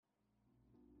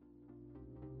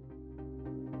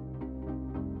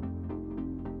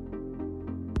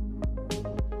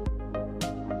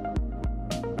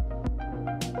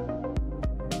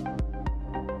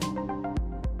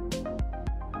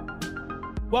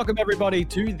Welcome everybody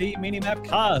to the Minimap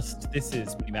Cast. This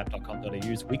is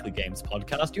minimap.com.au's weekly games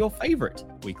podcast, your favorite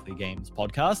weekly games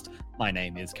podcast. My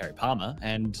name is Kerry Palmer,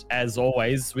 and as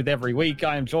always, with every week,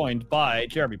 I am joined by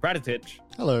Jeremy Pratitich.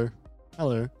 Hello.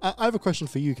 I have a question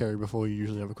for you, Kerry, before you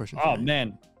usually have a question for me. Oh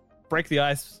man, break the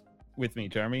ice with me,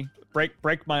 Jeremy.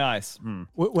 Break my ice.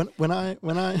 When I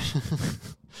when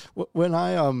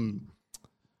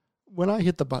I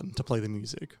hit the button to play the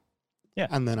music, yeah,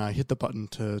 and then I hit the button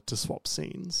to swap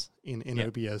scenes in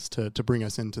OBS to bring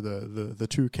us into the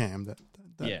two cam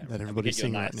that everybody's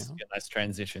seeing right now. A nice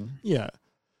transition. Yeah.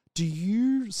 Do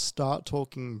you start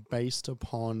talking based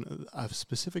upon a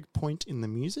specific point in the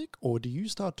music, or do you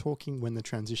start talking when the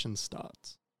transition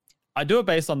starts? I do it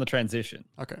based on the transition.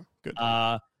 Okay, good.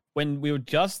 When we were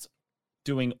just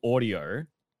doing audio,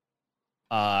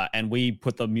 and we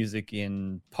put the music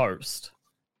in post,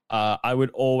 I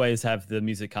would always have the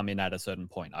music come in at a certain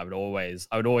point. I would always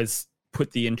put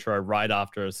the intro right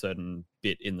after a certain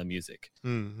bit in the music.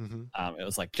 Mm-hmm. It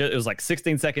was like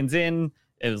 16 seconds in.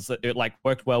 It like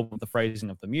worked well with the phrasing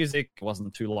of the music. It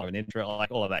wasn't too long an intro,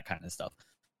 like all of that kind of stuff.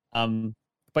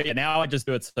 But yeah, now I just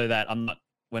do it so that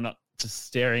we're not just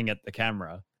staring at the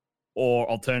camera, or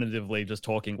alternatively just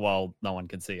talking while no one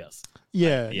can see us.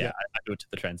 Yeah. I do it to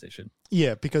the transition.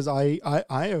 Yeah, because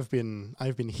I've been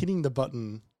hitting the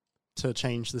button to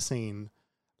change the scene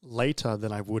later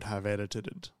than I would have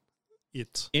edited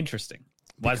it. Interesting.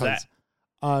 Why is that?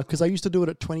 Because I used to do it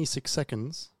at 26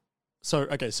 seconds. So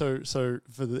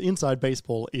for the inside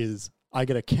baseball is I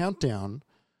get a countdown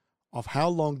of how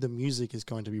long the music is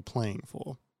going to be playing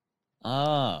for.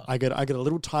 I get a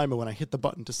little timer when I hit the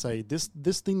button to say this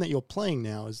thing that you're playing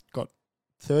now has got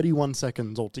 31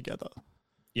 seconds altogether.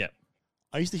 Yeah.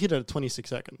 I used to hit it at 26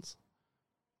 seconds.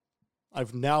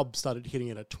 I've now started hitting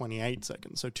it at 28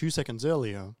 seconds, so 2 seconds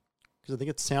earlier, because I think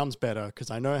it sounds better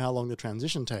because I know how long the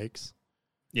transition takes.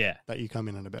 Yeah. That you come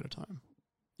in at a better time.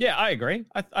 Yeah, I agree.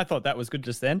 I thought that was good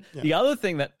just then. Yeah. The other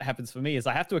thing that happens for me is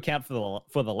I have to account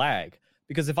for the lag,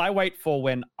 because if I wait for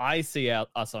when I see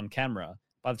us on camera,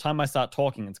 by the time I start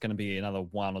talking, it's going to be another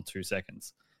 1 or 2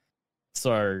 seconds.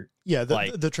 So yeah,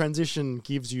 the transition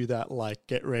gives you that like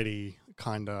get ready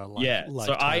kind of like yeah.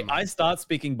 So I start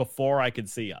speaking before I could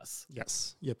see us.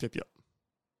 Yes. Yep.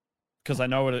 Because I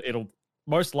know it'll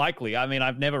most likely. I mean,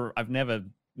 I've never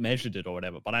measured it or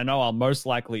whatever, but I know I'll most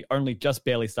likely only just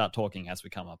barely start talking as we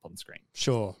come up on screen.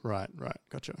 Sure. Right.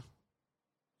 Gotcha.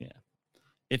 Yeah.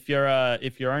 If you're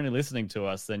only listening to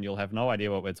us, then you'll have no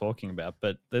idea what we're talking about.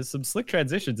 But there's some slick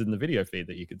transitions in the video feed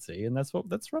that you can see, and that's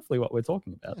roughly what we're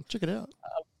talking about. Yeah, check it out.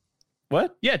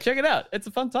 What? Yeah, check it out. It's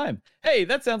a fun time. Hey,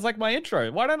 that sounds like my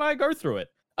intro. Why don't I go through it?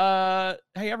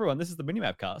 Hey everyone, this is the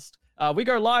Minimap Cast. We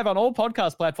go live on all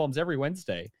podcast platforms every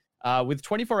Wednesday, with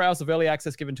 24 hours of early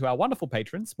access given to our wonderful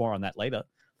patrons. More on that later.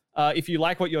 If you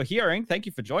like what you're hearing, thank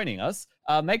you for joining us.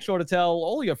 Make sure to tell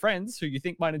all your friends who you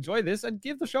think might enjoy this, and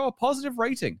give the show a positive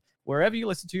rating wherever you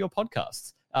listen to your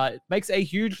podcasts. It makes a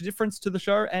huge difference to the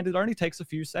show, and it only takes a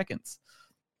few seconds.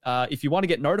 If you want to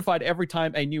get notified every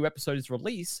time a new episode is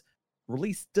released,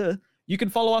 you can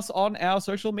follow us on our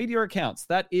social media accounts.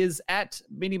 That is at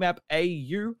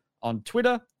MinimapAU on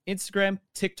Twitter, Instagram,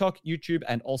 TikTok, YouTube,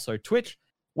 and also Twitch,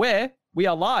 where we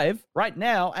are live right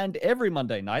now and every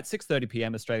Monday night, 6:30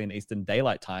 p.m. Australian Eastern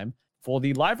Daylight Time, for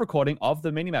the live recording of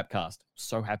the Minimap Cast.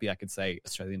 So happy I could say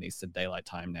Australian Eastern Daylight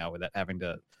Time now without having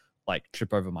to like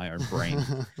trip over my own brain.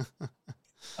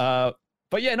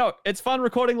 But yeah, no, it's fun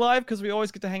recording live because we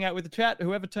always get to hang out with the chat.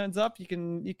 Whoever turns up, you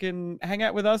can hang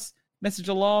out with us, message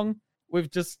along.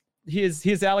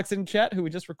 Here's Alex in chat, who we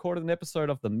just recorded an episode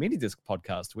of the Mini Disc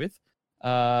podcast with.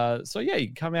 So yeah, you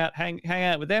can come out, hang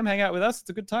out with them, hang out with us. It's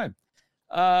a good time.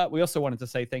 We also wanted to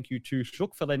say thank you to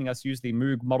Shook for letting us use the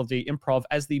Moog Model D Improv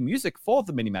as the music for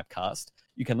the Minimap Cast.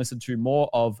 You can listen to more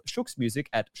of Shook's music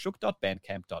at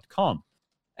shook.bandcamp.com.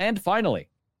 And finally,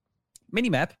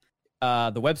 Minimap,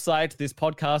 the website, this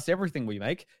podcast, everything we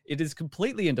make, it is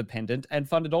completely independent and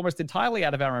funded almost entirely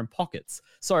out of our own pockets.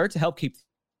 So to help keep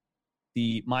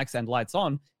the mics and lights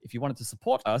on, if you wanted to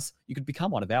support us, you could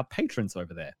become one of our patrons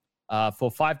over there.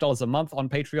 For $5 a month on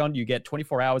Patreon, you get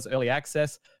 24 hours early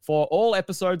access for all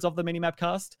episodes of the Minimap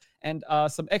Cast, and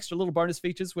some extra little bonus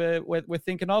features we're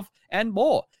thinking of, and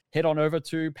more. Head on over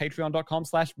to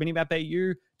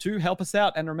patreon.com/minimapau to help us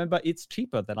out. And remember, it's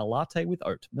cheaper than a latte with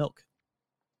oat milk.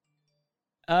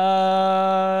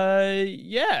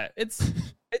 Yeah, it's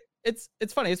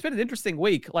funny. It's been an interesting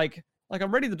week. Like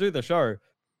I'm ready to do the show,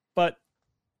 but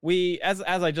we, as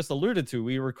I just alluded to,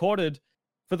 we recorded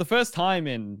for the first time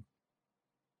in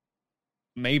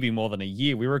maybe more than a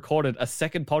year. We recorded a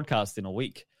second podcast in a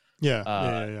week. Yeah.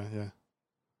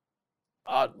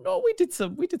 No, we did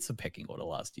some pecking order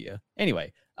last year.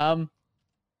 Anyway,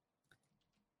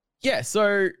 yeah,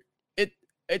 so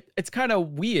it's kind of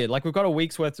weird. Like, we've got a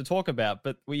week's worth to talk about,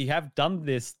 but we have done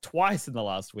this twice in the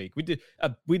last week. We did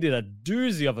a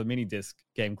doozy of a mini disc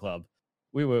game club.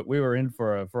 We were in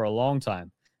for a long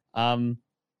time.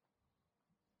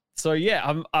 So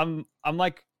yeah, I'm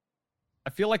like, I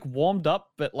feel like warmed up,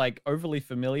 but like overly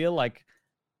familiar. Like,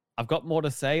 I've got more to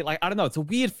say. Like, I don't know. It's a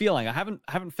weird feeling. I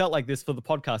haven't felt like this for the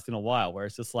podcast in a while, where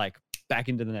it's just like back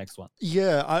into the next one.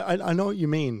 Yeah, I know what you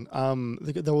mean.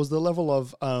 There was the level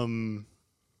of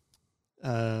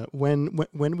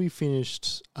when we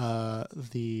finished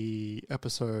the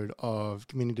episode of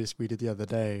Community Disc we did the other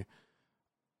day.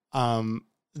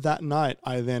 That night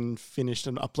I then finished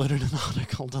and uploaded an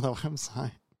article to the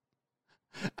website.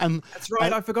 And that's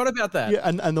right. I forgot about that. Yeah,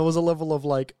 and there was a level of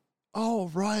like, oh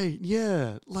right,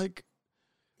 yeah, like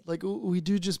we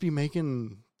do just be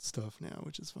making stuff now,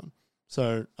 which is fun.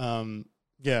 So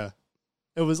yeah,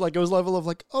 it was a level of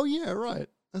like, oh yeah, right.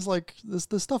 There's like there's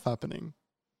stuff happening.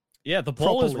 Yeah, the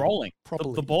ball is rolling.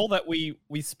 Properly. The ball that we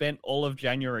spent all of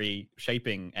January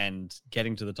shaping and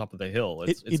getting to the top of the hill.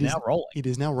 It's now rolling. It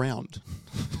is now round.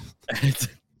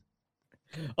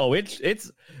 Oh,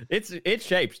 it's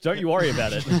shaped. Don't you worry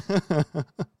about it.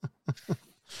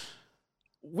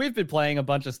 We've been playing a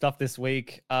bunch of stuff this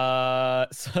week.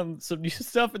 Some new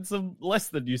stuff and some less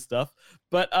than new stuff.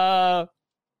 But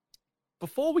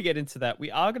before we get into that,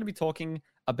 we are going to be talking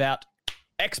about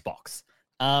Xbox.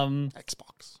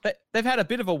 Xbox. They've had a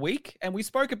bit of a week, and we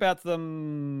spoke about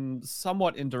them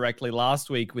somewhat indirectly last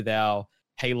week with our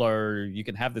Halo You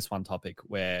Can Have This One topic,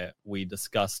 where we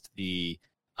discussed the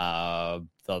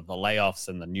layoffs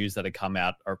and the news that had come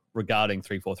out regarding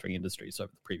 343 Industries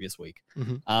over the previous week.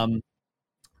 Mm-hmm.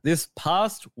 This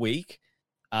past week,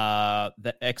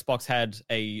 the Xbox had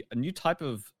a new type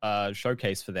of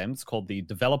showcase for them. It's called the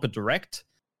Developer Direct.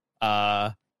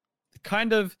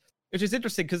 Which is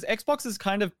interesting because Xbox has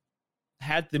kind of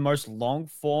had the most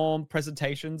long-form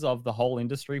presentations of the whole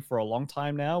industry for a long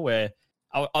time now, where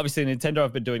obviously Nintendo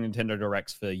have been doing Nintendo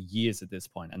Directs for years at this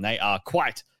point, and they are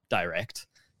quite direct,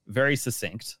 very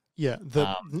succinct. Yeah,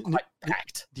 quite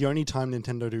packed. The only time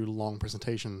Nintendo do long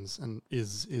presentations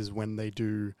is when they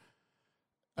do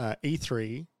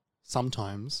E3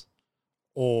 sometimes,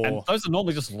 and those are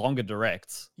normally just longer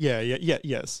directs.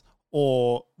 Yes.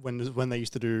 Or when they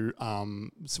used to do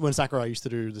when Sakurai used to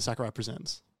do the Sakurai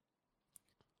Presents.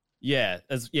 Yeah,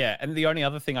 and the only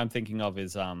other thing I'm thinking of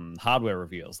is hardware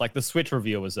reveals. Like the Switch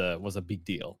reveal was a big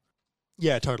deal.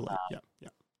 Yeah, totally. Yeah.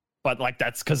 But like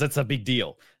that's because it's a big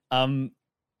deal. And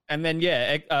then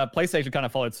PlayStation kind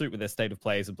of followed suit with their state of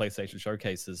plays and PlayStation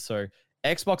showcases. So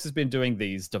Xbox has been doing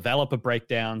these developer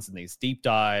breakdowns and these deep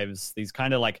dives, these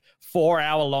kind of like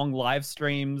 4-hour long live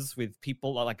streams with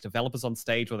people like developers on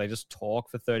stage where they just talk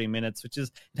for 30 minutes, it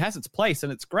has its place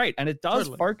and it's great. And it does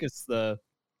focus the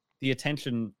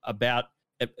attention about,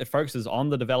 it focuses on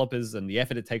the developers and the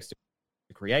effort it takes to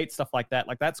create stuff like that.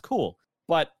 Like that's cool.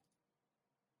 But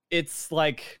it's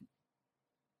like,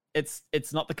 it's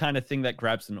not the kind of thing that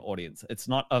grabs an audience. It's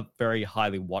not a very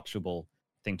highly watchable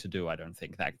thing to do. I don't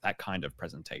think that kind of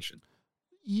presentation.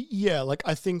 Yeah, like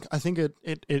I think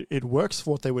it works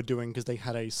for what they were doing because they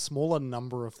had a smaller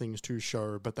number of things to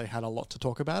show, but they had a lot to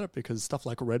talk about it because stuff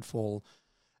like Redfall,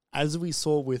 as we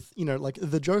saw with, like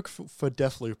the joke for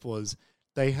Deathloop was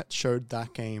they had showed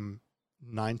that game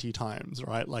 90 times,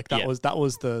 right? Like that was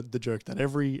the joke that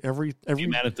every the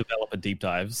amount of developer deep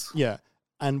dives. Yeah.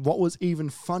 And what was even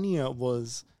funnier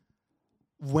was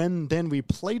when then we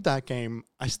played that game,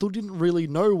 I still didn't really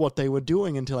know what they were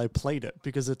doing until I played it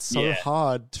because it's so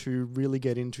hard to really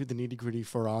get into the nitty-gritty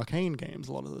for arcane games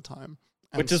a lot of the time.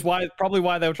 And which is probably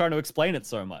why they were trying to explain it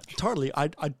so much. Totally. I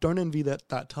don't envy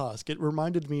that task. It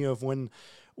reminded me of when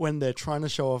they're trying to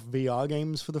show off VR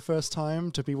games for the first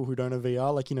time to people who don't have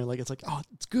VR. Like, it's like, oh,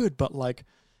 it's good, but like,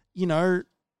 it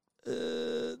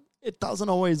doesn't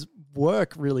always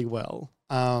work really well.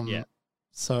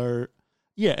 So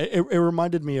yeah, it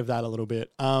reminded me of that a little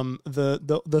bit.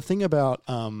 The thing about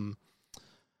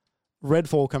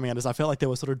Redfall coming out is I felt like they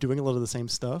were sort of doing a lot of the same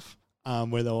stuff.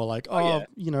 Where they were like,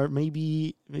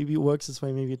 maybe it works this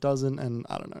way, maybe it doesn't, and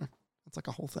I don't know. It's like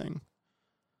a whole thing.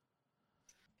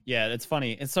 Yeah, it's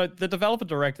funny. And so the developer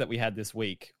direct that we had this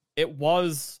week, it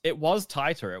was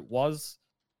tighter. It was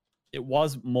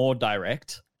more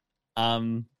direct.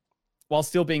 While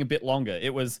still being a bit longer.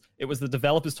 It was the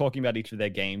developers talking about each of their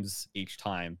games each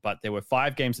time, but there were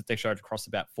 5 games that they showed across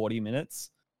about 40 minutes.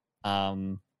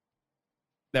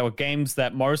 There were games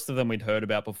that most of them we'd heard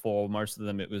about before. Most of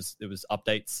them it was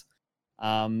updates.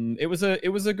 It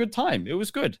was a good time. It was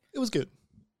good. It was good.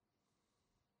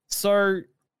 So,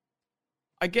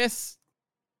 I guess.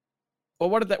 Well,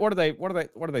 what did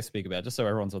they speak about? Just so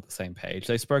everyone's on the same page,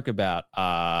 they spoke about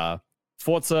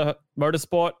Forza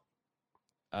Motorsport,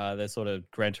 their sort of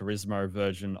Gran Turismo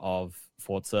version of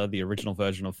Forza, the original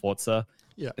version of Forza.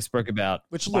 Yeah, they spoke about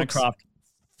which Minecraft. Looks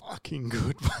fucking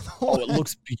good. By the way. Oh, it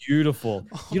looks beautiful.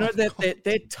 Oh you know my that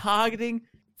they're targeting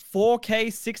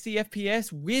 4K 60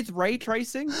 FPS with ray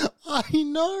tracing. I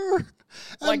know.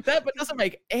 Like that, but it doesn't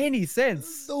make any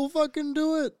sense. They'll fucking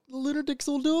do it. The lunatics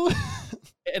will do it.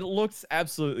 It looks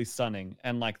absolutely stunning,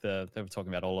 and like they were talking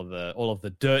about all of the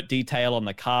dirt detail on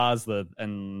the cars,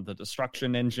 and the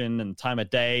destruction engine and time of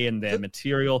day and their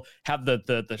material, have the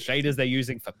shaders they're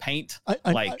using for paint.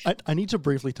 I need to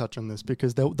briefly touch on this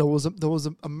because there was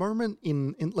a moment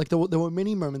in like there were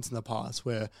many moments in the past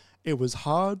where it was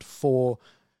hard for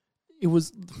it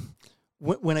was.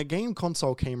 When a game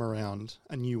console came around,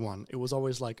 a new one, it was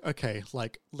always like, okay,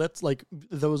 like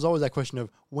there was always that question of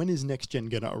when is next gen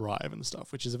gonna arrive and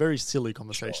stuff, which is a very silly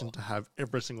conversation to have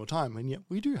every single time, and yet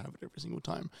we do have it every single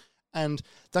time. And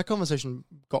that conversation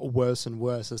got worse and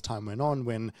worse as time went on,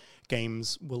 when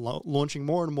games were launching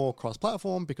more and more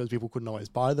cross-platform because people couldn't always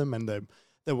buy them, and they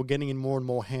were getting in more and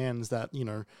more hands that,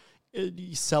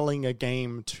 selling a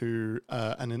game to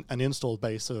an install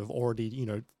base of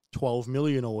already, 12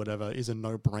 million or whatever is a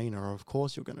no-brainer. Of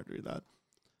course you're going to do that.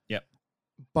 Yep.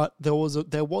 But there was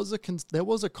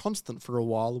a constant for a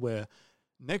while where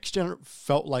next gen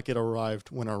felt like it arrived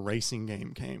when a racing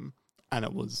game came, and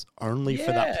it was only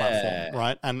for that platform,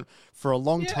 right? And for a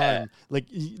long time, like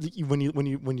when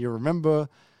you remember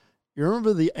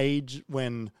the age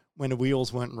when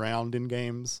wheels weren't round in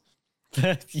games.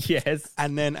 Yes.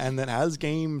 And then as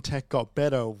game tech got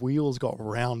better, wheels got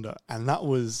rounder, and that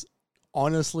was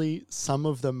honestly some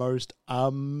of the most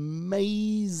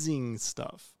amazing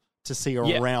stuff to see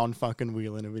a round fucking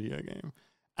wheel in a video game.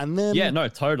 And then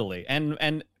totally.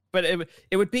 But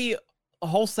it would be a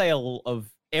wholesale of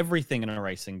everything in a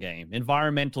racing game: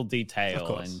 environmental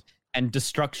detail and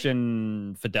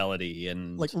destruction fidelity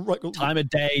and time of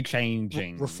day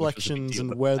changing, reflections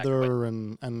and weather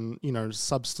and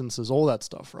substances, all that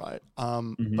stuff, right?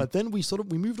 But then we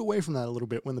moved away from that a little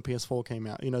bit when the PS4 came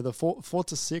out. The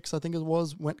Forza 6, I think it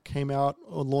was, came out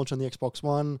or launched on the Xbox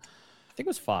One. I think it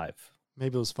was 5.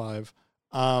 Maybe it was 5.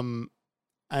 And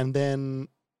then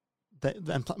but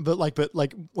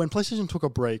when PlayStation took a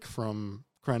break from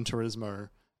Gran Turismo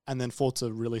and then Forza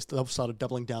really started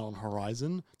doubling down on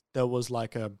Horizon, there was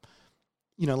like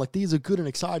these are good and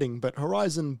exciting, but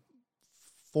Horizon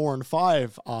 4 and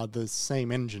 5 are the same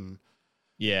engine.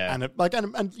 Yeah. And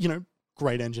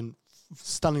great engine,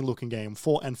 stunning looking game.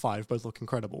 4 and 5 both look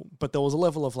incredible. But there was a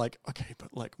level of like, okay,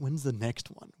 but like, when's the next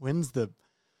one? When's the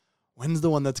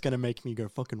one that's going to make me go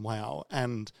fucking wow?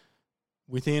 And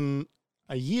within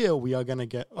a year, we are going to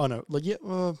get,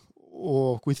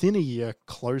 or within a year,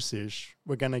 close-ish,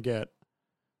 we're going to get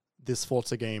this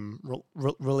Forza game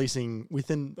releasing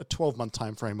within a 12-month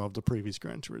time frame of the previous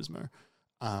Gran Turismo.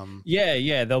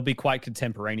 They'll be quite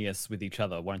contemporaneous with each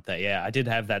other, won't they? Yeah, I did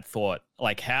have that thought.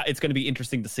 Like, how it's going to be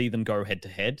interesting to see them go head to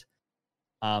head,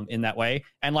 in that way,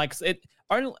 and like it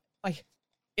only like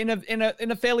in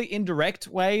a fairly indirect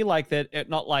way, like that.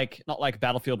 Not like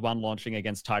Battlefield 1 launching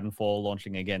against Titanfall,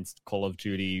 launching against Call of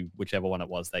Duty, whichever one it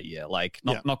was that year. Like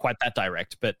not quite that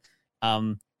direct, but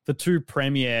the two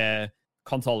premier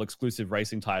console exclusive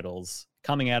racing titles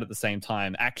coming out at the same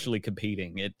time, actually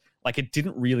competing. It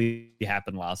didn't really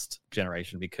happen last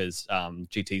generation because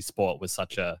GT Sport was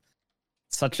such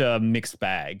a mixed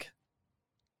bag.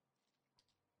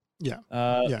 Yeah,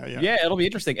 it'll be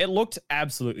interesting. It looked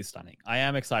absolutely stunning. I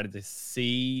am excited to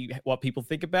see what people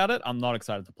think about it. I'm not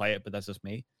excited to play it, but that's just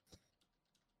me.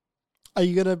 Are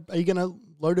you gonna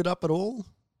load it up at all?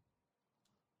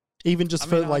 Even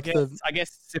just I guess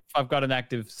if I've got an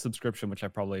active subscription, which I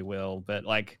probably will, but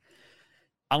like,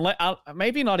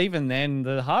 maybe not even then.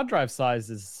 The hard drive size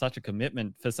is such a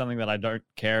commitment for something that I don't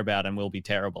care about and will be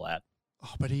terrible at.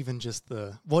 Oh, but even just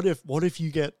what if you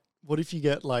get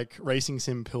like racing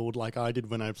sim pilled like I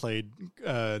did when I played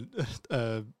Gran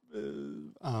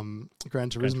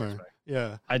Turismo?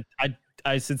 Yeah,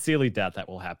 I sincerely doubt that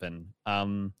will happen.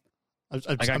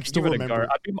 I'm still remembering.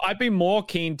 I'd be more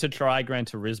keen to try Gran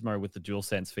Turismo with the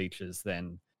DualSense features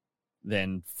than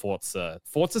Forza.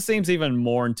 Forza seems even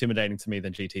more intimidating to me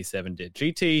than GT7 did.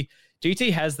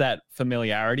 GT has that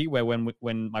familiarity where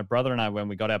when my brother and I, when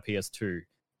we got our PS2,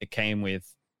 it came with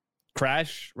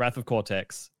Crash, Wrath of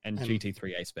Cortex, and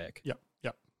GT3 A-Spec. Yep.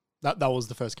 That was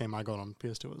the first game I got on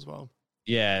PS2 as well.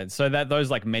 Yeah, so that those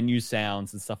like menu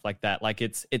sounds and stuff like that, like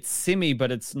it's simmy,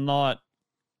 but it's not.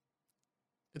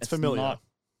 It's familiar.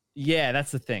 Yeah,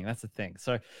 that's the thing. That's the thing.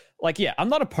 So, like, yeah, I'm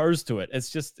not opposed to it. It's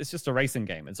just a racing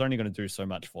game. It's only going to do so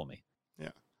much for me.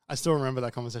 Yeah, I still remember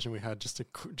that conversation we had just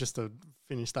to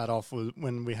finish that off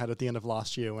when we had at the end of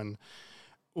last year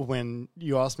when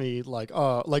you asked me like,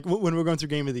 oh, like when we were going through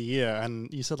Game of the Year, and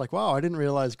you said like, wow, I didn't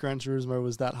realize Gran Turismo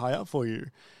was that high up for you.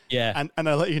 Yeah, and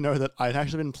I let you know that I'd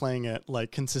actually been playing it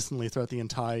like consistently throughout the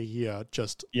entire year,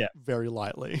 just very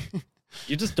lightly.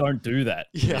 You just don't do that.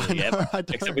 Yeah, really, I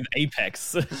don't. Except with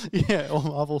Apex. Yeah, or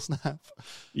Marvel Snap.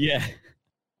 Yeah.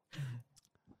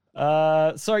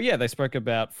 So yeah, they spoke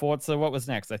about Forza. What was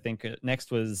next? I think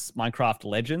next was Minecraft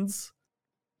Legends,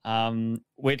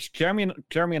 which Jeremy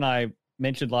and I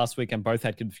mentioned last week and both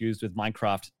had confused with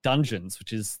Minecraft Dungeons,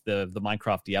 which is the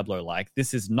Minecraft Diablo-like.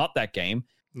 This is not that game.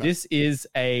 No. This is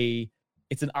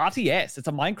it's an RTS. It's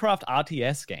a Minecraft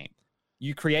RTS game.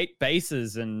 You create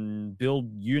bases and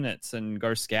build units and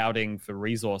go scouting for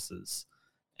resources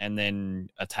and then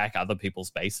attack other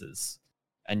people's bases.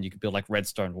 And you can build like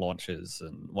redstone launchers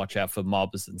and watch out for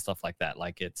mobs and stuff like that.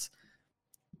 Like it's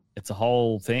a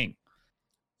whole thing.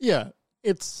 Yeah,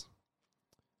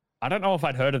 I don't know if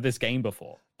I'd heard of this game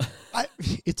before.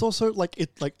 It's also look,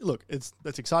 it's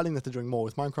exciting that they're doing more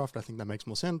with Minecraft. I think that makes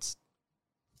more sense.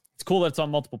 It's cool that it's on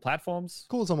multiple platforms.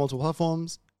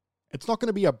 It's not going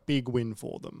to be a big win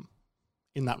for them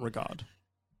in that regard.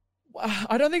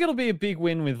 I don't think it'll be a big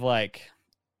win with like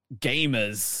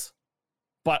gamers,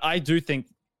 but I do think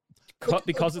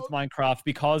because it's Minecraft,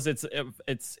 because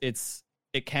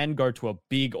it can go to a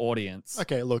big audience.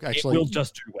 Okay, look, actually, it will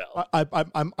just do well.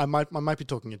 I might be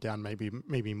talking it down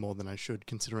maybe more than I should,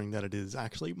 considering that it is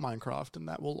actually Minecraft, and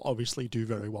that will obviously do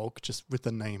very well just with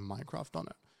the name Minecraft on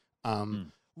it.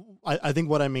 I think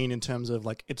what I mean in terms of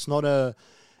like it's not a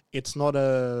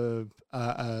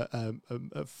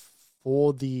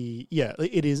for the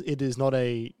it is not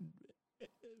a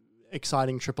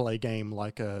exciting AAA game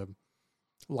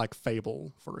like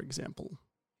Fable, for example.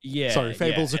 Yeah, sorry,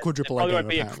 Fable's a quadruple A game. It would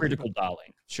be a critical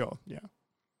darling. Sure,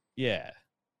 yeah,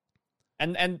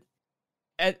 and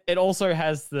it also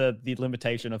has the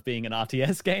limitation of being an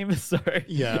RTS game. So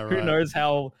who knows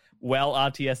how well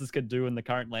RTSs could do in the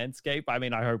current landscape? I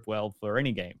mean, I hope well for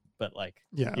any game, but like,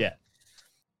 yeah.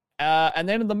 And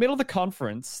then in the middle of the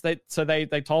conference, they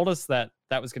told us that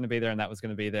was going to be there and that was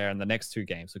going to be there, and the next two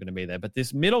games were going to be there. But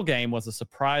this middle game was a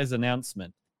surprise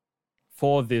announcement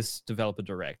for this developer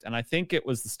direct, and I think it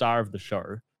was the star of the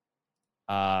show.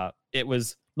 It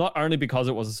was not only because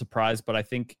it was a surprise, but I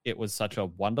think it was such a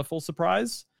wonderful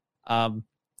surprise. Tango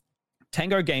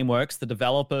Gameworks, the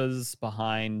developers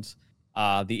behind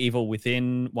The Evil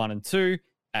Within 1 and 2,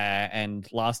 and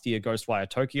last year Ghostwire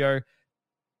Tokyo,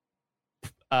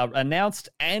 announced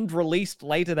and released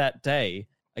later that day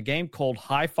a game called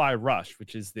Hi-Fi Rush,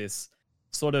 which is this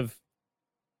sort of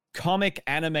comic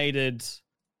animated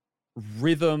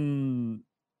rhythm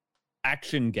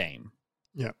action game.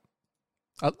 Yeah.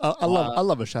 I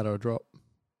love a Shadow Drop.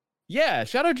 Yeah,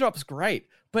 Shadow Drop's great,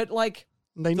 but like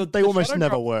they almost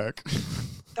never work.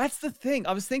 That's the thing.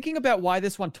 I was thinking about why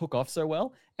this one took off so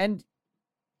well, and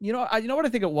you know what I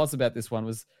think it was about this one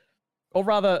was, or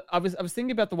rather, I was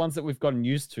thinking about the ones that we've gotten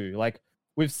used to. Like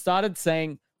we've started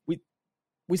saying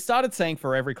we started saying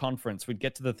for every conference we'd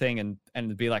get to the thing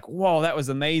and be like, whoa, that was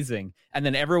amazing. And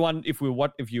then everyone, if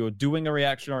you were doing a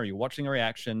reaction or you're watching a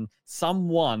reaction,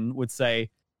 someone would say,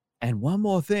 and one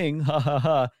more thing, ha ha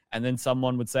ha. And then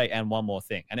someone would say, and one more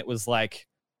thing. And it was like,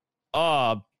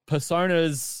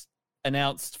 Persona's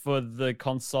announced for the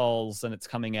consoles and it's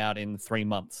coming out in 3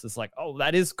 months. It's like, oh,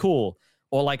 that is cool.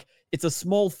 Or like, it's a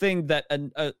small thing that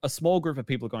a small group of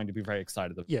people are going to be very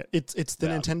excited about. Yeah, it's the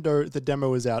Nintendo, the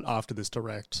demo is out after this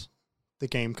direct. The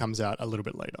game comes out a little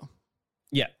bit later.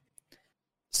 Yeah.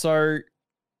 So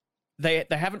they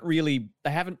haven't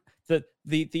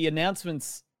the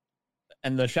announcements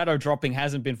and the shadow dropping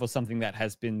hasn't been for something that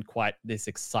has been quite this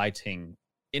exciting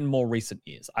in more recent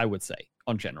years, I would say,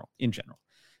 in general.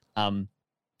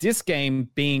 This game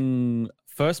being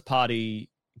first party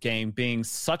game, being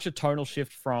such a tonal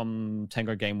shift from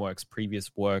Tango Gameworks' previous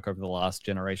work over the last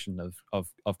generation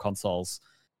of consoles,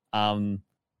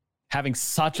 having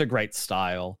such a great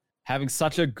style, having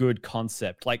such a good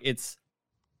concept, like it's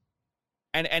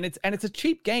a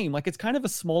cheap game, like it's kind of a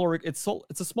smaller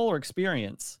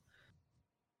experience,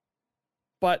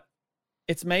 but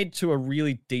it's made to a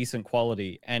really decent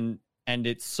quality, and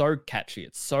it's so catchy,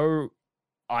 it's so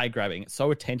eye-grabbing, it's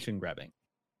so attention-grabbing.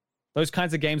 Those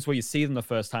kinds of games where you see them the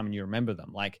first time and you remember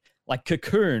them, like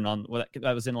Cocoon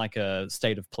that was in like a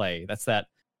State of Play. That's that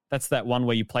one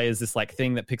where you play as this like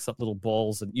thing that picks up little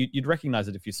balls, and you'd recognize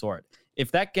it if you saw it.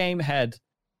 If that game had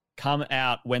come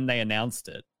out when they announced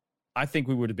it, I think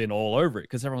we would have been all over it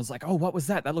because everyone's like, "Oh, what was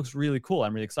that? That looks really cool.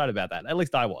 I'm really excited about that." At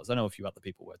least I was. I know a few other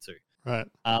people were too. Right.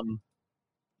 Do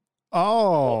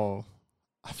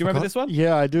you remember this one?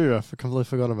 Yeah, I do. I completely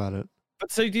forgot about it.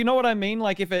 But so do you know what I mean?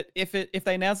 Like if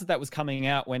they announced that was coming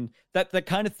out, when that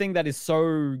kind of thing that is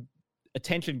so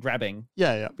attention grabbing.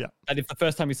 Yeah. And if the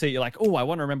first time you see it, you're like, "Oh, I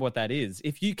want to remember what that is."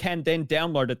 If you can then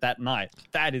download it that night,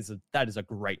 that is a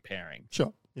great pairing.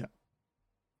 Sure. Yeah.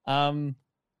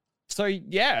 So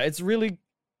yeah, it's really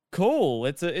cool.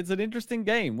 It's an interesting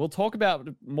game. We'll talk about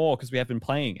it more because we have been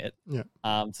playing it. Yeah.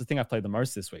 It's the thing I've played the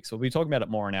most this week. So we'll be talking about it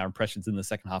more in our impressions in the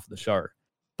second half of the show.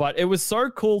 But it was so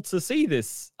cool to see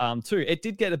this too. It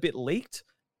did get a bit leaked,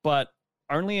 but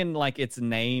only in like its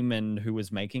name and who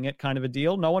was making it kind of a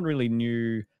deal. No one really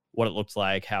knew what it looked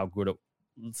like, how good it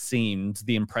seemed,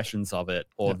 the impressions of it,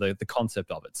 or the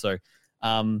concept of it. So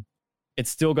it's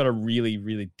still got a really,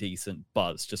 really decent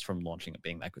buzz just from launching it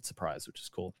being that good surprise, which is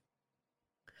cool.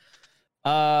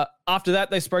 After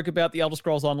that, they spoke about the Elder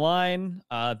Scrolls Online,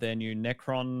 their new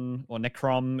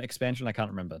Necrom expansion. I can't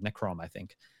remember. Necrom, I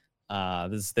think.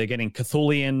 They're getting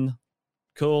Cthulhian.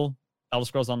 Cool. Elder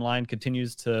Scrolls Online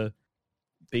continues to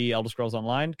be Elder Scrolls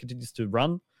Online, continues to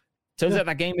run. Turns out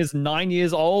that game is 9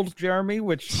 years old, Jeremy,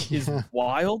 which is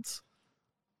wild. It's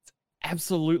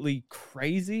absolutely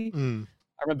crazy.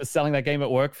 I remember selling that game at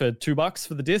work for $2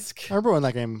 for the disc. I remember when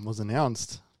that game was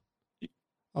announced.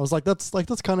 I was like, that's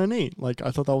kind of neat. Like, I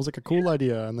thought that was like a cool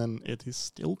idea, and then it is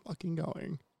still fucking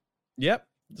going. Yep.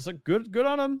 Just like good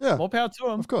on them. Yeah. More power to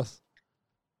them. Of course.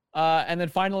 And then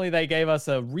finally, they gave us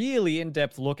a really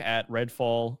in-depth look at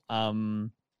Redfall.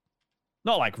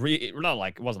 Not like it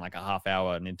wasn't like a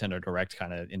half-hour Nintendo Direct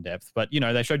kind of in-depth, but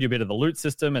they showed you a bit of the loot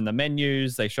system and the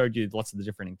menus. They showed you lots of the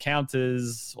different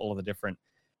encounters, all of the different,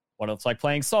 what it's like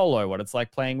playing solo, what it's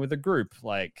like playing with a group,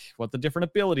 like what the different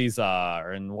abilities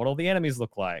are and what all the enemies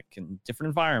look like and different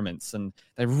environments. And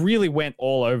they really went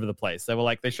all over the place.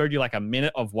 They showed you like a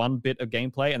minute of one bit of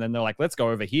gameplay, and then they're like, let's go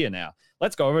over here now.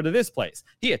 Let's go over to this place.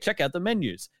 Here, check out the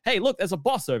menus. Hey, look, there's a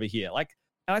boss over here. Like,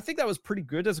 and I think that was pretty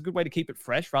good. That's a good way to keep it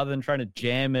fresh rather than trying to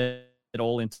jam it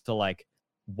all into like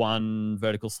one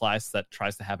vertical slice that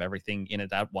tries to have everything in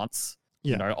it at once.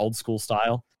 Yeah. Old school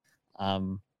style.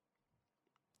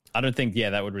 I don't think,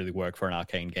 that would really work for an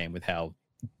Arcane game with how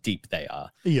deep they are.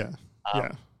 Yeah.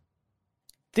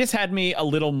 This had me a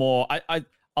little more.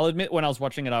 I'll admit, when I was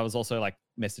watching it, I was also like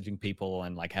messaging people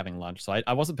and like having lunch, so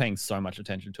I wasn't paying so much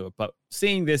attention to it. But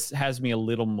seeing this has me a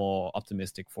little more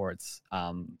optimistic for its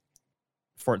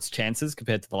chances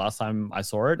compared to the last time I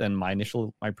saw it and my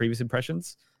previous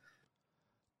impressions.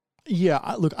 Yeah,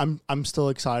 look, I'm still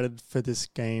excited for this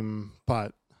game,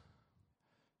 but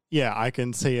yeah, I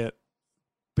can see it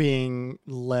being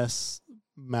less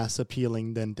mass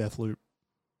appealing than Deathloop.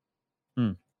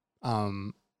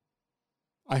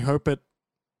 I hope it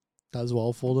does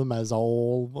well for them, as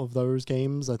all of those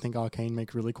games. I think Arcane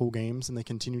make really cool games, and they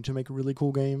continue to make really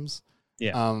cool games.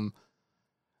 Yeah. I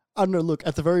don't know. Look,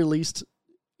 at the very least,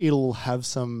 it'll have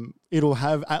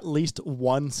at least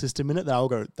one system in it that I'll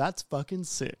go, that's fucking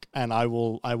sick, and I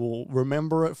will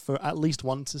remember it for at least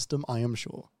one system, I am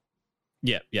sure.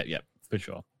 Yeah, for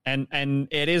sure. And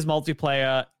it is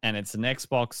multiplayer, and it's an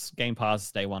Xbox Game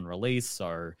Pass day one release,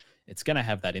 so it's going to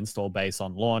have that install base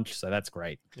on launch, so that's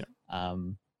great.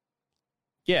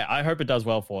 Yeah. I hope it does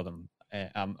well for them.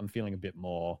 I'm feeling a bit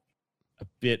more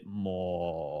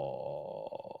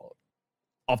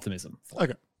optimism.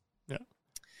 Okay. Yeah.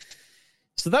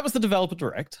 So that was the Developer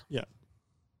Direct. Yeah.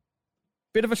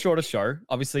 Bit of a shorter show.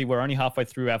 Obviously, we're only halfway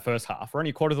through our first half. We're only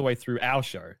a quarter of the way through our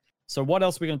show. So what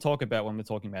else are we going to talk about when we're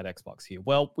talking about Xbox here?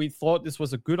 Well, we thought this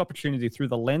was a good opportunity through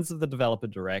the lens of the Developer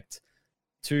Direct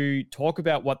to talk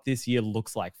about what this year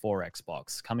looks like for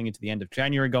Xbox coming into the end of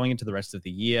January, going into the rest of the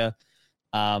year.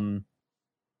 They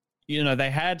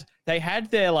had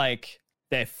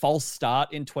their false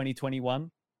start in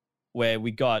 2021 where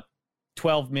we got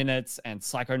 12 minutes and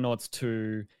Psychonauts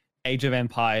 2, Age of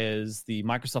Empires, the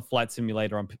Microsoft Flight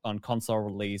Simulator on console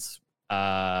release,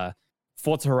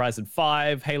 Forza Horizon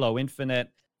 5, Halo Infinite,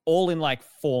 all in like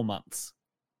 4 months.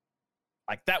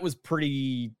 Like that was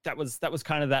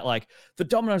kind of that, like the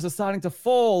dominoes are starting to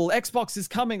fall. Xbox is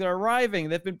coming. They're arriving.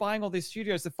 They've been buying all these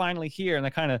studios. They're finally here.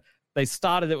 And they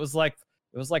started. It was like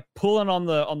pulling on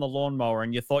the lawnmower,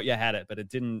 and you thought you had it, but it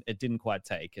didn't quite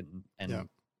take. And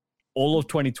all of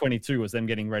 2022 was them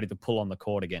getting ready to pull on the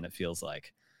cord again. It feels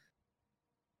like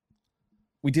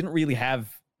we didn't really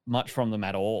have much from them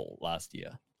at all last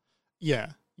year.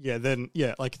 Yeah. Then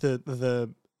like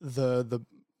the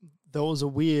there was a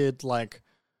weird like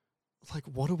like,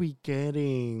 what are we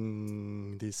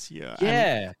getting this year?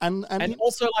 Yeah. And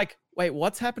also, like, wait,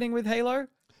 what's happening with Halo?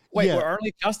 Wait, Yeah. we're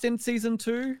only just in season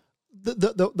 2?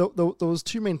 there was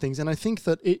two main things, and I think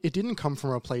that it didn't come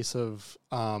from a place of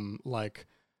like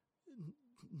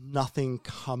nothing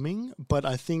coming, but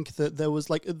I think that there was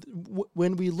like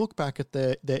when we look back at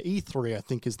their E3, I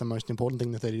think is the most important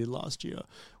thing that they did last year,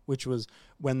 which was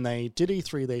when they did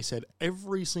E3, they said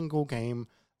every single game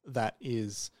that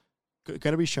is going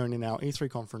to be shown in our E3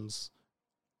 conference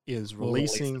is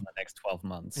releasing in the next 12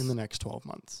 months. in the next 12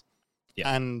 months.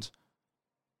 Yeah. And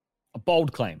a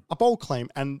bold claim.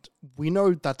 And we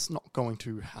know that's not going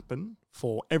to happen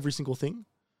for every single thing,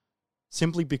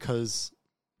 simply because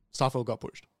Starfield got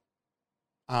pushed.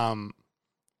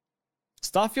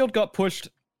 Starfield got pushed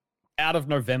out of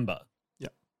November. Yeah.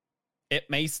 It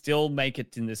may still make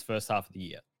it in this first half of the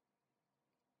year.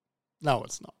 No,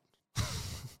 it's not.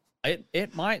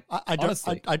 It might. I don't.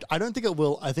 Honestly. I don't think it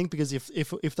will. I think because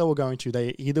if they were going to,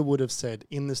 they either would have said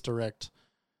in this direct,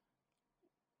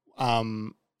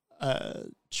 tune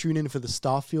in for the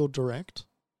Starfield direct.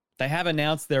 They have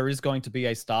announced there is going to be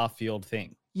a Starfield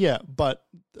thing. Yeah, but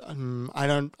I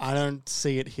don't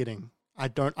see it hitting. I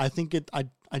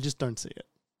just don't see it.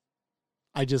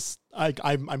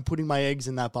 I'm putting my eggs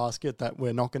in that basket that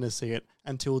we're not going to see it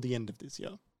until the end of this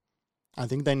year. I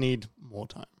think they need more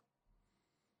time.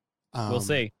 We'll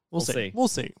see. We'll see.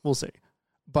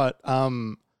 But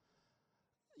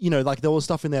like there was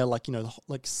stuff in there, like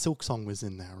like Silksong was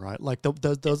in there, right? Like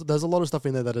there's a lot of stuff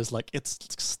in there that is like it's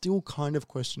still kind of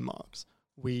question marks.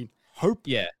 We hope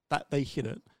that they hit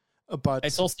it, but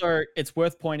it's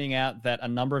worth pointing out that a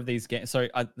number of these games. So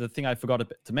the thing I forgot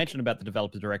to mention about the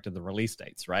developer direct are the release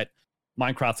dates, right?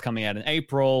 Minecraft's coming out in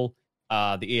April.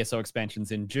 The ESO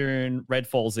expansion's in June.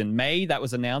 Redfall's in May. That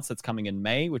was announced. That's coming in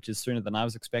May, which is sooner than I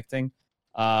was expecting.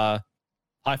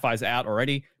 Hi-Fi's out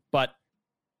already. But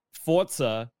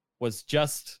Forza was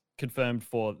just confirmed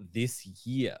for this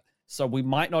year. So we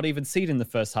might not even see it in the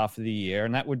first half of the year,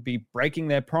 and that would be breaking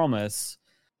their promise.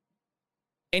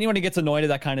 Anyone who gets annoyed at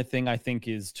that kind of thing, I think,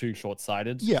 is too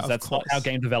short-sighted. Yeah, that's not how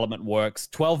game development works.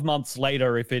 12 months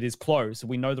later, if it is close,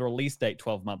 we know the release date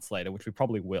 12 months later, which we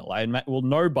probably will. We'll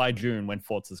know by June when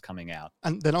Forza's coming out.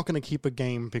 And they're not going to keep a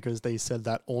game because they said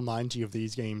that all 90 of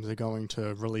these games are going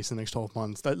to release in the next 12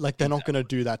 months. They're not going to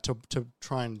do that to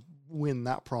try and win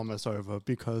that promise over,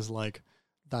 because like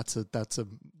that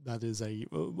is a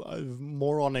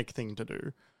moronic thing to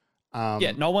do.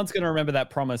 No one's going to remember that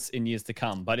promise in years to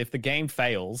come. But if the game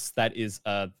fails, that is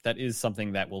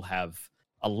something that will have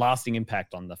a lasting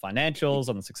impact on the financials,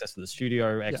 on the success of the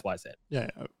studio, X, Y, Z. Yeah.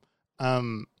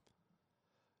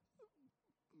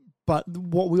 But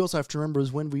what we also have to remember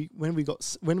is when we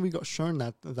got shown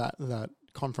that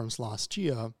conference last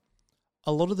year,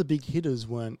 a lot of the big hitters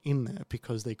weren't in there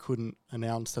because they couldn't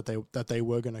announce that they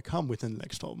were going to come within the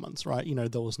next 12 months, right?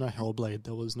 There was no Hellblade,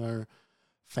 there was no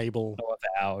Fable,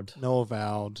 no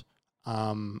Avowed.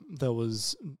 There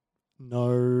was no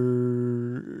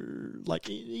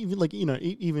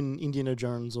even Indiana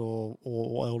Jones or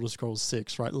Elder Scrolls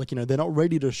 6, right? They're not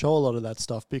ready to show a lot of that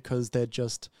stuff because they're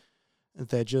just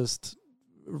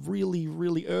really,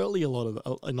 really early in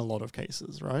a lot of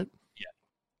cases, right?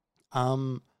 Yeah.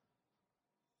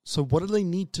 So what do they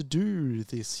need to do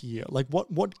this year?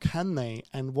 What can they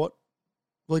and what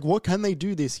can they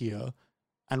do this year?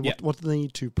 And what do they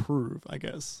need to prove, I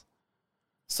guess?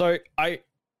 So I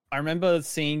remember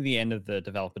seeing the end of the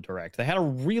developer direct. They had a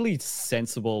really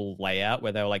sensible layout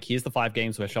where they were like, here's the 5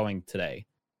 games we're showing today.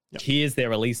 Yep. Here's their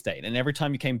release date. And every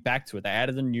time you came back to it, they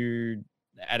added new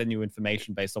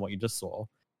information based on what you just saw.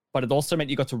 But it also meant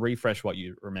you got to refresh what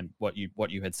you remember, what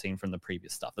you had seen from the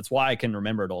previous stuff. That's why I can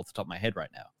remember it all off the top of my head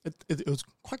right now. It was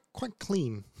quite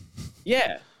clean.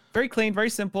 Yeah, very clean, very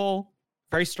simple,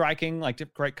 very striking, like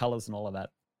great colors and all of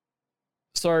that.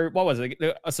 So what was it?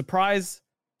 A surprise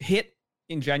hit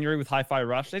in January with Hi-Fi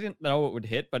Rush. They didn't know it would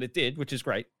hit, but it did, which is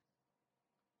great.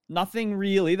 Nothing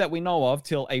really that we know of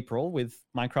till April with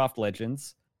Minecraft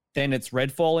Legends. Then it's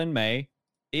Redfall in May,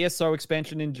 ESO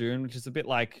expansion in June, which is a bit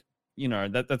like,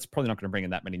 that's probably not going to bring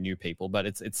in that many new people, but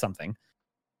it's something.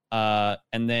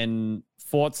 And then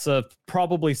Forza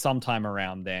probably sometime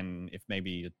around then, if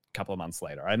maybe a couple of months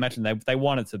later. I imagine they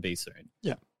want it to be soon.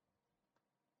 Yeah.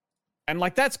 And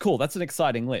that's cool. That's an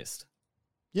exciting list.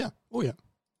 Yeah. Oh, yeah.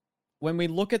 When we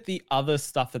look at the other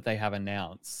stuff that they have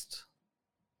announced,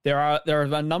 there are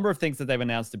a number of things that they've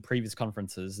announced in previous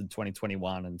conferences in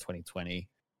 2021 and 2020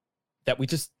 that we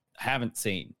just haven't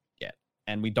seen yet,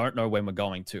 and we don't know when we're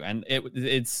going to. And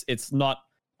it's not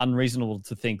unreasonable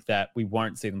to think that we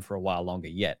won't see them for a while longer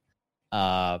yet.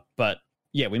 But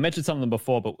yeah, we mentioned some of them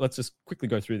before, but let's just quickly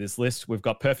go through this list. We've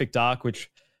got Perfect Dark, which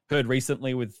heard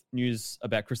recently with news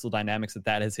about Crystal Dynamics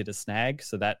that has hit a snag.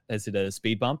 So that has hit a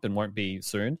speed bump and won't be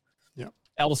soon. Yeah.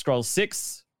 Elder Scrolls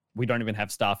 6, we don't even have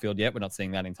Starfield yet. We're not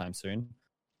seeing that anytime soon.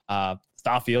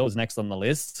 Starfield is next on the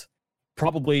list.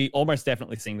 Probably almost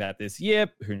definitely seeing that this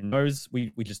year. Who knows?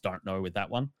 We just don't know with that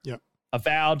one. Yeah.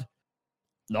 Avowed,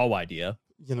 no idea.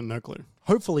 No clue.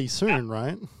 Hopefully soon,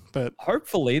 right? But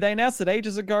hopefully they announced it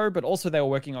ages ago, but also they were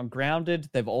working on Grounded.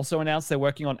 They've also announced they're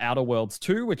working on Outer Worlds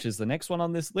 2, which is the next one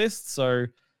on this list. So,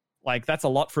 like, that's a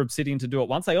lot for Obsidian to do at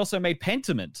once. They also made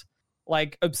Pentiment.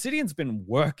 Like, Obsidian's been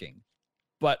working,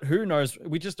 but who knows?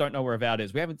 We just don't know where Avowed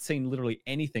is. We haven't seen literally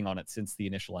anything on it since the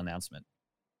initial announcement.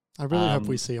 I really hope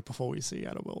we see it before we see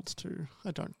Outer Worlds 2.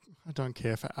 I don't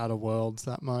care for Outer Worlds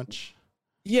that much.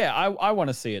 Yeah, I want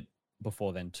to see it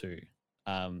before then too.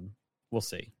 We'll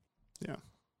see. Yeah.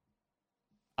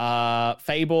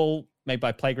 Fable, made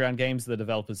by Playground Games, the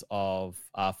developers of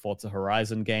Forza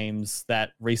Horizon games,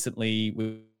 that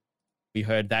recently we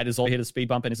heard that is all hit a speed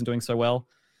bump and isn't doing so well.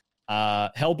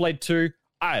 Hellblade 2,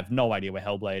 I have no idea where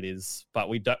Hellblade is, but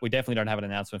we definitely don't have an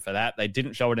announcement for that. They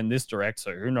didn't show it in this direct,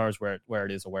 so who knows where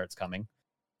it is or where it's coming.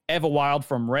 Everwild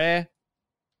from Rare,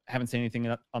 haven't seen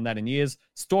anything on that in years.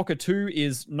 Stalker 2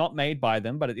 is not made by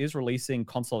them, but it is releasing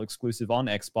console exclusive on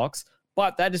Xbox,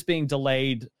 but that is being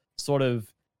delayed sort of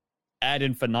ad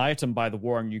infinitum by the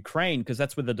war in Ukraine, because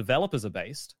that's where the developers are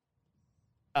based.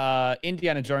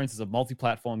 Indiana Jones is a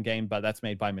multi-platform game, but that's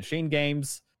made by Machine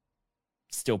Games.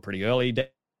 Still pretty early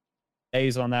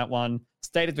days on that one.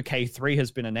 State of Decay 3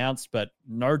 has been announced, but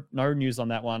no news on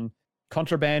that one.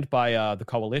 Contraband by the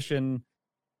Coalition.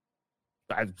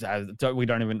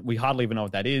 We hardly even know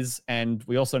what that is. And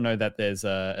we also know that there's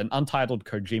an untitled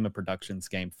Kojima Productions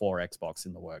game for Xbox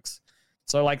in the works.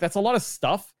 So, like, that's a lot of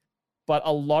stuff, but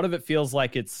a lot of it feels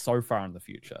like it's so far in the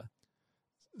future.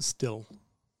 Still.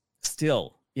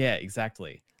 Yeah,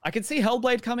 exactly. I can see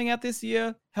Hellblade coming out this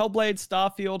year. Hellblade,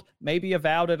 Starfield, maybe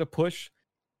Avowed at a push.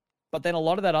 But then a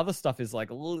lot of that other stuff is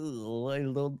like, I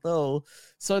don't know.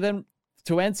 So then,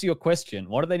 to answer your question,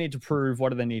 what do they need to prove? What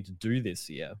do they need to do this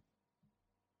year?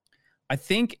 I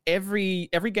think every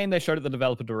game they showed at the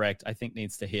Developer Direct, I think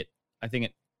needs to hit. I think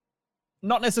it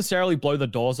not necessarily blow the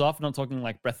doors off. I'm not talking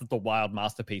like Breath of the Wild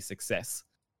masterpiece success,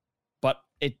 but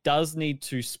it does need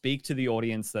to speak to the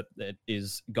audience that it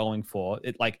is going for.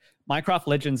 It, like, Minecraft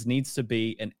Legends needs to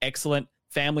be an excellent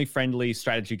family-friendly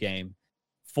strategy game.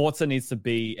 Forza needs to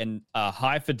be a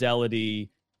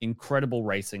high-fidelity, incredible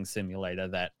racing simulator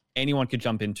that anyone could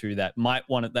jump into that might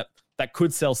want it, that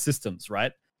could sell systems,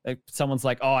 right? Like, someone's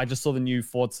like, oh, I just saw the new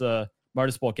Forza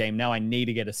Motorsport game. Now I need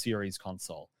to get a series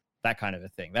console. That kind of a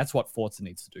thing. That's what Forza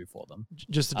needs to do for them.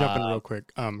 Just to jump in real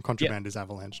quick, Contraband is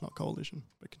Avalanche, not Coalition.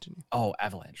 But continue. Oh,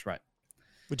 Avalanche, right.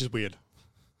 Which is weird.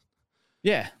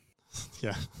 Yeah.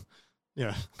 Yeah.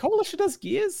 Coalition does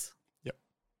Gears? Yep.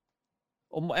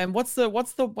 And what's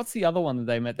the other one that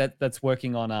they met that's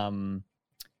working on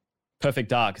Perfect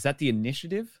Dark? Is that the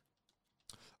Initiative?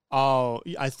 Oh,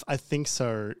 I think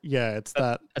so. Yeah, it's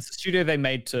that. It's a studio they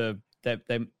made that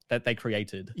they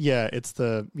created. Yeah, it's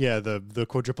the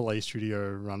quadruple A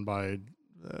studio run by.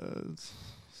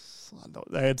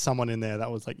 They had someone in there that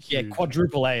was like huge. Yeah,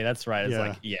 quadruple A. That's right. It's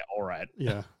like, yeah, all right.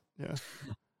 Yeah.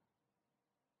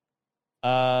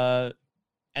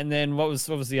 And then what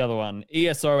was the other one?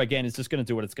 ESO again is just going to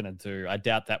do what it's going to do. I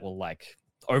doubt that will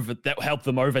help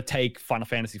them overtake Final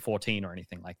Fantasy 14 or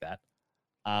anything like that.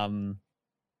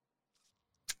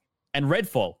 And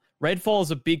Redfall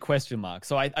is a big question mark.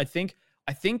 So I think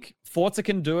Forza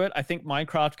can do it. I think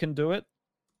Minecraft can do it.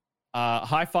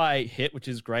 Hi-Fi hit, which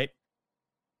is great.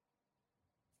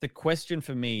 The question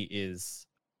for me is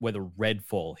whether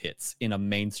Redfall hits in a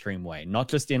mainstream way, not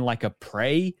just in like a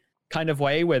Prey kind of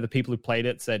way where the people who played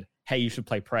it said, hey, you should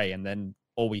play Prey. And then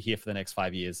all we hear for the next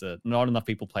 5 years, not enough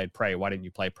people played Prey. Why didn't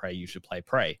you play Prey? You should play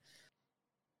Prey.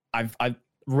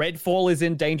 Redfall is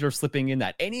in danger of slipping in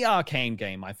that. Any Arcane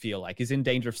game, I feel like, is in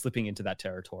danger of slipping into that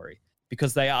territory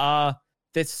because they're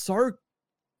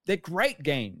great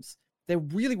games. They're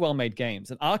really well-made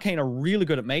games. And Arcane are really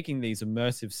good at making these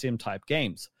immersive sim-type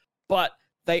games. But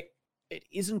it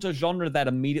isn't a genre that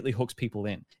immediately hooks people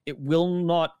in. It will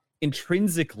not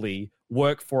intrinsically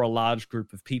work for a large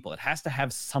group of people. It has to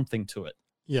have something to it.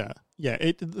 Yeah.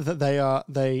 They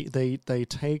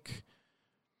take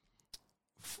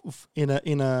in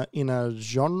a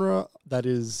genre that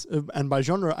is, and by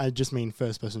genre I just mean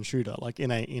first person shooter, like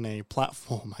in a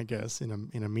platform, I guess,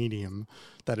 in a medium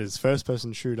that is first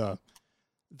person shooter,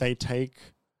 they take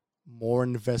more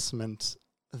investment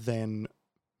than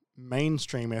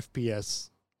mainstream FPS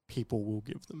people will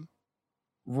give them.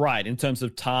 Right, in terms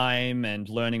of time and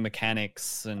learning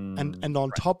mechanics and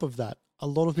on top of that, a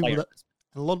lot of people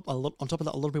on top of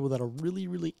that, a lot of people that are really,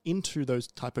 really into those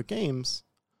type of games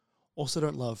also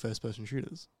don't love first-person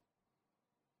shooters.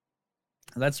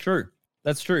 That's true.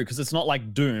 That's true, because it's not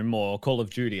like Doom or Call of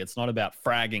Duty. It's not about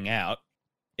fragging out.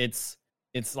 It's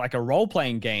like a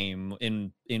role-playing game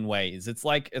in ways. It's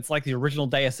like the original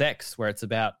Deus Ex, where it's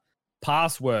about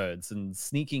passwords and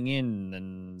sneaking in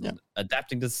and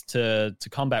adapting to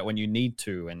combat when you need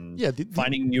to, and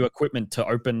finding new equipment to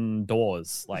open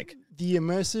doors. Like, the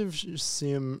immersive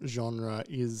sim genre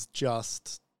is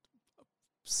just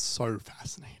so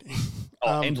fascinating.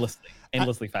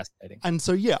 Endlessly fascinating. And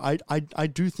so I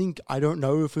do think, I don't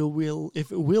know if it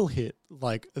will hit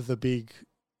like the big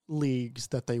leagues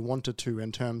that they wanted to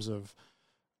in terms of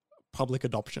public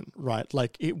adoption, right?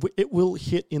 Like it will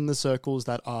hit in the circles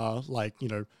that are like,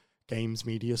 games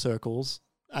media circles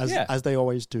as they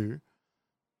always do.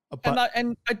 But,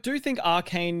 and I do think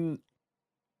Arcane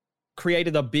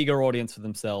created a bigger audience for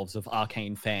themselves of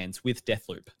Arcane fans with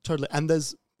Deathloop. Totally. And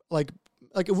there's like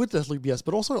with Deathloop, yes,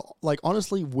 but also like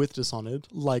honestly with Dishonored,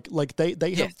 like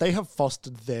they have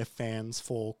fostered their fans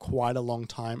for quite a long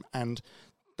time, and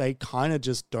they kind of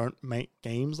just don't make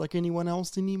games like anyone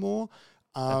else anymore.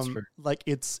 That's true. Like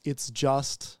it's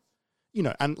just,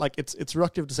 and like it's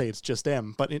reductive to say it's just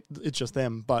them, but it's just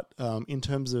them. But in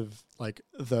terms of like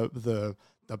the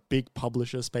big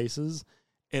publisher spaces,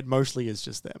 it mostly is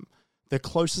just them. The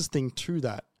closest thing to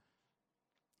that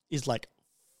is like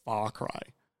Far Cry.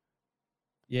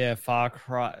 Yeah, Far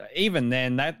Cry. Even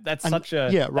then, that's such a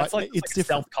right. That's like, it's like a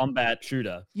self-combat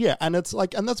shooter. Yeah, and it's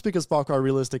like, and that's because Far Cry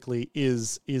realistically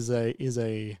is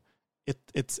an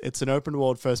open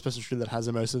world first person shooter that has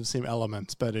immersive sim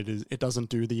elements, but it doesn't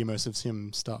do the immersive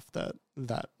sim stuff that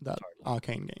totally.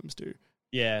 Arcane games do.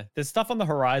 Yeah, there's stuff on the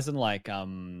horizon like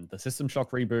the System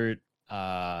Shock reboot,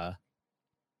 and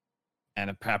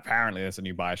apparently there's a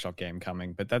new BioShock game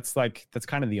coming, but that's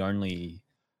kind of the only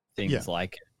things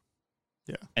like it.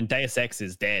 Yeah. And Deus Ex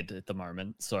is dead at the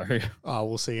moment, so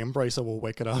we'll see. Embracer will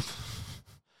wake it up.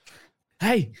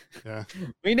 Hey,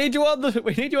 we need you on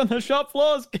the shop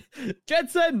floors,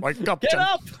 Jensen. Wake up,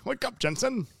 Wake up,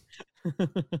 Jensen.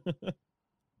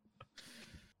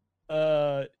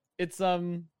 It's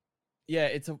a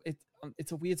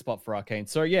weird spot for Arcane.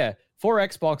 So yeah, for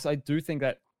Xbox, I do think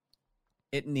that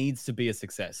it needs to be a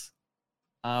success.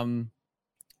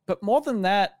 But more than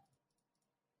that,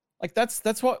 like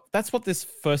that's what this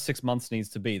first 6 months needs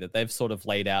to be, that they've sort of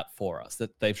laid out for us,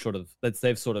 that they've sort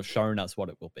of shown us what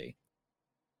it will be.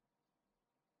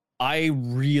 I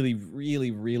really, really,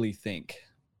 really think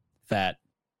that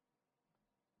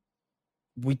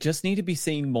we just need to be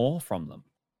seeing more from them.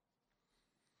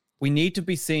 We need to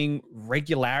be seeing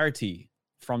regularity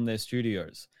from their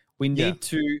studios. We need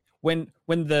to when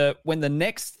the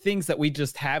next things that we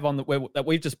just have that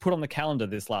we've just put on the calendar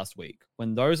this last week,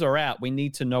 when those are out, we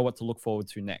need to know what to look forward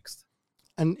to next.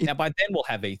 And now by then we'll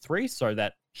have E3, so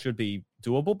that should be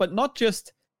doable, but not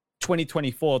just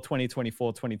 2024,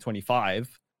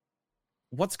 2025.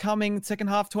 What's coming second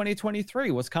half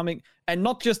 2023? What's coming, and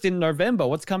not just in November,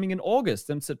 what's coming in August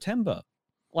and September?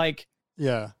 Like,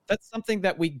 that's something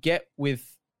that we get with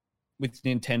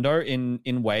Nintendo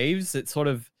in waves. It's sort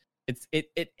of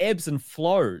it ebbs and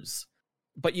flows,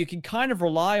 but you can kind of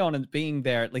rely on it being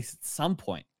there at least at some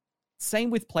point. Same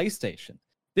with PlayStation.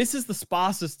 This is the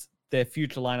sparsest their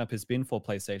future lineup has been for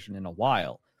PlayStation in a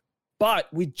while, but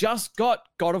we just got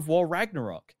God of War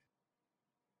Ragnarok,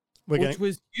 which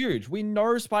was huge. We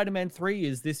know Spider-Man 3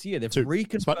 is this year. They've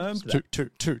reconfirmed that. Two.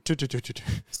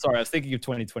 Sorry, I was thinking of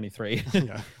 2023.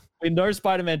 Yeah. We know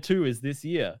Spider-Man 2 is this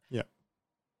year. Yeah.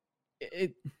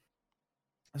 It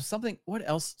something. What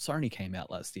else? Sony came out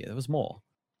last year. There was more.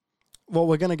 Well,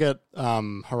 we're gonna get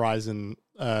Horizon.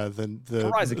 Horizon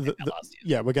came out last year.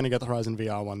 Yeah, we're gonna get the Horizon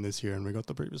VR one this year, and we got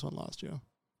the previous one last year.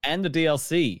 And the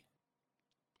DLC.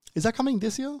 Is that coming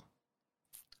this year?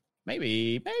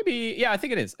 Maybe. Yeah, I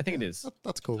think it is.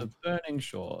 That's cool. The Burning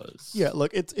Shores. Yeah,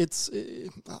 look,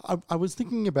 I was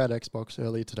thinking about Xbox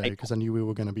earlier today because I knew we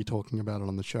were going to be talking about it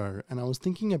on the show, and I was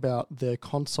thinking about their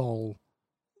console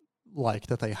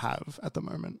that they have at the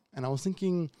moment, and I was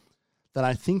thinking that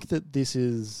I think that this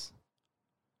is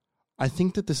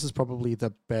probably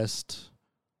the best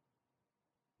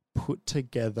put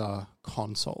together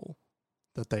console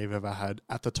that they've ever had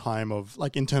at the time of,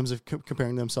 like, in terms of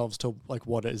comparing themselves to like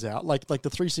what is out. Like the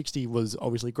 360 was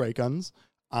obviously great guns.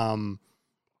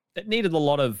 It needed a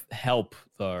lot of help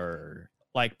though,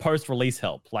 like post-release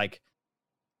help. Like,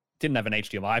 didn't have an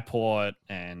HDMI port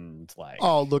and like.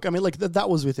 Oh, look, I mean, like that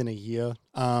was within a year.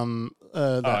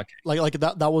 okay. like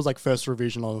that was like first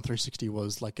revision on the 360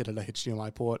 was like get it a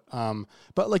HDMI port.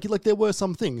 But like there were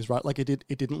some things, right? Like it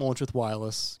didn't launch with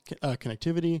wireless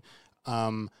connectivity.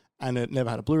 And it never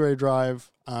had a Blu-ray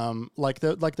drive. Like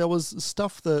there was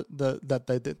stuff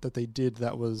that they did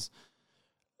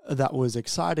that was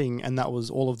exciting, and that was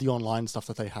all of the online stuff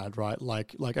that they had, right?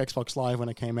 Like Xbox Live when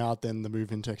it came out, then the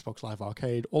move into Xbox Live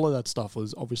Arcade, all of that stuff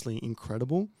was obviously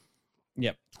incredible.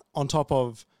 Yep. On top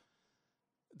of,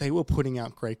 they were putting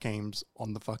out great games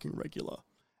on the fucking regular,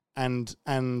 and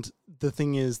the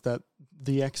thing is that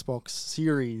the Xbox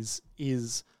Series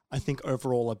is, I think,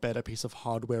 overall a better piece of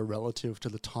hardware relative to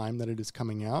the time that it is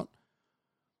coming out.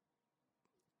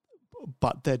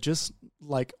 But they're just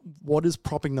like, what is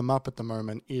propping them up at the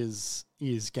moment is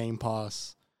Game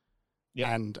Pass,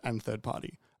 and third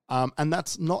party. And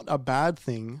that's not a bad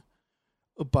thing,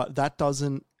 but that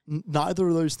doesn't, neither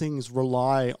of those things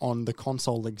rely on the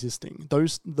console existing.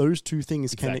 Those two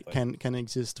things can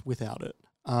exist without it.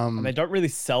 And they don't really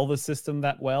sell the system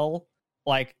that well.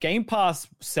 Like Game Pass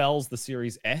sells the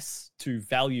Series S to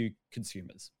value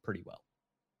consumers pretty well.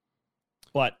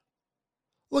 But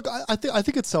look, I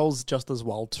think it sells just as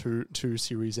well to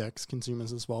Series X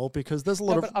consumers as well, because there's a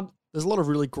lot of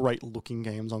really great looking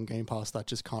games on Game Pass that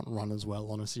just can't run as well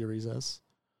on a Series S.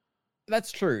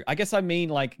 That's true. I guess I mean,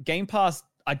 like, Game Pass,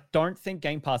 I don't think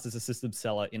Game Pass is a system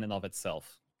seller in and of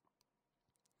itself.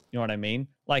 You know what I mean?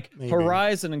 Like maybe.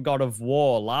 Horizon and God of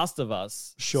War, Last of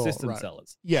Us, system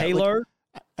sellers. Yeah, Halo,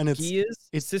 and Gears,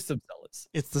 it's system sellers.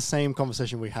 It's the same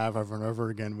conversation we have over and over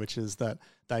again, which is that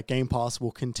Game Pass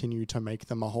will continue to make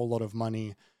them a whole lot of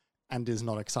money and is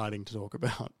not exciting to talk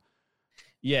about.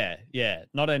 Yeah,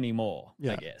 not anymore,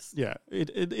 I guess. Yeah, it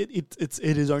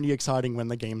is only exciting when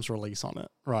the games release on it,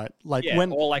 right? Like or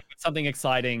like when something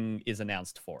exciting is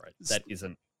announced for it that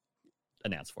isn't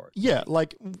announced for it. Yeah,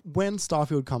 like when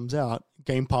Starfield comes out,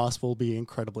 Game Pass will be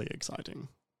incredibly exciting.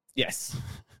 Yes.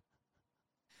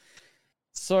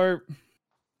 So,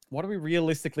 what are we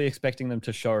realistically expecting them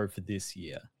to show for this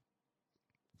year?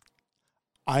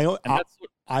 I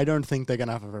don't think they're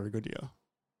gonna have a very good year.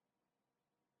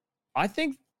 I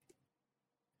think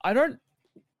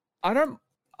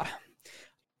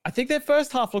their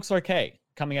first half looks okay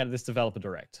coming out of this developer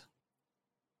direct.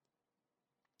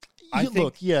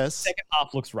 Yes. Second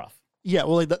half looks rough. Yeah,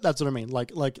 well, that's what I mean.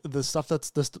 Like the stuff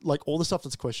that's like all the stuff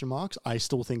that's question marks, I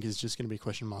still think is just going to be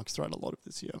question marks throughout a lot of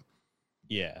this year.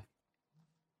 Yeah,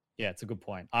 it's a good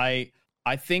point. I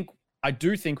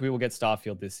do think we will get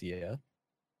Starfield this year.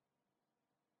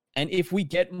 And if we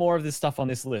get more of this stuff on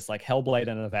this list, like Hellblade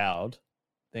and Avowed,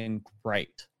 then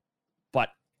great. But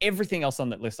everything else on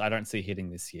that list, I don't see hitting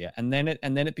this year. And then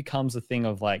it becomes a thing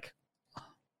of like,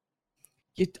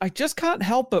 I just can't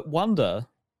help but wonder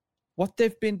what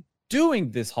they've been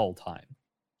doing this whole time.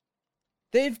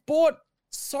 They've bought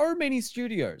so many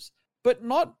studios, but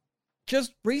not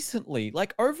just recently.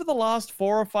 Like over the last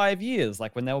 4 or 5 years,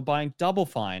 like when they were buying Double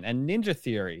Fine and Ninja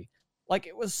Theory. Like,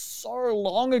 it was so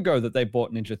long ago that they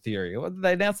bought Ninja Theory.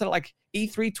 They announced it at like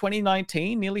E3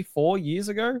 2019, nearly 4 years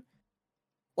ago.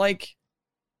 Like,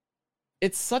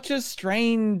 it's such a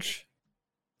strange...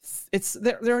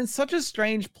 They're in such a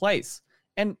strange place.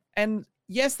 And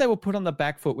yes, they were put on the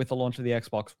back foot with the launch of the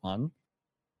Xbox One.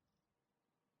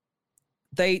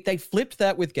 They flipped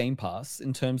that with Game Pass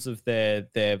in terms of their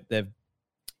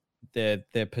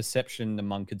perception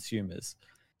among consumers.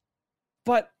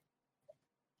 But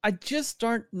I just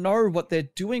don't know what they're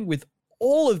doing with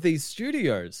all of these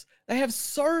studios. They have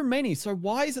so many. So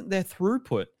why isn't their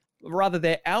throughput, rather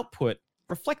their output,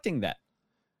 reflecting that?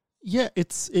 Yeah,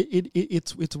 it's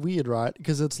weird, right?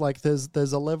 Because it's like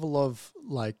there's a level of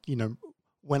like, you know,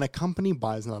 when a company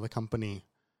buys another company,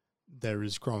 there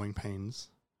is growing pains,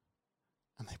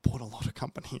 and they bought a lot of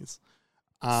companies.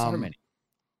 So many.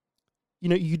 You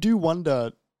know, you do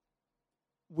wonder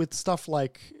with stuff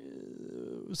like,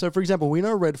 so for example, we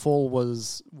know Redfall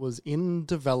was in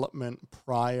development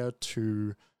prior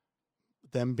to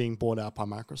them being bought out by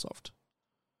Microsoft.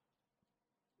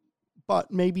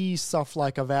 But maybe stuff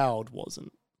like Avowed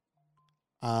wasn't.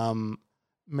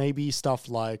 Maybe stuff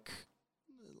like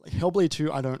Hellblade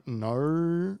 2, I don't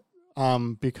know.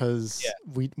 Because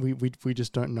we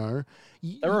just don't know.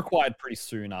 They were acquired pretty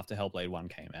soon after Hellblade 1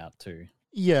 came out too.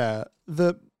 Yeah,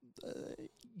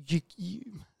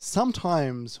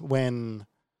 sometimes when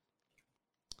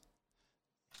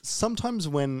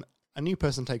a new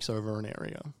person takes over an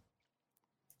area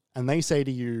and they say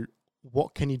to you,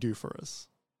 what can you do for us?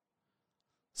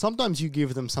 Sometimes you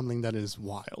give them something that is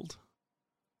wild.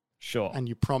 Sure. And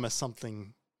you promise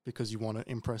something because you want to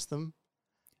impress them.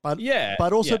 But Yeah,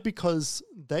 but also yeah. because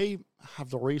they have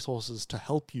the resources to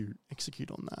help you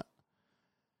execute on that.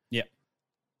 Yeah.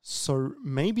 So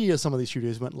maybe some of these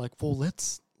studios went like, well,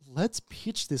 let's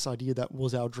pitch this idea that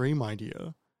was our dream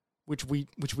idea, which we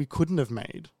couldn't have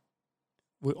made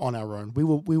on our own. We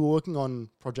were working on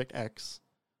Project X.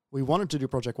 We wanted to do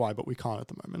Project Y, but we can't at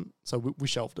the moment. So we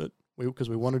shelved it because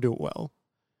we want to do it well.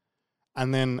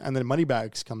 And then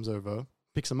Moneybags comes over,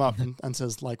 picks them up and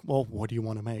says like, well, what do you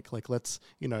want to make? Like, let's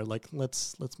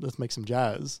make some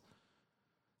jazz.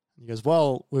 And he goes,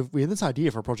 well, we had this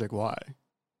idea for Project Y.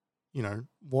 You know,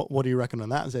 what do you reckon on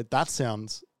that? And said, that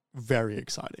sounds very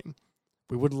exciting.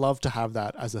 We would love to have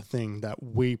that as a thing that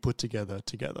we put together.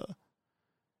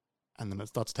 And then it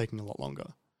starts taking a lot longer.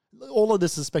 All of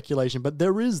this is speculation, but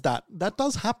there is that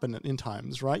does happen in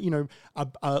times, right? You know,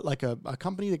 a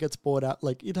company that gets bought out,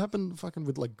 like it happened fucking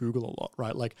with like Google a lot,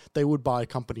 right? Like they would buy a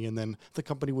company and then the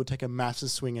company would take a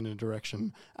massive swing in a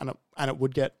direction and it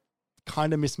would get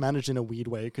kind of mismanaged in a weird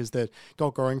way because they've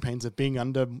got growing pains of being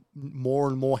under more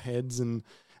and more heads and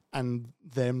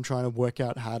them trying to work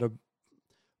out how to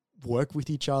work with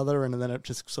each other, and then it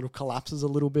just sort of collapses a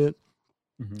little bit.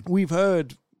 Mm-hmm. We've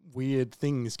heard weird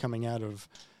things coming out of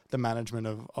the management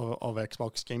of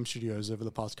Xbox Game Studios over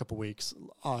the past couple of weeks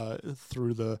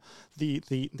through the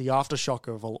aftershock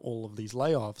of all of these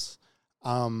layoffs,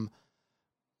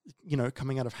 you know,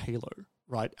 coming out of Halo.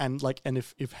 Right. And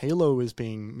if Halo is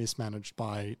being mismanaged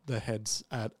by the heads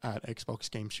at Xbox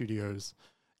Game Studios,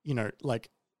 you know, like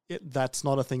that's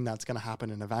not a thing that's going to happen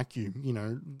in a vacuum. You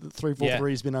know, the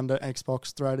 343 has been under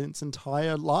Xbox throughout its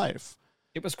entire life.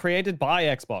 It was created by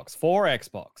Xbox for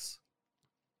Xbox.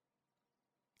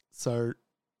 So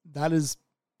that is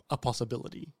a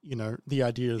possibility. You know, the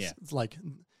idea is like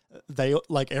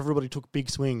everybody took big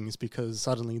swings because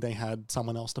suddenly they had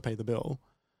someone else to pay the bill.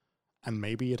 And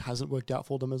maybe it hasn't worked out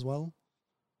for them as well.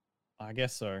 I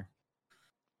guess so.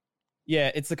 Yeah,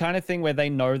 it's the kind of thing where they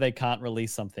know they can't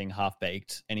release something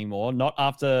half-baked anymore. Not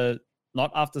after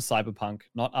Cyberpunk,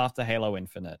 not after Halo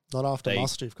Infinite. Not after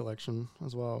Master Chief Collection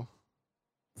as well.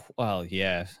 Well,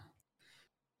 yeah.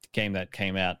 Game that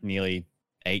came out nearly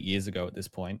 8 years ago at this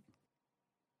point.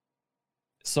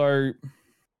 So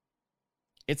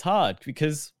it's hard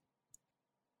because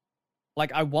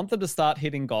like I want them to start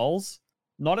hitting goals,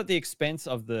 not at the expense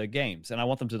of the games. And I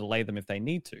want them to delay them if they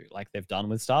need to, like they've done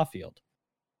with Starfield.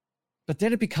 But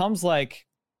then it becomes like,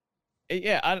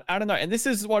 yeah, I don't know. And this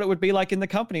is what it would be like in the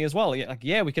company as well. Like,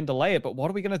 yeah, we can delay it, but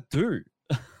what are we going to do?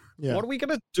 Yeah. What are we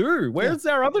going to do? Where's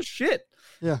our other shit?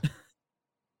 Yeah.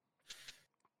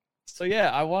 So yeah,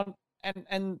 I want,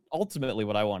 and ultimately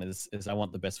what I want is I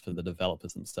want the best for the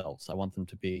developers themselves. I want them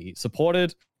to be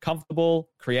supported, comfortable,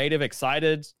 creative,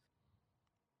 excited,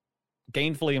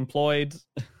 gainfully employed,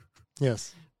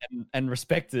 yes, and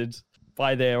respected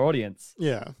by their audience.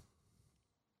 Yeah,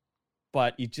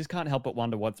 but you just can't help but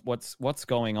wonder what's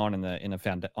going on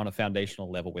on a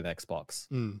foundational level with Xbox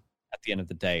at the end of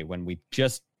the day when we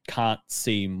just can't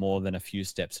see more than a few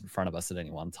steps in front of us at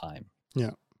any one time. Yeah.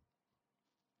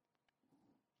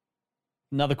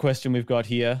 Another question we've got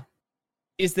here: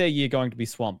 is their year going to be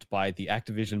swamped by the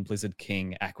Activision Blizzard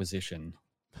King acquisition?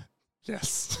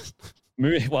 Yes.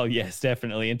 Well, yes,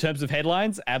 definitely. In terms of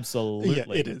headlines, absolutely. Yeah,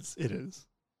 it is. It is.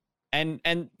 And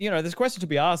you know, there's a question to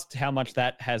be asked how much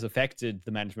that has affected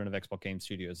the management of Xbox Game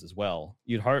Studios as well.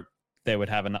 You'd hope they would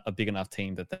have a big enough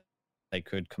team that they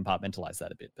could compartmentalize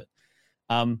that a bit. But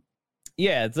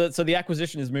yeah, so the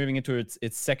acquisition is moving into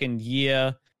its second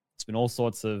year. It's been all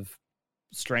sorts of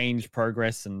strange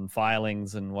progress and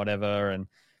filings and whatever.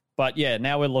 But yeah,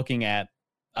 now we're looking at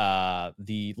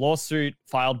the lawsuit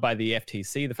filed by the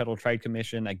FTC, the Federal Trade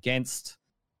Commission, against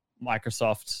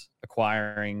Microsoft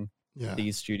acquiring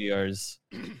these studios.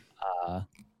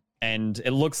 And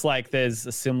it looks like there's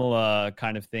a similar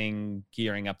kind of thing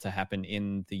gearing up to happen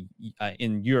in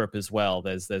Europe as well.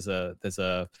 There's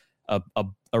a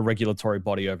regulatory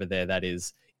body over there that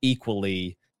is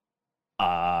equally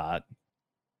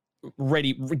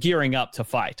gearing up to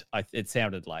fight. It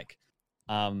sounded like.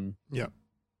 Yeah.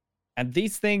 And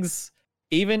these things,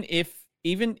 even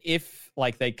if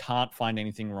like they can't find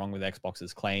anything wrong with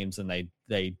Xbox's claims and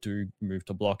they do move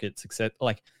to block it,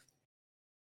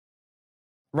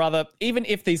 even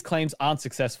if these claims aren't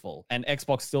successful and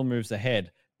Xbox still moves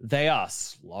ahead, they are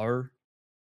slow,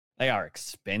 they are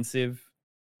expensive,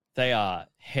 they are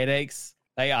headaches,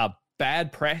 they are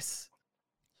bad press.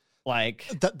 Like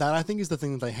that I think is the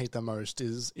thing that they hate the most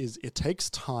is it takes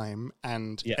time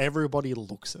and everybody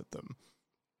looks at them.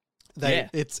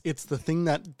 It's the thing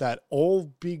that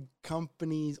all big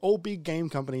companies, all big game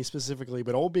companies specifically,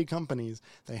 but all big companies,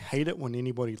 they hate it when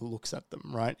anybody looks at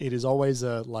them, right? It is always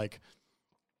a like,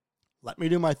 let me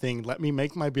do my thing, let me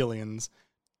make my billions.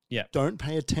 Yeah. Don't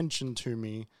pay attention to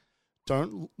me.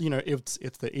 Don't,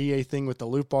 it's the EA thing with the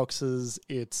loot boxes,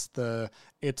 it's the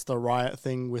Riot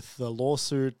thing with the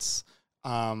lawsuits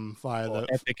via the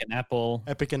Epic and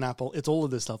Apple. It's all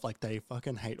of this stuff. Like, they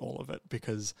fucking hate all of it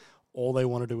because all they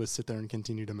want to do is sit there and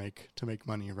continue to make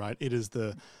money, right? It is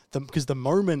because the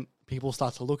moment people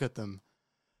start to look at them,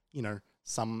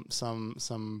 some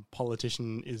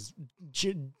politician is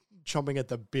chomping at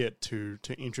the bit to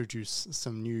introduce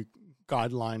some new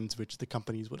guidelines which the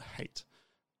companies would hate.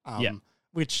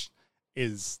 Which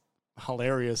is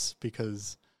hilarious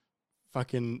because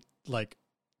fucking, like,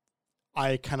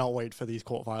 I cannot wait for these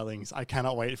court filings. I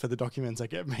cannot wait for the documents that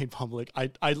get made public.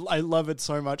 I love it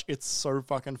so much. It's so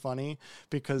fucking funny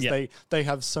because they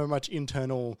have so much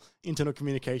internal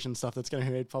communication stuff that's going to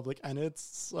be made public, and it's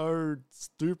so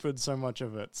stupid. So much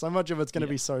of it's going to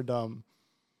be so dumb.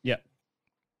 Yeah,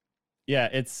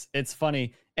 it's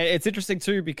funny. It's interesting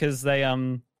too because they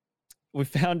we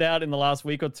found out in the last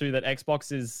week or two that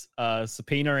Xbox is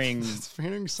subpoenaing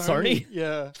Sony.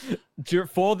 Yeah.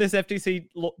 For this FTC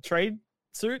trade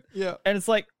suit. Yeah. And it's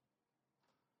like,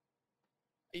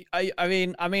 I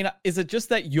mean, is it just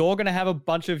that you're going to have a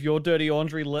bunch of your dirty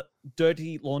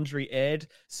laundry aired,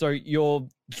 so you're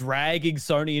dragging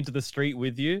Sony into the street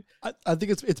with you? I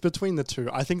think it's between the two.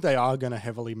 I think they are going to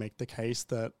heavily make the case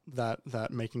that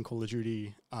making Call of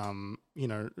Duty,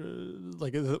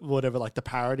 like whatever, like the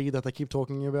parity that they keep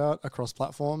talking about across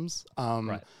platforms.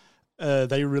 Right.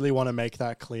 They really want to make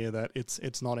that clear that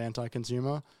it's not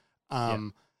anti-consumer.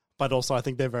 But also I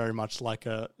think they're very much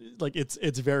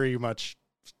it's very much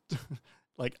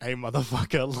like, hey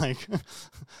motherfucker, like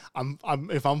I'm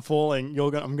if I'm falling,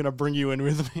 I'm gonna bring you in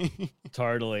with me.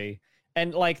 Totally.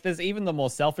 And like there's even the more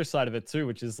selfish side of it too,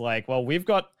 which is like, well, we've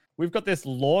got this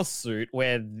lawsuit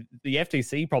where the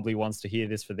FTC probably wants to hear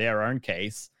this for their own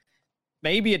case.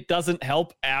 Maybe it doesn't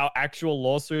help our actual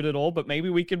lawsuit at all, but maybe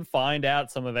we can find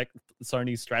out some of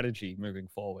Sony's strategy moving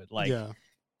forward. Like,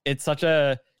 it's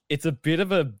a bit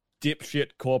of a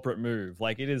dipshit corporate move.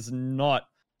 Like, it is not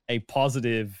a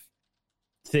positive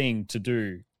thing to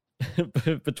do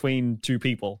between two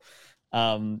people,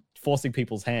 forcing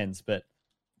people's hands. But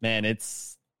man,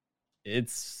 it's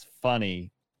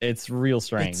funny. It's real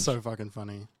strange. It's so fucking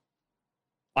funny.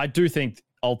 I do think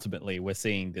ultimately we're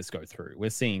seeing this go through. We're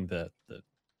seeing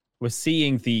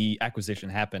the acquisition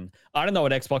happen. I don't know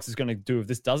what Xbox is going to do if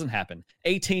this doesn't happen.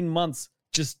 18 months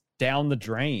just down the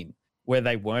drain, where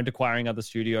they weren't acquiring other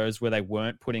studios, where they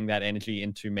weren't putting that energy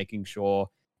into making sure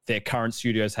their current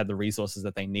studios had the resources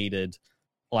that they needed.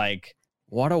 Like,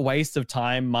 what a waste of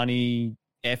time, money,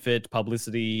 effort,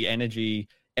 publicity, energy,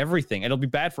 everything. It'll be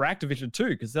bad for Activision too,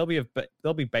 because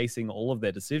they'll be basing all of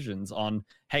their decisions on,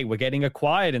 hey, we're getting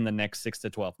acquired in the next 6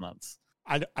 to 12 months.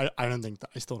 I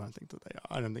still don't think that they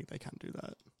are. I don't think they can do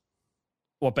that.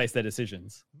 What, base their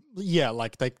decisions? Yeah,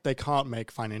 like they can't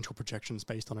make financial projections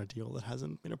based on a deal that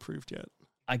hasn't been approved yet.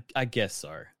 I guess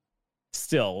so.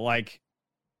 Still, like,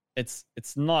 it's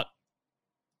not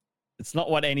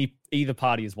what either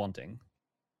party is wanting.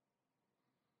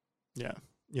 Yeah.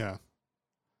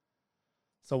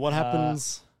 So what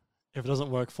happens if it doesn't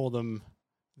work for them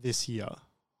this year?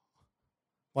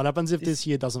 What happens if this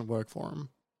year doesn't work for them?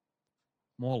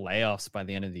 More layoffs by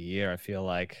the end of the year, I feel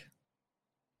like.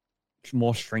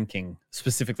 More shrinking,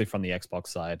 specifically from the Xbox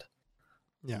side.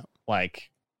 Yeah.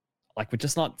 Like we're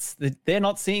just they're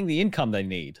not seeing the income they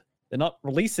need. They're not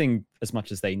releasing as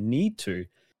much as they need to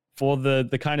for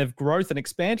the kind of growth and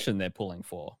expansion they're pulling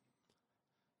for.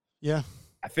 Yeah.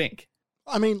 I think.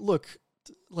 I mean, look,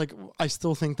 like, I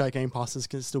still think that Game Pass is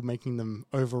still making them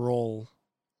overall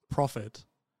profit.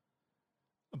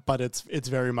 But it's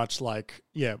very much like,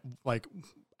 like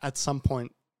at some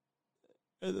point,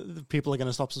 people are going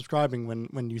to stop subscribing when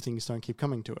new things don't keep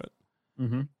coming to it.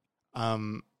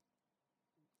 Mm-hmm.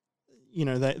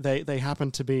 They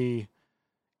happen to be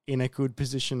in a good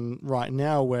position right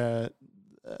now where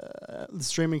the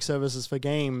streaming services for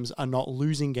games are not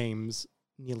losing games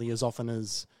nearly as often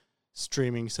as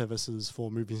streaming services for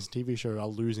movies and TV shows are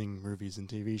losing movies and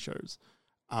TV shows.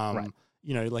 Right.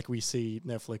 Like we see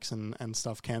Netflix and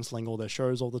stuff canceling all their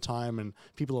shows all the time, and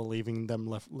people are leaving them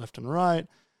left and right.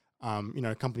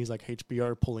 Companies like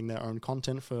HBO pulling their own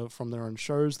content from their own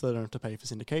shows that they don't have to pay for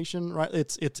syndication, right?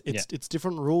 It's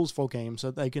different rules for games, so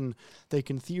they can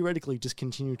theoretically just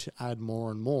continue to add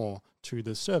more and more to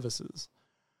the services.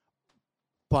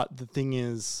 But the thing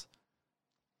is,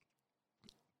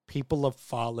 people are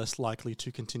far less likely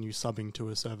to continue subbing to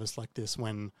a service like this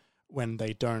when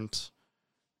they don't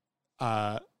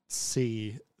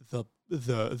see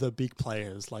the big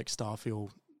players like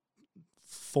Starfield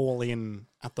fall in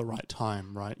at the right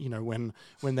time, right? You know, when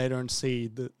they don't see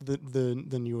the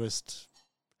newest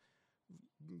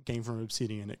game from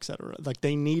Obsidian, etc. Like,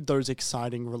 they need those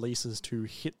exciting releases to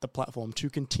hit the platform to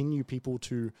continue people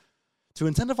to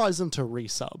incentivize them to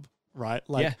resub, right?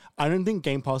 Like, I don't think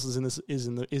Game Pass is in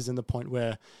the point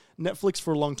where Netflix,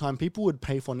 for a long time, people would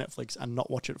pay for Netflix and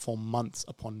not watch it for months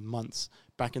upon months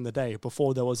back in the day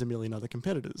before there was a million other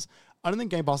competitors. I don't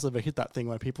think Game Pass ever hit that thing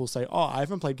where people say, oh, I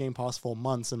haven't played Game Pass for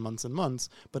months and months and months,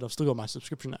 but I've still got my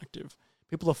subscription active.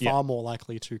 People are far more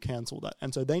likely to cancel that.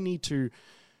 And so they need to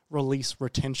release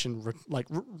retention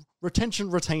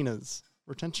retainers.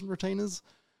 Retention retainers?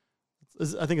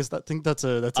 I think that's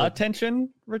a attention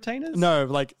retainers. No,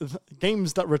 like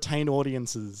games that retain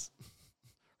audiences.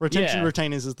 Retention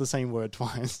retainers is the same word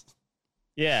twice.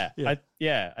 Yeah. I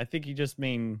think you just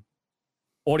mean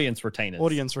audience retainers.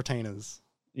 Audience retainers.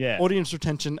 Yeah. Audience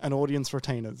retention and audience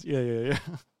retainers. Yeah.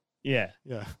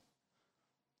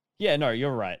 Yeah, no,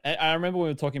 you're right. I remember we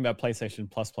were talking about PlayStation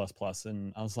Plus,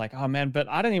 and I was like, oh man, but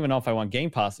I don't even know if I want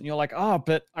Game Pass. And you're like, oh,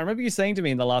 but I remember you saying to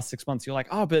me in the last 6 months, you're like,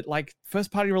 oh, but like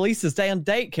first party releases day on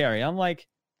date, Kerry. I'm like,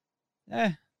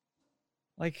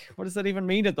 like, what does that even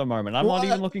mean at the moment? I'm not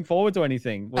even looking forward to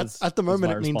anything. At the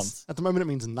moment, it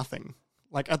means nothing.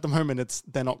 Like, at the moment,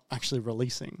 they're not actually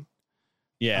releasing.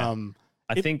 Yeah.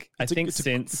 I think since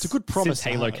it's a good promise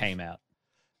since Halo came out.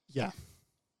 Yeah.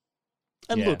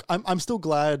 And look, I'm still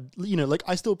glad, you know, like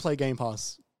I still play Game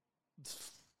Pass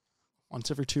once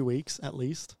every 2 weeks at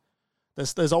least.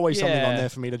 There's always something on there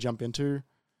for me to jump into.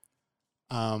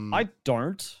 I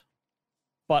don't,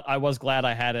 but I was glad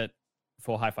I had it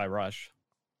for Hi-Fi Rush.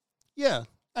 Yeah.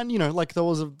 And you know, like there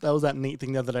was that neat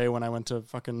thing the other day when I went to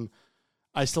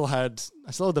I still had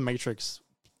the Matrix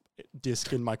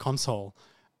disc in my console,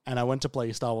 and I went to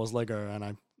play Star Wars Lego,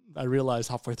 and I realized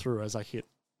halfway through as I hit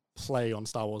play on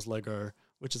Star Wars Lego,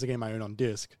 which is a game I own on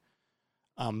disc,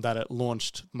 that it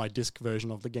launched my disc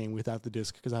version of the game without the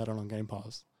disc because I had it on Game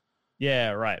Pass.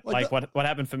 Yeah, right. Like what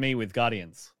happened for me with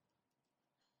Guardians.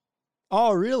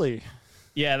 Oh, really?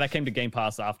 Yeah, that came to Game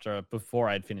Pass before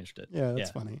I'd finished it. Yeah,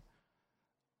 that's funny.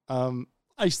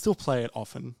 I still play it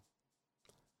often,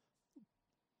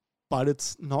 but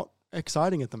it's not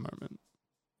exciting at the moment.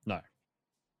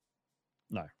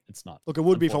 No, it's not. Look, it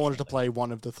would be if I wanted to play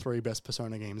one of the 3 best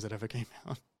Persona games that ever came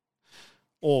out.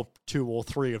 Or 2 or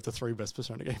 3 of the 3 best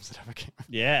Persona games that ever came out.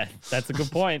 Yeah, that's a good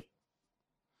point.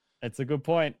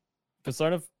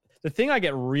 Persona. The thing I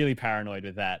get really paranoid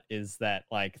with that is that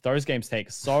like those games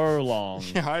take so long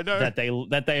I know. that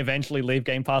they eventually leave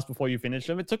Game Pass before you finish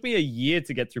them. It took me a year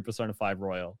to get through Persona 5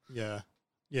 Royal. Yeah.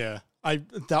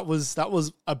 That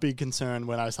was a big concern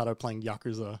when I started playing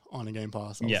Yakuza on a Game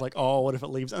Pass. I was like, oh, what if it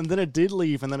leaves? And then it did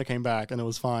leave, and then it came back, and it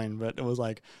was fine. But it was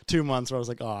like 2 months where I was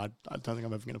like, oh, I don't think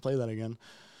I'm ever going to play that again.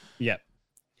 Yeah.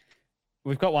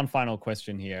 We've got one final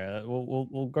question here.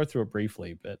 We'll go through it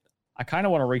briefly, but I kind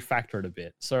of want to refactor it a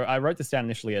bit. So I wrote this down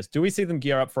initially as, do we see them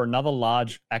gear up for another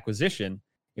large acquisition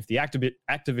if the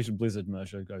Activision Blizzard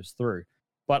merger goes through?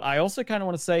 But I also kind of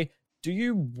want to say, do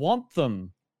you want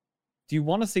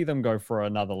to see them go for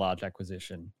another large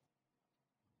acquisition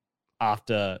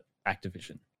after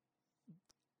Activision?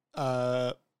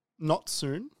 Not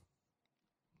soon.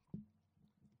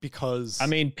 Because I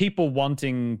mean, people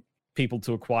wanting people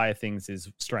to acquire things is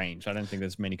strange. I don't think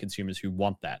there's many consumers who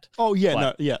want that. Oh yeah,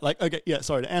 no, yeah. Like, okay, yeah,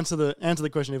 sorry, to answer the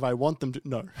question, if I want them to,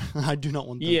 no, I do not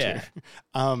want them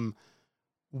to.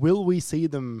 Will we see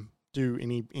them do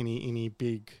any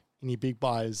big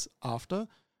buys after?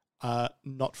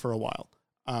 Not for a while.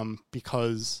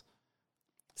 Because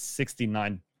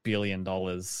 $69 billion.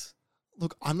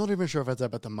 Look, I'm not even sure if it's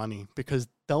about the money, because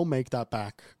they'll make that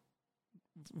back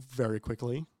very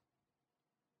quickly.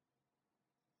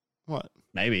 What?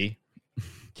 Maybe.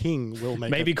 King will make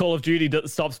Maybe Call of Duty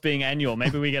stops being annual.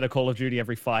 Maybe we get a Call of Duty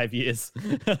every 5 years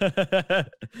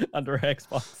under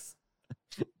Xbox.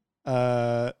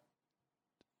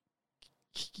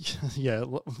 Yeah,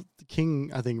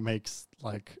 King, I think, makes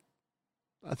like,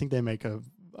 I think they make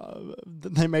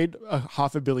they made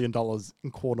 $500 million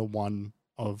in Q1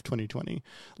 of 2020.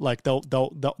 Like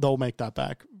they'll make that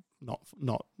back not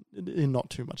in not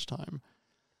too much time.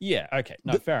 Yeah. Okay.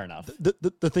 No, fair enough.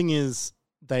 The thing is,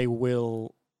 they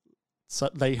will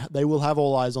have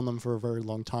all eyes on them for a very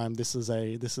long time. This is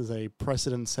a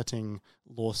precedent-setting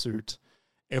lawsuit.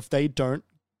 If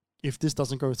this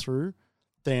doesn't go through,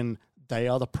 then they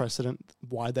are the precedent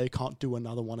why they can't do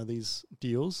another one of these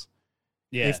deals.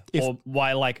 Yeah, if or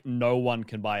why like no one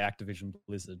can buy Activision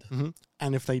Blizzard.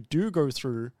 and if they do go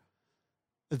through,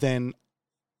 then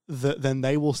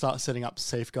they will start setting up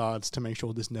safeguards to make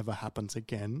sure this never happens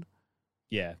again.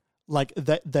 Yeah. Like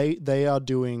they are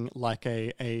doing like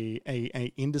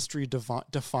a industry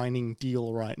defining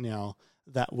deal right now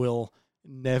that will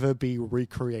never be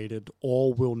recreated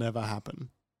or will never happen.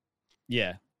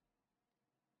 Yeah.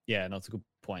 Yeah, no, it's a good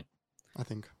point. I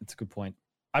think it's a good point.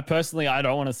 I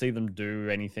don't want to see them do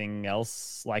anything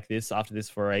else like this after this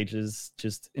for ages,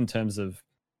 just in terms of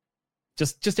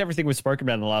just everything we've spoken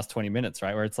about in the last 20 minutes,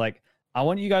 right? Where it's like, I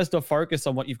want you guys to focus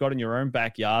on what you've got in your own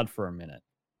backyard for a minute.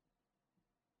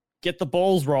 Get the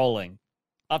balls rolling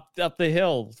up the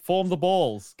hill, form the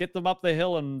balls, get them up the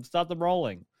hill and start them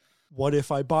rolling. What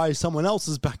if I buy someone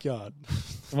else's backyard?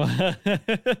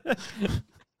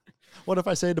 What if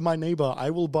I say to my neighbor, I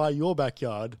will buy your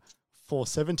backyard for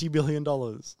 $70 billion?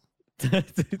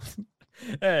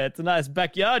 Hey, it's a nice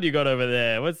backyard you got over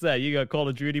there. What's that? You got Call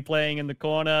of Duty playing in the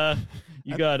corner.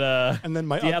 You got and then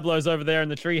my Diablo's over there in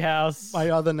the treehouse. My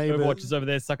other neighbor, Overwatch is over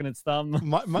there sucking its thumb.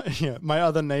 My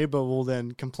other neighbor will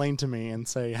then complain to me and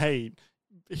say, "Hey,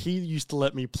 he used to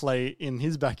let me play in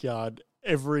his backyard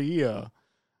every year,"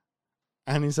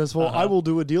 and he says, "Well, I will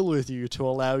do a deal with you to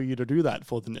allow you to do that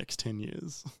for the next 10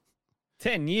 years."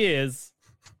 10 years?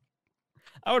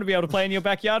 I want to be able to play in your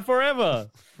backyard forever.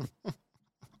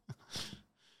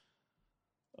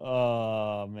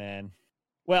 Oh man.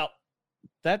 Well,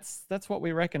 that's what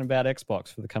we reckon about Xbox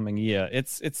for the coming year.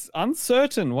 It's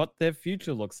uncertain what their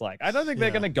future looks like. I don't think they're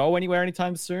going to go anywhere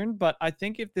anytime soon, but I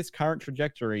think if this current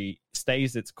trajectory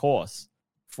stays its course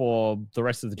for the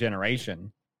rest of the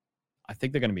generation, I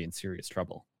think they're going to be in serious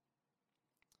trouble.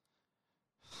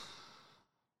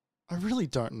 I really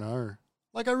don't know.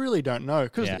 Like, I really don't know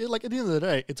because, like, at the end of the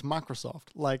day, it's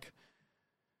Microsoft. Like,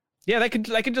 yeah, they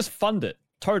could just fund it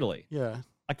totally. Yeah.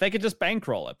 Like, they could just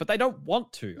bankroll it, but they don't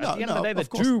want to. At the end of the day, they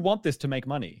do want this to make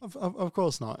money. Of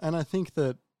course not. And I think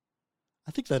that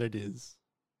it is.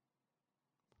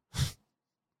 I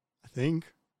think.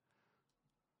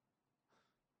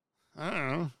 I don't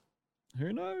know.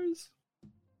 Who knows?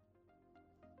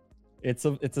 It's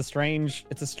a strange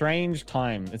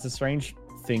time. It's a strange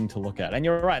thing to look at. And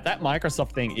you're right, that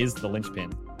Microsoft thing is the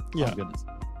linchpin. Yeah. Oh, goodness.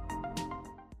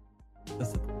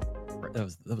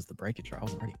 That was the breakage, right? I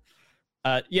wasn't ready.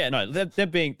 Yeah, no,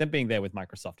 them being there with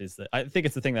Microsoft is that I think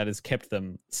it's the thing that has kept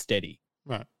them steady,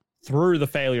 right, through the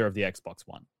failure of the Xbox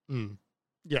One.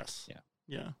 Yes.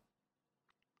 Yeah.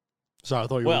 So I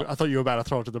thought you were about to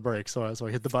throw it to the break, so I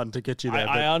hit the button to get you there.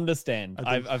 I understand.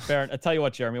 I tell you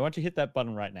what, Jeremy, why don't you hit that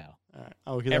button right now? All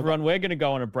right. Everyone, we're going to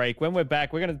go on a break. When we're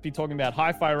back, we're going to be talking about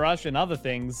Hi-Fi Rush and other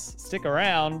things. Stick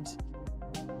around.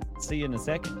 See you in a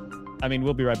second. I mean,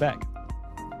 we'll be right back.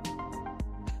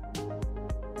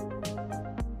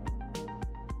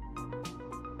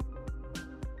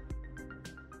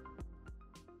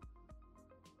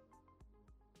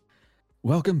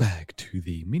 Welcome back to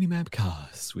the Minimap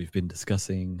Cast. We've been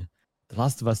discussing The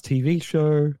Last of Us TV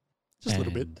show. Just a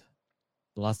little bit.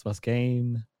 The Last of Us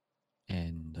game.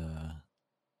 And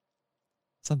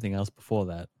something else before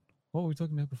that. What were we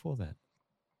talking about before that? I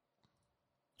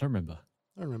don't remember.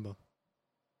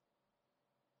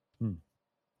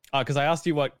 Because I asked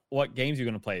you what games you're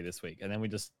going to play this week. And then we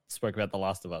just spoke about The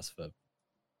Last of Us for...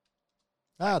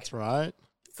 That's right.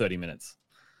 30 minutes.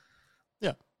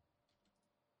 Yeah.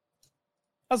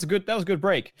 That was a good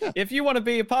break. Yeah. If you want to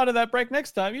be a part of that break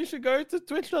next time, you should go to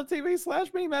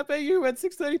twitch.tv/minimapau at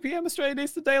 6:30 p.m. Australian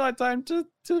Eastern Daylight Time to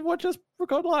watch us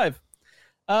record live.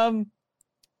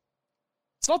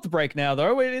 It's not the break now,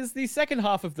 though. It is the second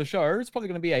half of the show. It's probably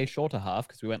going to be a shorter half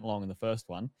because we went long in the first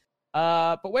one.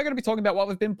 But we're going to be talking about what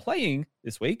we've been playing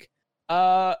this week.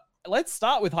 Let's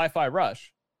start with Hi-Fi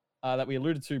Rush that we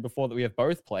alluded to before that we have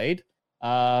both played.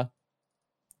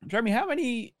 Jeremy, how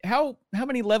many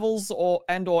levels or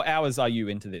hours are you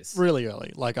into this? Really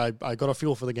early. Like I got a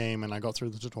feel for the game and I got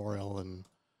through the tutorial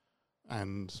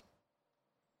and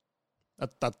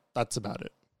that's about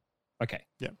it. Okay.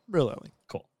 Yeah, real early.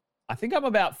 Cool. I think I'm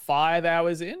about 5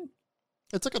 hours in.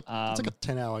 It's like a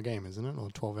 10-hour game, isn't it? Or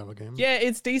a 12-hour game? Yeah,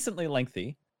 it's decently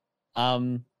lengthy.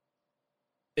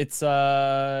 It's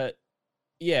yeah,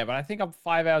 but I think I'm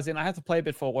 5 hours in. I had to play a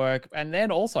bit for work, and then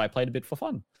also I played a bit for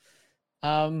fun.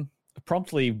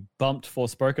 Promptly bumped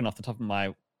Forspoken off the top of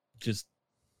my just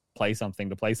play something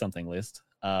list,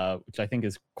 which I think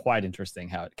is quite interesting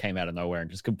how it came out of nowhere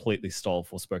and just completely stole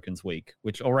Forspoken's week,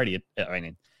 which already, I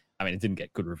mean, it didn't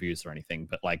get good reviews or anything,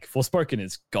 but like Forspoken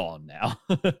is gone now.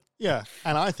 Yeah,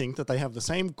 and I think that they have the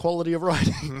same quality of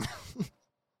writing.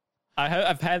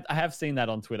 I have seen that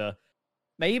on Twitter.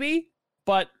 Maybe,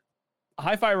 but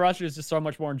Hi-Fi Rush is just so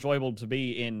much more enjoyable to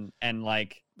be in, and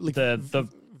like the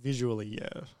visually,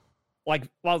 yeah, like,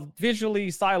 well, visually,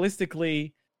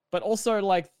 stylistically, but also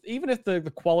like even if the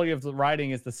quality of the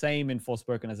writing is the same in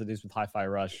Forspoken as it is with Hi-Fi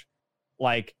Rush,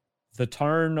 like the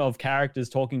tone of characters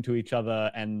talking to each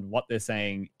other and what they're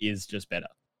saying is just better.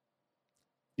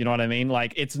 You know what I mean?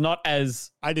 Like, it's not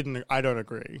as... I don't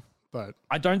agree, but...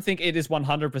 I don't think it is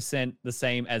 100% the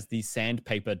same as the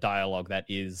sandpaper dialogue that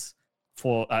is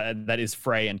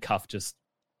Frey and Cuff just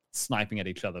sniping at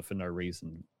each other for no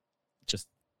reason, just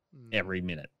every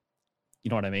minute. You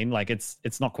know what I mean? Like,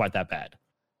 it's not quite that bad.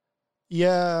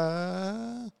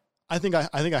 Yeah, I think I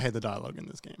hate the dialogue in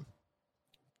this game.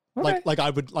 Okay.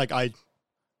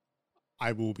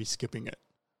 I will be skipping it.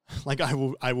 Like I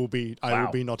will be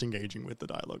not engaging with the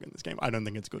dialogue in this game. I don't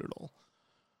think it's good at all.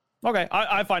 Okay,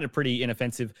 I find it pretty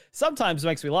inoffensive. Sometimes it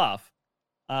makes me laugh.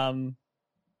 But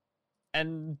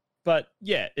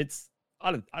yeah, it's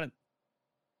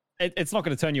it's not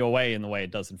going to turn you away in the way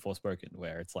it does in Forspoken,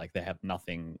 where it's like they have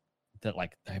nothing that,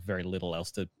 like, they have very little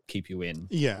else to keep you in.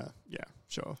 Yeah,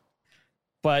 sure.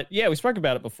 But yeah, we spoke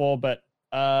about it before, but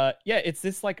yeah, it's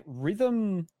this like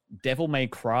rhythm Devil May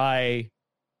Cry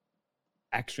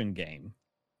action game,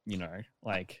 you know,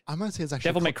 like I might say it's actually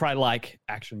Devil May Cry like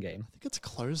action game. I think it's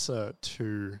closer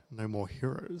to No More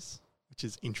Heroes, which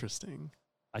is interesting.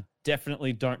 I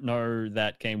definitely don't know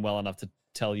that game well enough to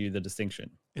tell you the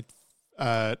distinction.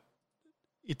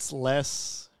 It's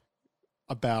less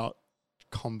about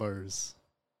combos,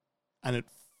 and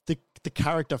the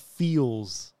character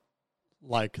feels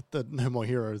like the No More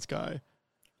Heroes guy.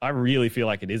 I really feel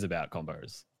like it is about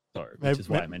combos, though, which is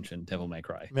why I mentioned Devil May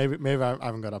Cry. Maybe I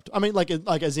haven't got up to. I mean, like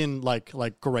as in like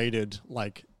graded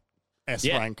like S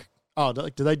rank. Oh,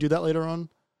 do they do that later on?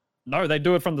 No, they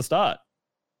do it from the start.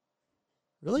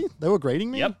 Really? They were grading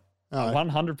me? Yep. Oh,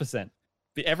 100%.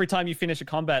 Every time you finish a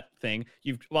combat thing,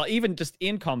 even just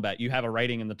in combat, you have a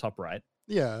rating in the top right.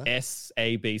 Yeah. S,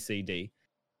 A, B, C, D.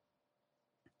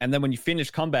 And then when you finish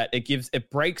combat, it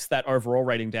breaks that overall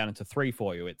rating down into 3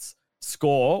 for you. It's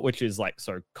score, which is like,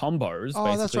 so combos,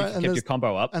 basically. That's right. You kept your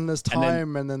combo up. And there's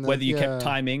time, and then whether you kept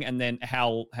timing, and then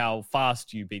how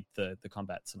fast you beat the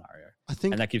combat scenario.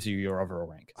 And that gives you your overall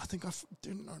rank. I think I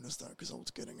didn't notice that because I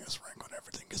was getting S rank on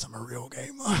everything because I'm a real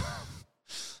gamer.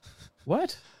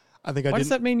 What? I think Why does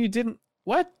that mean you didn't?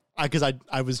 What? Because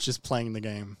I was just playing the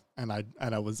game, and I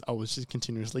was just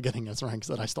continuously getting S ranks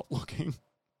that I stopped looking.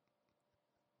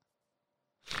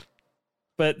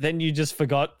 But then you just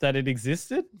forgot that it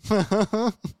existed?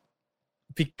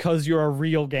 Because you're a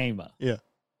real gamer. Yeah.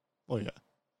 Well, yeah.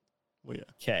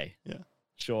 Okay. Yeah.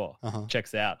 Sure.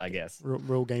 Checks out, I guess.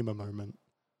 Real gamer moment.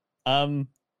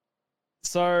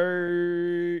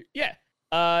 So yeah.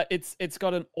 It's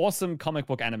got an awesome comic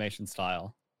book animation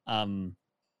style.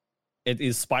 It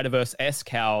is Spider-Verse-esque,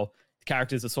 how the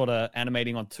characters are sort of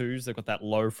animating on twos. They've got that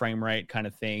low frame rate kind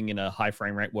of thing in a high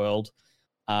frame rate world.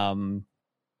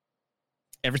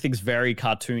 Everything's very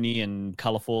cartoony and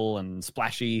colorful and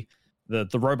splashy. The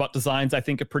robot designs, I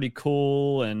think, are pretty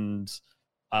cool, and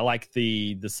I like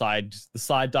the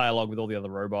side dialogue with all the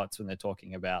other robots when they're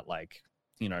talking about, like,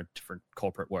 you know, different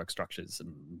corporate work structures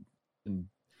and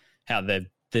how they're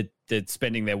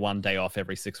spending their one day off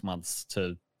every 6 months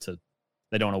to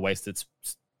they don't want to waste it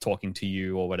talking to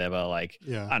you or whatever. Like,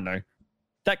 yeah. I don't know.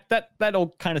 That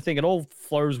all kind of thing, it all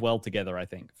flows well together, I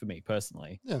think, for me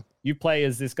personally. Yeah. You play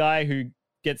as this guy who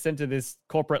gets sent to this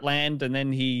corporate land, and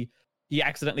then he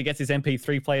accidentally gets his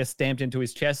MP3 player stamped into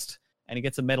his chest, and he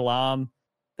gets a metal arm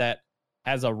that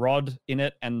has a rod in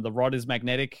it, and the rod is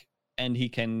magnetic, and he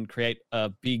can create a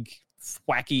big,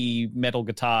 wacky metal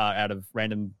guitar out of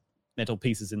random metal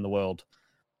pieces in the world,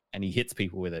 and he hits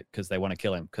people with it because they want to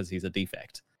kill him because he's a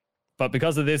defect. But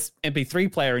because of this MP3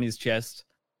 player in his chest,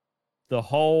 the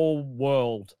whole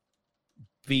world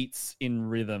beats in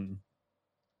rhythm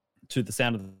to the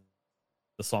sound of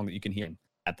the song that you can hear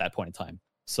at that point in time.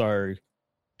 So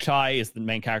Chai is the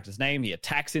main character's name. He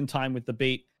attacks in time with the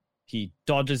beat. He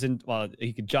dodges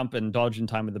he could jump and dodge in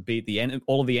time with the beat.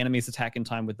 All of the enemies attack in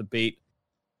time with the beat.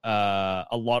 A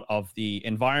lot of the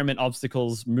environment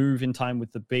obstacles move in time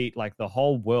with the beat. Like, the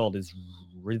whole world is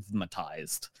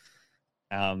rhythmatized.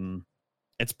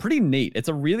 It's pretty neat. It's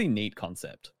a really neat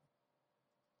concept.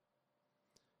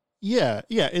 Yeah,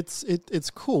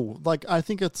 it's cool. Like, I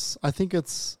think that's kind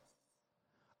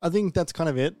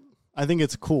of it. I think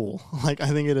it's cool. Like, I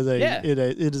think it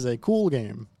is a cool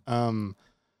game.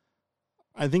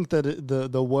 I think that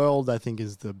the world, I think,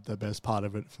 is the best part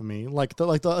of it for me. Like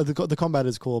the combat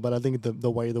is cool, but I think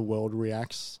the way the world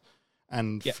reacts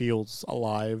and feels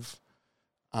alive,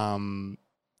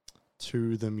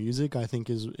 to the music, I think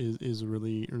is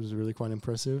really quite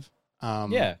impressive.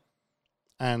 Yeah.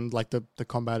 And like the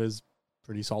combat is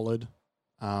pretty solid.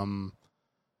 I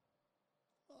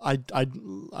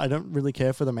don't really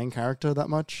care for the main character that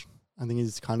much. I think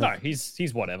he's kind of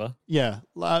he's whatever. Yeah,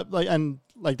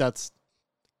 that's.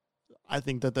 I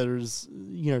think that there's,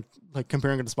 like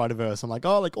comparing it to Spider-Verse, I'm like,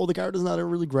 oh, like all the characters in that are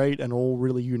really great and all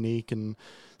really unique and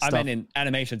stuff. I meant in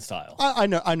animation style. I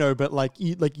know, but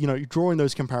you're drawing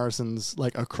those comparisons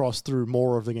like across through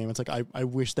more of the game. It's like I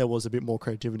wish there was a bit more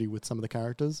creativity with some of the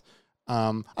characters.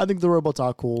 I think the robots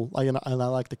are cool, and I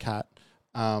like the cat.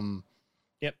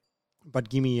 Yep. But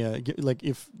give me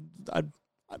if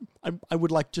I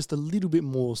would like just a little bit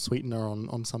more sweetener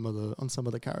on some of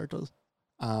the characters.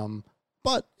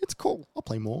 But it's cool. I'll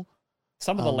play more.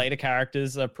 Some of the later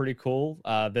characters are pretty cool.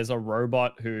 There's a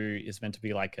robot who is meant to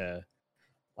be like a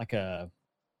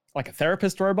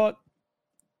therapist robot.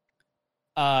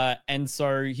 And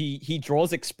so he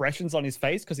draws expressions on his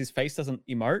face because his face doesn't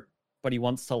emote, but he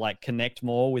wants to like connect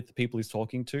more with the people he's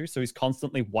talking to. So he's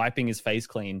constantly wiping his face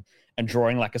clean and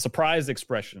drawing like a surprise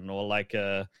expression or like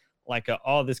a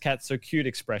oh, this cat's so cute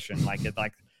expression. Like it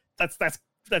like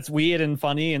that's weird and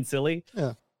funny and silly.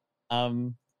 Yeah.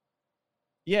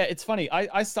 Yeah, it's funny. I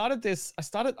put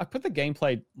the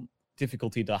gameplay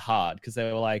difficulty to hard because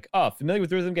they were like, oh, familiar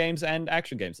with rhythm games and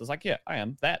action games. I was like, yeah, I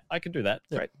am. That I can do that.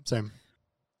 Yeah, great. Same.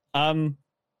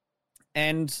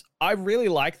 And I really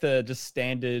like the just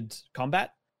standard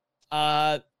combat.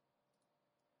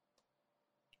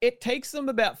 It takes them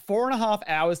about 4.5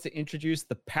 hours to introduce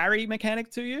the parry mechanic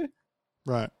to you.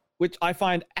 Right. Which I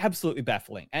find absolutely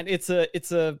baffling. And it's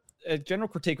a general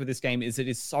critique with this game is it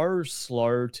is so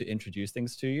slow to introduce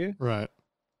things to you. Right.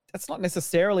 That's not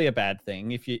necessarily a bad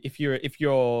thing if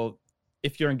you're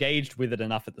engaged with it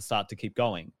enough at the start to keep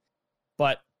going.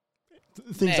 But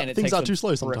things are too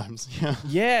slow sometimes. Yeah.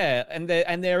 Yeah, and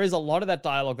there is a lot of that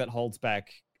dialogue that holds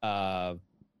back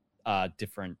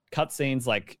different cutscenes,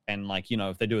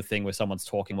 if they do a thing where someone's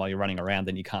talking while you're running around,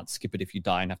 then you can't skip it if you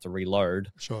die and have to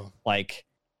reload. Sure. Like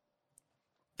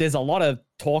there's a lot of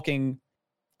talking.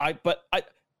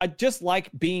 I just like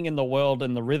being in the world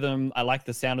and the rhythm. I like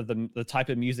the sound of the type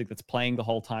of music that's playing the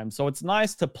whole time. So it's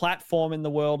nice to platform in the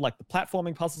world. Like the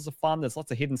platforming puzzles are fun. There's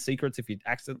lots of hidden secrets. If you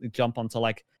accidentally jump onto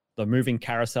like the moving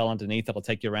carousel underneath, it'll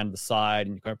take you around to the side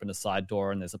and you can open a side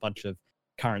door and there's a bunch of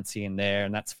currency in there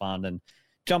and that's fun. And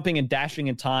jumping and dashing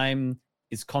in time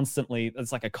is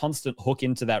it's like a constant hook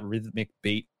into that rhythmic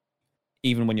beat,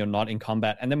 even when you're not in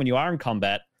combat. And then when you are in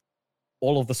combat,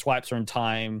 all of the swipes are in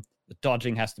time. The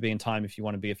dodging has to be in time if you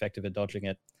want to be effective at dodging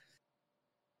it.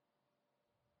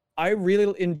 I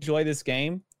really enjoy this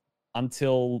game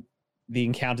until the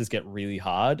encounters get really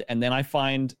hard. And then I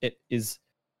find it is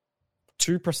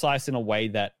too precise in a way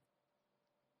that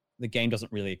the game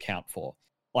doesn't really account for.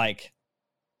 Like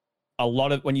a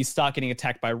lot of when you start getting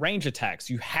attacked by range attacks,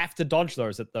 you have to dodge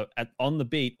those on the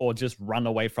beat or just run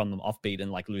away from them off beat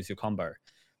and like lose your combo.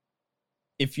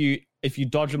 If you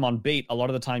dodge them on beat, a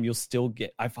lot of the time you'll still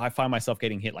get. I find myself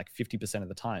getting hit like 50% of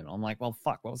the time. I'm like, well,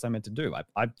 fuck, what was I meant to do?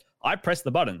 I pressed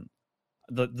the button,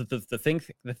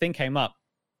 the thing came up,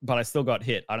 but I still got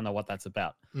hit. I don't know what that's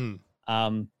about.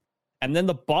 And then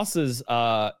the bosses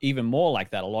are even more like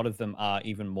that. A lot of them are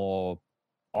even more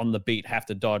on the beat. Have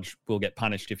to dodge. Will get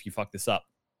punished if you fuck this up.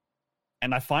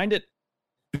 And I find it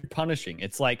punishing.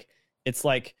 It's like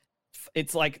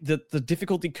the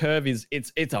difficulty curve is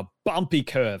it's a bumpy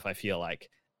curve. I feel like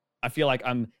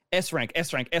I'm S rank,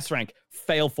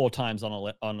 fail 4 times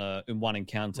in one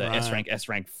encounter. Right. S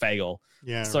rank, fail.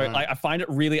 Yeah. So right. I find it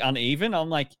really uneven.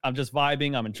 I'm just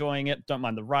vibing. I'm enjoying it. Don't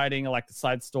mind the writing. I like the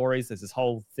side stories. There's this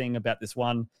whole thing about this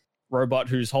one robot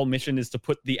whose whole mission is to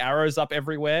put the arrows up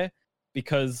everywhere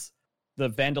because the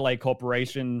Vandelay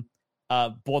Corporation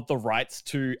bought the rights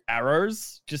to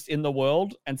arrows just in the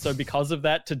world. And so because of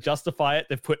that, to justify it,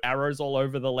 they've put arrows all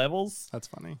over the levels. That's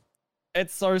funny.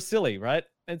 It's so silly, right?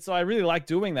 And so I really like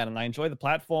doing that. And I enjoy the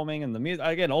platforming and the music.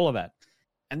 Again, all of that.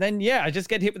 And then, yeah, I just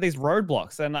get hit with these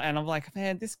roadblocks. And I'm like,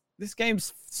 man, this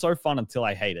game's so fun until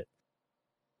I hate it.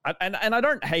 And I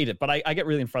don't hate it, but I get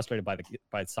really frustrated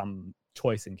by some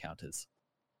choice encounters.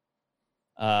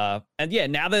 And yeah,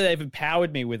 now that they've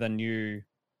empowered me with a new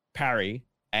parry,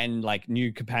 and like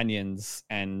new companions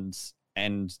and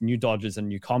new dodges and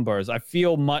new combos, I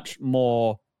feel much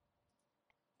more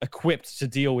equipped to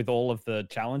deal with all of the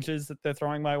challenges that they're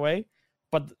throwing my way.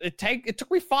 But it took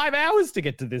me 5 hours to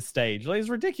get to this stage. Like, it's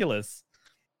ridiculous.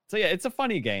 So yeah, it's a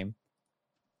funny game.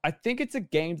 I think it's a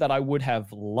game that I would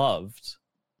have loved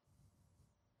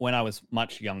when I was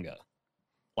much younger.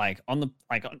 Like on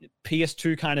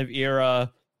PS2 kind of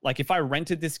era, Like if I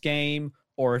rented this game,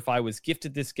 or if I was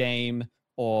gifted this game,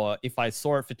 or if I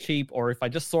saw it for cheap, or if I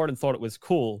just saw it and thought it was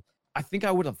cool, I think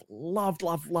I would have loved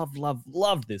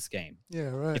this game Yeah,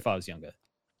 right. if I was younger.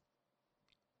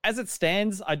 As it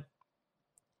stands, I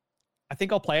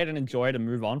think I'll play it and enjoy it and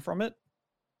move on from it.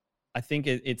 I think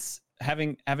it's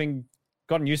having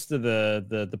gotten used to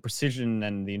the precision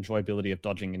and the enjoyability of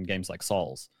dodging in games like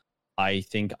Souls. I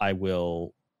think I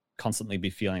will constantly be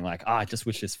feeling like, I just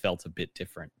wish this felt a bit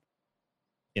different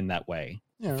in that way.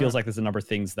 Yeah, It feels like there's a number of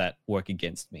things that work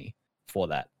against me for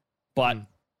that. But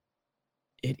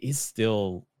it is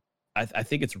still, I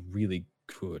think it's really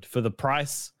good. For the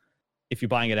price, if you're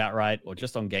buying it outright or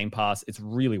just on Game Pass, it's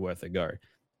really worth a go.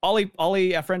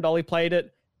 Ollie, our friend Ollie played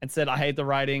it and said, I hate the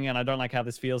writing and I don't like how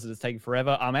this feels. It's taking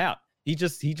forever. I'm out. He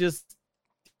just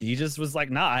was like,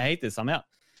 nah, I hate this. I'm out.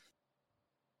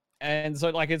 And so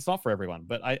like, it's not for everyone,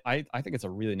 but I think it's a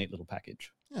really neat little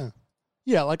package.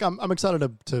 Yeah. Like I'm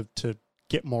excited to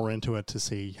get more into it to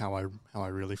see how I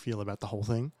really feel about the whole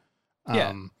thing.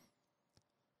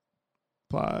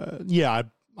 But yeah,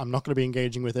 I'm not going to be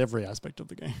engaging with every aspect of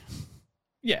the game.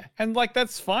 Yeah, and like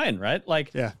that's fine, right?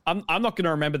 Like, yeah, I'm not going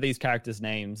to remember these characters'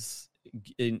 names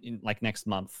in like next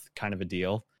month, kind of a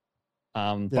deal. But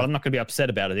I'm not going to be upset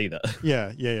about it either.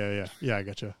 Yeah. I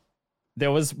gotcha.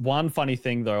 There was one funny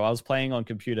thing though. I was playing on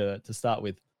computer to start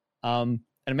with, and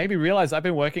it made me realize I've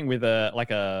been working with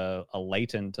a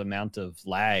latent amount of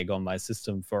lag on my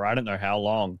system for I don't know how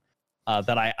long.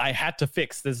 That I had to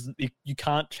fix. You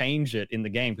can't change it in the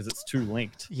game because it's too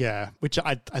linked. Yeah, which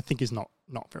I think is not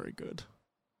very good.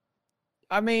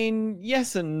 I mean,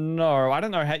 yes and no. I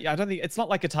don't know how. I don't think it's not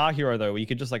like Guitar Hero though, where you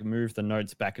could just like move the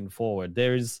notes back and forward.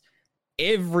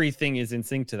 Everything is in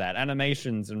sync to that.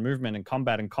 Animations and movement and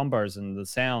combat and combos and the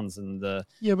sounds and the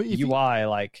UI.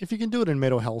 Like if you can do it in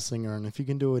Metal Hellsinger and if you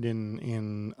can do it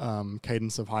in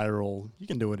Cadence of Hyrule, you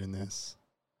can do it in this.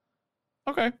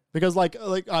 Okay. Because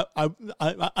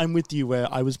I'm with you where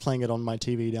I was playing it on my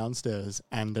TV downstairs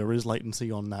and there is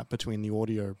latency on that between the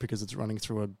audio because it's running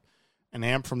through an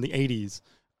amp from the 80s.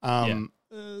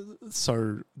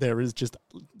 So there is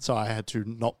so I had to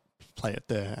not play it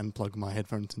there and plug my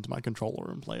headphones into my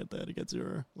controller and play it there to get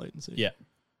zero latency. Yeah.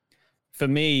 For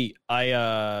me,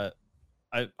 I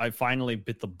finally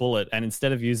bit the bullet and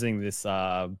instead of using this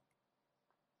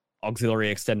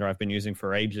auxiliary extender I've been using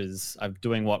for ages, I'm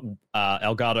doing what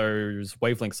Elgato's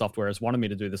Wavelink software has wanted me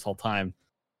to do this whole time.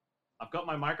 I've got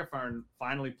my microphone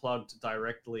finally plugged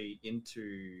directly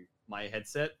into my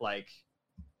headset. Like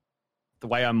the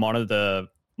way I monitor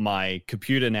my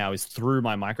computer now is through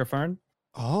my microphone.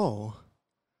 Oh.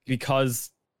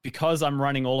 Because I'm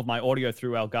running all of my audio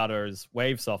through Elgato's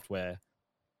Wave software,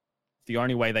 the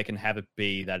only way they can have it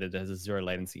be that it has a zero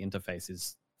latency interface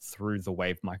is through the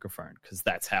Wave microphone, because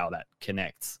that's how that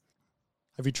connects.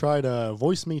 Have you tried a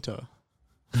voice meter?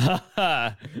 Good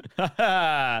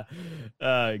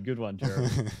one, Jeremy.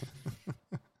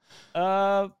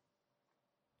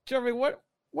 Jeremy, what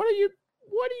do you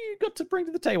got to bring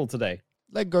to the table today?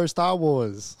 Lego Star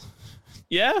Wars.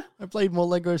 Yeah? I played more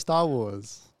Lego Star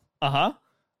Wars. Uh-huh.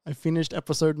 I finished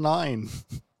episode 9.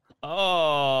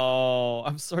 Oh,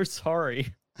 I'm so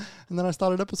sorry. And then I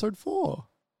started episode 4.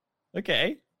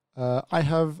 Okay. I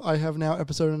have now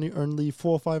episode only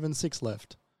 4, 5, and 6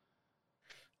 left.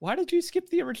 Why did you skip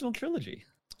the original trilogy?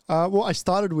 Well, I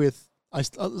started with I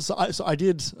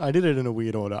did it in a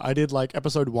weird order. I did like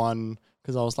episode 1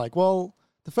 because I was like, well,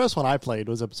 the first one I played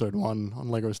was episode 1 on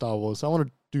Lego Star Wars, so I want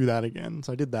to do that again.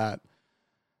 So I did that,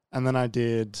 and then I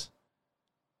did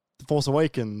The Force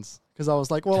Awakens because I was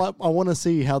like, well, I want to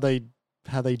see how they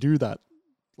do that,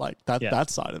 like that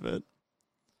side of it.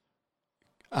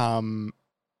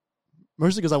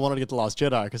 Mostly because I wanted to get to Last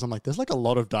Jedi because I'm like, there's like a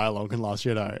lot of dialogue in Last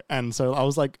Jedi. And so I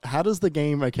was like, how does the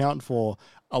game account for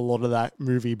a lot of that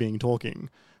movie being talking?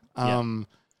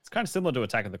 It's kind of similar to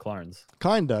Attack of the Clones.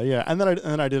 Kinda, yeah. And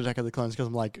then I did Attack of the Clones because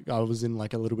I'm like, I was in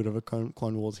like a little bit of a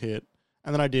Clone Wars hit.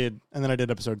 And then I did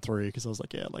episode 3 because I was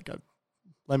like, yeah, like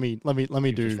let me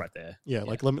do just right there. Yeah,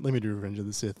 like let me do Revenge of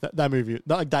the Sith. That movie,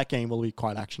 that game will be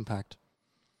quite action packed.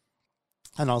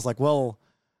 And I was like, well,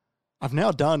 I've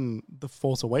now done The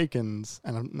Force Awakens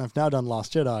and I've now done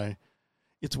Last Jedi.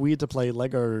 It's weird to play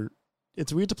Lego.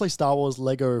 It's weird to play Star Wars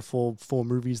Lego for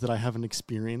movies that I haven't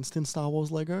experienced in Star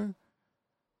Wars Lego.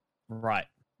 Right.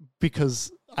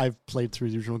 Because I've played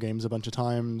through the original games a bunch of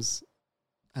times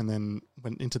and then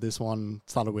went into this one,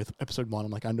 started with episode 1.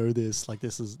 I'm like, I know this, like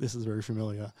this is very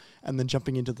familiar. And then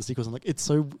jumping into the sequels, I'm like, it's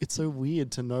so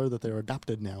weird to know that they're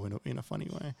adapted now in a funny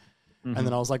way. Mm-hmm. And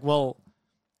then I was like, well,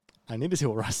 I need to see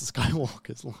what Rise of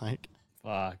Skywalker's like.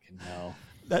 Fucking hell.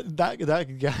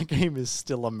 that game is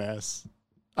still a mess.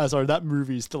 Sorry, that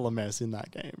movie is still a mess in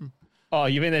that game. Oh,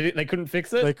 you mean they couldn't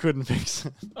fix it? They couldn't fix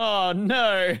it. Oh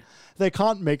no! They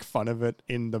can't make fun of it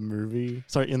in the movie.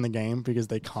 Sorry, in the game because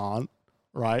they can't.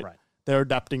 Right? Right. They're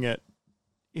adapting it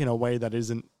in a way that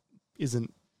isn't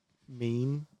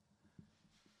mean.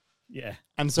 Yeah.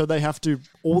 And so they have to,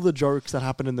 all the jokes that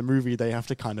happen in the movie, they have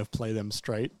to kind of play them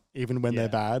straight, even when they're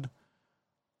bad.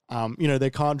 They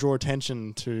can't draw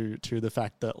attention to the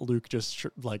fact that Luke just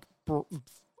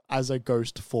as a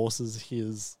ghost forces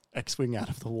his X-Wing out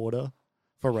of the water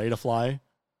for Rey to fly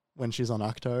when she's on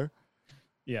Ahch-To.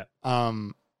 Yeah.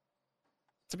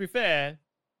 To be fair,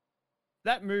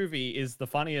 that movie is the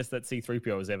funniest that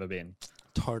C-3PO has ever been.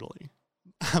 Totally.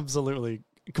 Absolutely.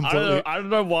 Completely. I don't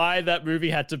know why that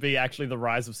movie had to be actually the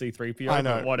rise of C-3PO. I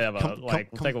know. But whatever. We'll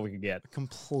take what we can get.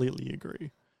 Completely agree.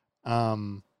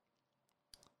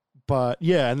 But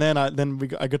yeah, and then I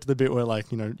get to the bit where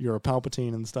you're a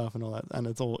Palpatine and stuff and all that, and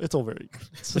it's all very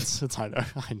it's I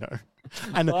know,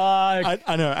 I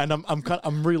know, and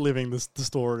I'm reliving the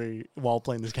story while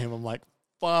playing this game. I'm like,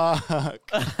 fuck.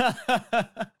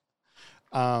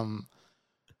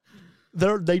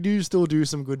 They do still do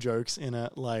some good jokes in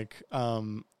it, like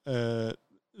there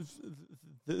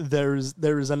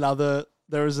is another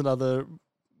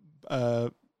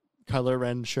Kylo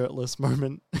Ren shirtless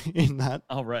moment in that.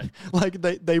 Oh right. Like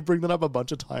they bring that up a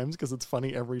bunch of times because it's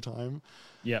funny every time.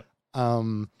 Yep.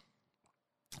 The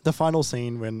final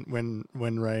scene when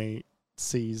Rey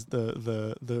sees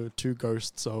the two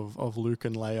ghosts of Luke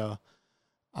and Leia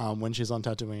when she's on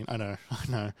Tatooine. I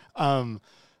know.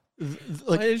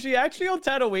 Is she actually on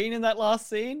Tatooine in that last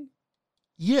scene?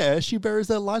 Yeah, she buries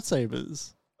their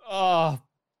lightsabers. Oh,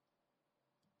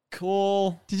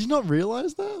 cool. Did you not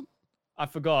realize that? I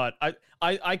forgot.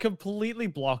 I completely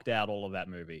blocked out all of that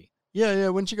movie. Yeah.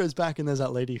 When she goes back and there's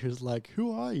that lady who's like,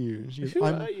 "Who are you?" And she goes, Who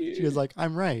are you? She goes like,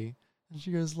 "I'm Rey," and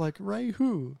she goes like, "Rey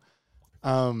who?"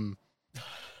 I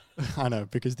know,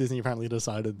 because Disney apparently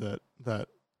decided that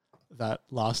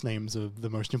last names are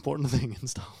the most important thing in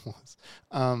Star Wars.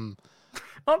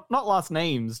 Not last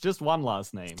names, just one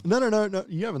last name. No.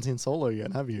 You haven't seen Solo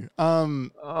yet, have you?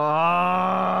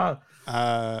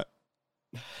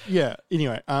 Yeah.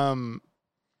 Anyway,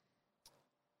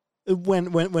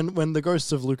 when the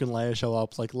ghosts of Luke and Leia show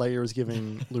up, like Leia is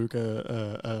giving Luke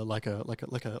a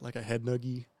head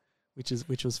noogie,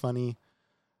 which was funny.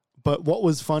 But what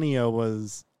was funnier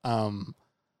was there's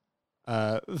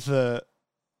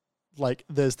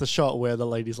the shot where the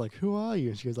lady's like, "Who are you?"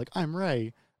 And she goes like, "I'm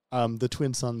Rey." The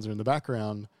twin suns are in the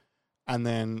background, and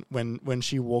then when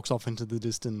she walks off into the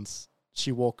distance,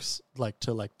 she walks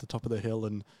to the top of the hill,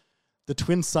 and the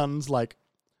twin suns like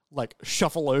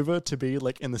shuffle over to be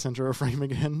in the center of frame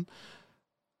again,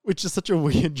 which is such a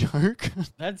weird joke.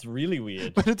 That's really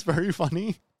weird, but it's very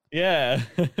funny. Yeah.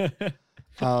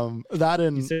 That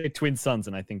and you say twin suns,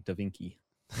 and I think Da Vinci.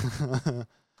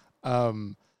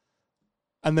 And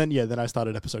then I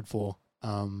started episode 4.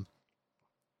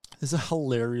 There's a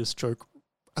hilarious joke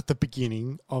at the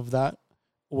beginning of that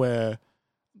where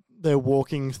they're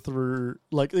walking through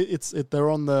they're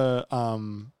on the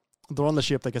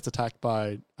ship that gets attacked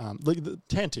by the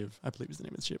Tantive, I believe is the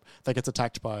name of the ship, that gets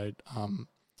attacked by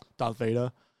Darth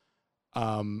Vader.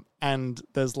 And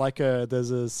there's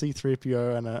a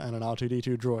C-3PO and an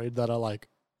R2-D2 droid that are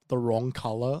the wrong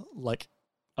color,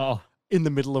 in the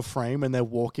middle of frame, and they're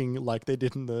walking like they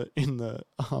did in the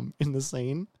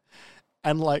scene,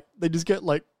 and they just get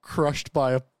crushed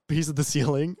by a piece of the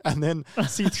ceiling, and then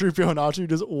C-3PO and R2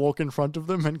 just walk in front of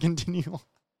them and continue.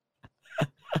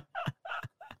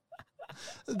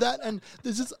 That, and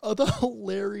there's this other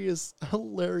hilarious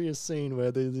scene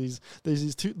where there's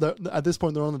these two. At this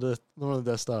point, they're on the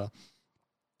Death Star,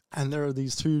 and there are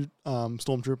these two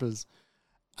stormtroopers,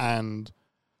 and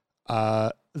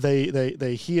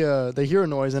they hear a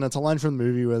noise, and it's a line from the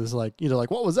movie where there's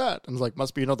what was that? And it's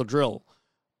must be another drill.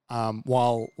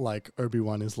 While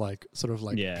Obi-Wan is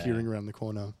peering around the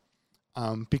corner.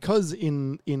 Because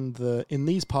in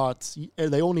these parts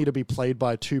they all need to be played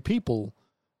by two people.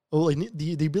 Well,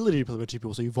 the ability to play by two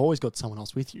people, so you've always got someone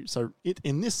else with you. So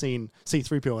in this scene,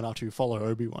 C-3PO and R2 follow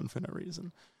Obi-Wan for no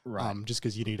reason. Right. Just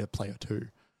because you need a player too.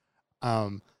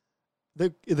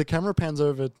 The camera pans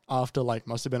over after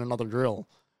must have been another drill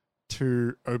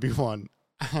to Obi-Wan,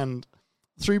 and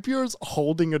 3PO's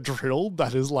holding a drill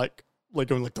that is going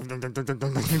dun, dun, dun, dun, dun,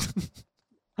 dun.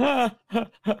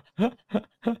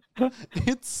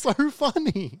 It's so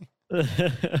funny.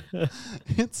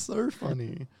 It's so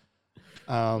funny.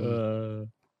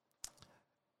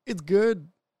 It's good.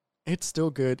 It's still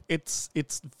good. It's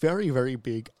very very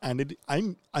big, and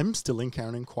I'm still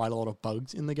encountering quite a lot of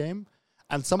bugs in the game,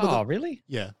 and some of Oh, them, really?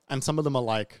 yeah, and some of them are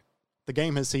like the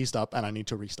game has seized up and I need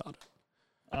to restart it.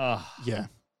 Oh, Yeah,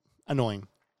 annoying.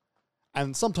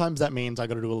 And sometimes that means I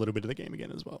got to do a little bit of the game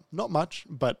again as well. Not much,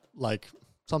 but like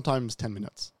sometimes 10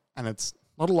 minutes, and it's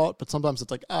not a lot, but sometimes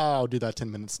it's like, I'll do that 10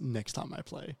 minutes next time I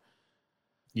play.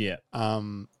 yeah.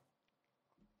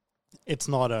 It's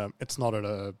not a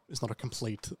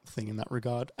complete thing in that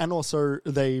regard. And also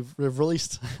they've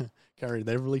released Carrie,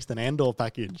 they've released an Andor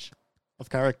package of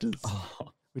characters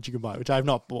Oh. which you can buy, which I have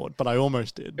not bought, but I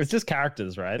almost did. It's just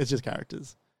characters, right? It's just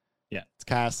characters. Yeah. It's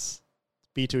Cass,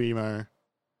 B2 Emo.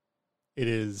 It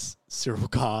is Cyril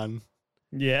Khan.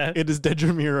 Yeah. It is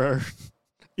Dedramiro.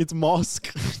 It's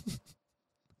Mosk.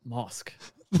 Mosk.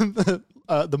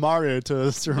 The Mario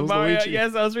to Cyril's Mario, Luigi.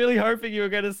 yes, I was really hoping you were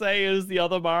going to say it was the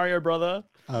other Mario brother.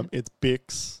 It's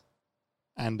Bix,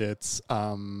 and it's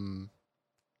Stellan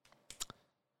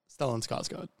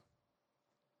Skarsgård.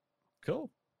 Cool.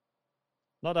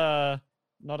 Not the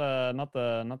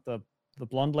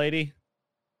blonde lady.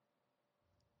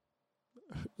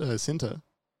 Cinta,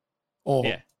 or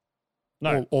Yeah.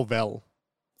 No, or Vel.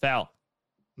 Val.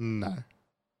 No.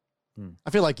 Hmm. I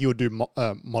feel like you would do Mon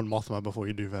Mothma before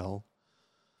you do Vel.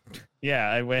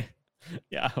 Yeah,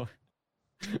 yeah.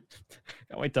 Can't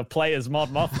wait to play as Mod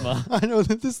Mothma. I know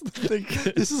that this is the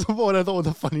thing. This is what I thought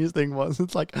the funniest thing was.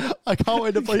 It's like I can't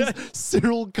wait to play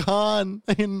Cyril Khan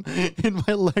in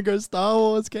my Lego Star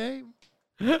Wars game.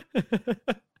 I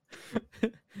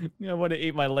want to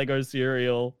eat my Lego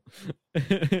cereal.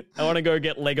 I want to go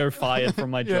get Lego fired from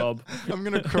my Yeah. job. I'm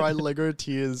gonna cry Lego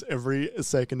tears every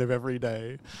second of every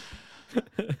day.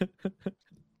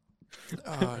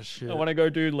 Oh shit! I want to go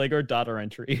do Lego data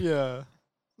entry. Yeah.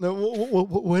 No,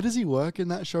 where does he work in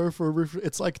that show for?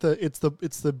 It's like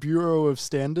the Bureau of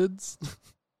Standards.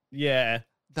 Yeah.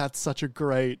 That's such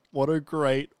a what a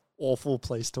great awful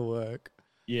place to work.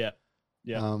 Yeah.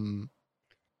 Yeah.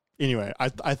 Anyway,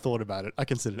 I thought about it. I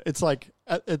considered it. It's like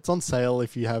it's on sale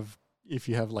if you have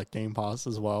like Game Pass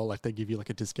as well. Like they give you like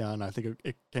a discount. I think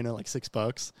it came out like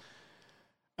 $6.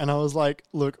 And I was like,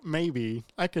 look, maybe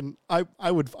I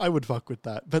would fuck with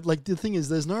that. But like the thing is,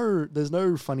 there's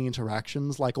no funny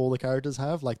interactions like all the characters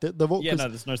have. Like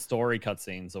there's no story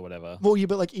cutscenes or whatever. Well, yeah,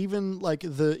 but like even like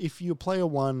if your player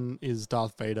 1 is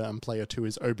Darth Vader and player 2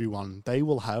 is Obi-Wan, they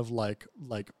will have like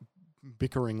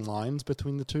bickering lines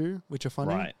between the two, which are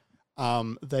funny. Right. All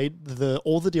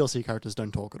the DLC characters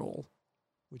don't talk at all,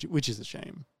 which is a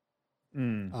shame.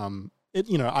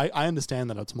 I understand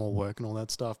that it's more work and all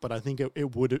that stuff, but I think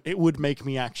it would make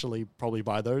me actually probably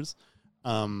buy those.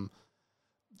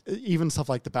 Even stuff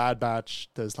like the Bad Batch,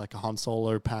 there's like a Han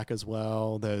Solo pack as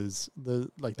well. There's a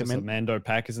Mando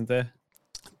pack, isn't there?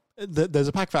 There's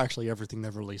a pack for actually everything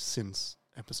they've released since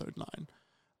Episode 9.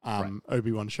 Right.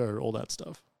 Obi-Wan show, all that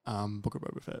stuff. Book of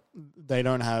Boba Fett. They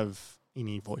don't have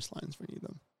any voice lines for any of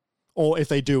them. Or if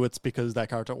they do, it's because that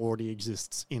character already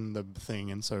exists in the thing,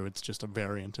 and so it's just a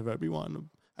variant of Obi-Wan,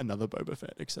 another Boba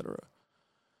Fett, etc.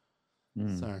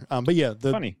 So, but yeah,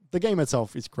 the game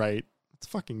itself is great. It's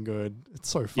fucking good. It's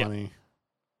so funny.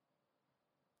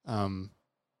 Yeah. I'm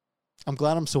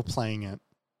glad I'm still playing it.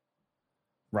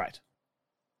 Right.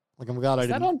 Like I'm glad Is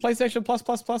that on PlayStation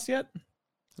Plus yet?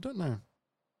 I don't know.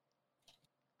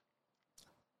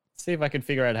 See if I can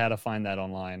figure out how to find that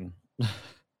online.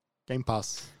 Game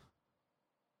Pass.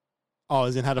 Oh,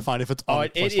 as in how to find if it's on. Oh,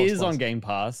 it is on Game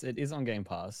Pass. It is on Game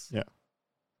Pass. Yeah.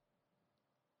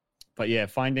 But yeah,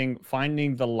 finding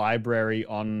the library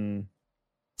on.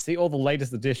 See all the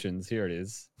latest editions. Here it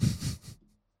is.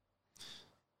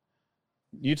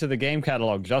 New to the game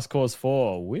catalog, Just Cause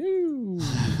 4. Woo!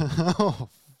 Oh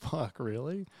fuck!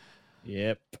 Really?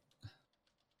 Yep.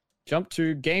 Jump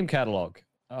to game catalog.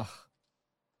 Ugh.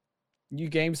 New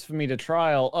games for me to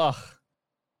trial.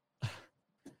 Ugh.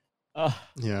 Ugh.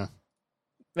 Yeah.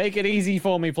 Make it easy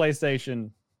for me,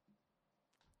 PlayStation.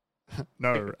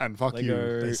 No, and fuck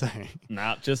Lego... you, they say.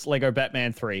 Nah, just Lego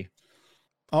Batman 3.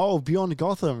 Oh, Beyond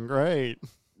Gotham, great.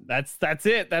 That's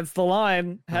it. That's the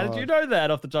line. How did you know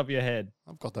that off the top of your head?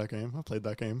 I've got that game. I played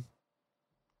that game.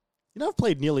 You know, I've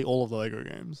played nearly all of the Lego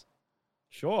games.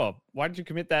 Sure. Why did you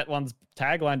commit that one's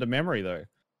tagline to memory, though?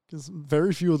 Because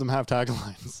very few of them have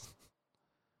taglines.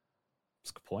 That's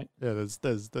a good point. Yeah,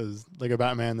 there's Lego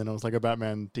Batman, then it was Lego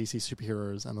Batman DC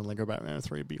Superheroes, and then Lego Batman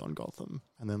 3 Beyond Gotham,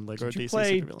 and then Lego Did you DC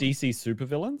play Supervillains. DC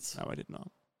Supervillains? No, I did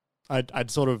not.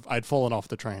 I'd fallen off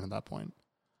the train at that point.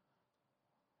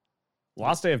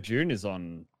 Last Day of June is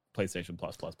on PlayStation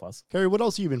Plus. Kerry, what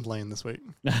else have you been playing this week?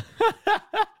 You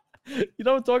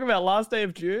know what I'm talking about? Last Day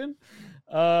of June?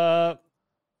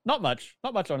 not much,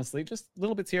 honestly. Just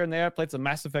little bits here and there. I played some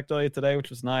Mass Effect earlier today, which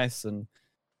was nice. And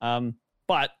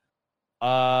but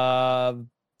a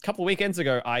couple of weekends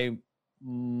ago, I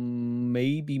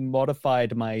maybe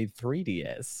modified my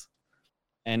 3DS,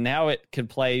 and now it can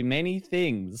play many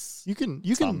things. You can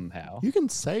somehow. You can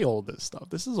say all this stuff.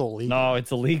 This is all legal. No,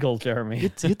 it's illegal,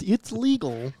 Jeremy. It's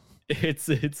legal. It's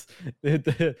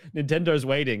Nintendo's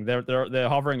waiting. They're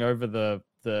hovering over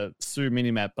the Sue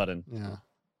minimap button. Yeah.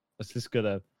 It's just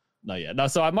gonna no.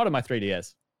 So I modded my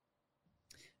 3DS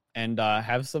and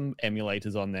have some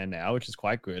emulators on there now, which is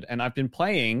quite good. And I've been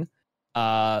playing.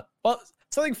 Well,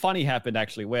 something funny happened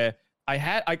actually, where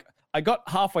I got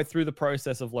halfway through the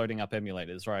process of loading up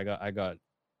emulators. Right, I got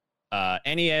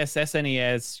NES,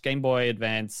 SNES, Game Boy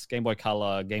Advance, Game Boy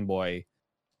Color, Game Boy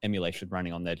emulation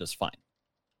running on there just fine.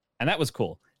 And that was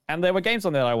cool. And there were games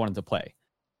on there that I wanted to play.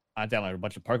 I downloaded a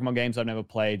bunch of Pokemon games I've never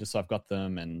played, just so I've got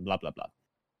them and blah, blah, blah.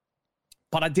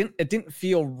 But it didn't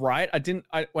feel right.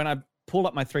 When I pulled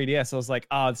up my 3DS, I was like,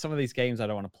 some of these games I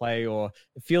don't want to play, or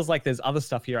it feels like there's other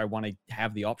stuff here I want to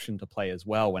have the option to play as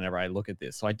well whenever I look at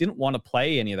this. So I didn't want to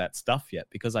play any of that stuff yet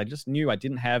because I just knew I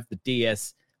didn't have the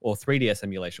DS or 3DS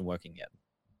emulation working yet.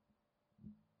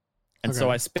 And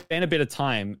so I spent a bit of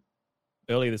time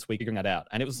earlier this week figuring that out.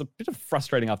 And it was a bit of a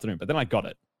frustrating afternoon, but then I got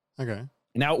it. Okay. And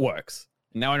now it works.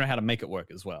 And now I know how to make it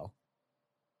work as well.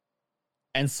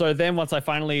 And so then once I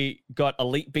finally got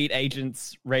Elite Beat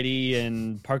Agents ready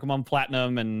and Pokemon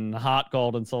Platinum and Heart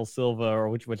Gold and Soul Silver, or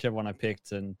whichever one I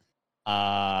picked, and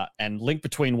Link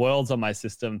Between Worlds on my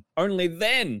system, only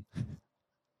then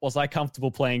was I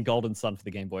comfortable playing Golden Sun for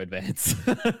the Game Boy Advance.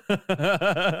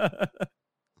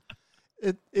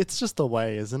 It's just the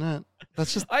way, isn't it?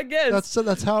 That's just, I guess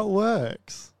that's how it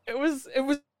works. It was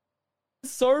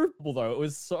so though. It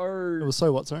was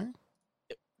so what, sorry?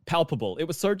 Palpable. It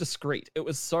was so discreet. It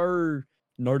was so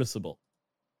noticeable.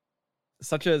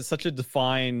 Such a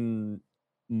defined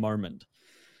moment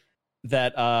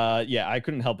that I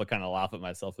couldn't help but kind of laugh at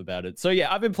myself about it. So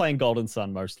yeah, I've been playing Golden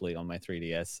Sun mostly on my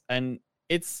 3DS, and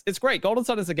it's great. Golden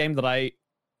Sun is a game that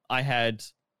I had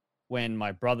when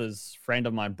my brother's friend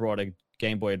of mine brought a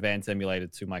Game Boy Advance emulator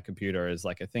to my computer as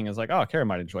like a thing. I was like, oh, Kara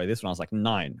might enjoy this when I was like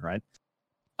 9, right?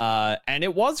 And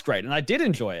it was great, and I did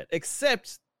enjoy it,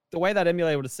 except the way that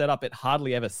emulator was set up, it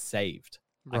hardly ever saved.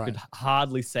 Right. I could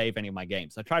hardly save any of my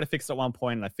games. I tried to fix it at one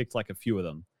point, and I fixed like a few of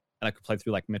them, and I could play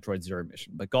through like Metroid Zero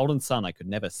Mission. But Golden Sun, I could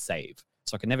never save,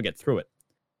 so I could never get through it.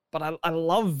 But I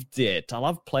loved it. I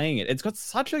loved playing it. It's got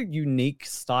such a unique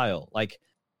style. Like,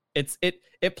 it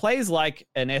plays like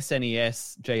an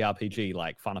SNES JRPG,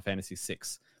 like Final Fantasy VI,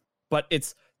 but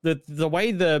it's the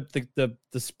way the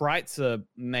sprites are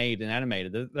made and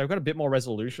animated. They've got a bit more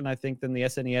resolution, I think, than the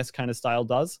SNES kind of style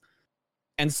does.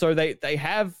 And so they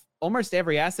have almost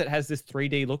every asset has this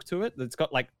 3D look to it. That's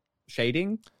got like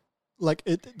shading. Like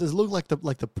it does look like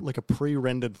a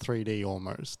pre-rendered 3D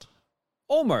almost.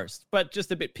 Almost, but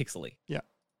just a bit pixely. Yeah.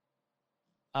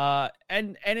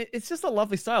 And it's just a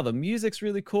lovely style. The music's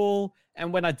really cool.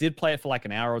 And when I did play it for like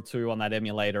an hour or two on that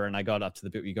emulator, and I got up to the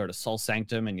bit where you go to Soul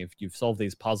Sanctum and you've solved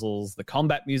these puzzles, the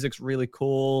combat music's really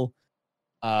cool.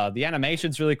 The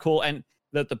animation's really cool. And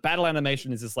the battle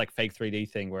animation is this like fake 3D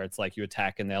thing where it's like you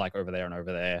attack and they're like over there and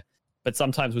over there. But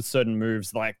sometimes with certain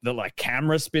moves, like the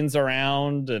camera spins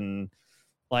around and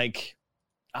like,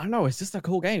 I don't know, it's just a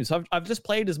cool game. So I've just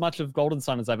played as much of Golden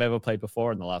Sun as I've ever played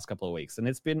before in the last couple of weeks, and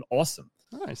it's been awesome.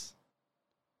 Nice.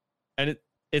 And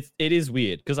it is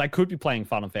weird because I could be playing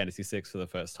Final Fantasy VI for the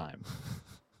first time,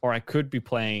 or I could be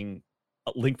playing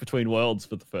Link Between Worlds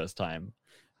for the first time,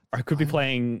 or I could be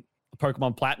playing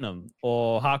Pokemon Platinum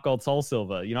or Heart Gold Soul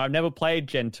Silver. You know, I've never played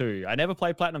Gen 2. I never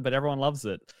played Platinum, but everyone loves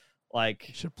it. Like,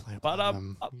 you should play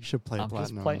Platinum. You should play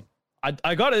Platinum.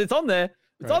 I got it. It's on there.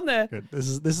 It's on there. Good. This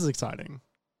is exciting.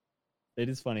 It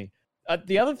is funny.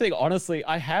 The other thing, honestly,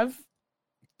 I have.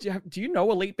 Do you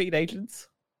know Elite Beat Agents?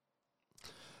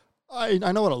 I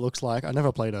know what it looks like. I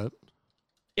never played it.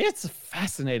 It's a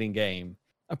fascinating game.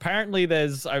 Apparently,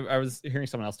 there's. I was hearing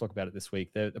someone else talk about it this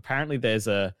week. Apparently, there's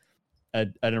an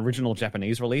original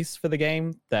Japanese release for the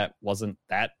game that wasn't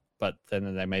that, but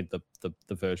then they made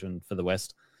the version for the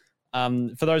West.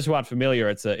 For those who aren't familiar,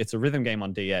 it's a rhythm game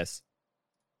on DS.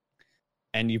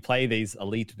 And you play these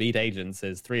Elite Beat Agents.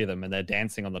 There's 3 of them, and they're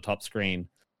dancing on the top screen.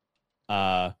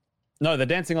 No, they're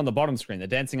dancing on the bottom screen. They're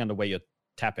dancing under where you're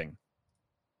tapping.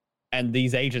 And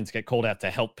these agents get called out to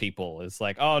help people. It's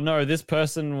like, oh, no, this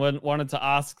person wanted to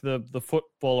ask the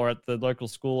footballer at the local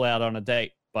school out on a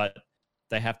date, but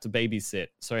they have to babysit.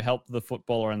 So help the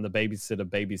footballer and the babysitter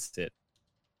babysit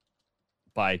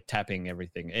by tapping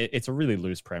everything. It's a really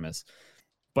loose premise.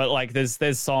 But like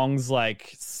there's songs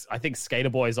like I think Skater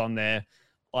Boy's on there,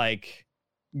 like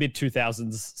mid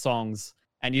 2000s songs,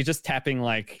 and you're just tapping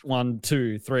like 1,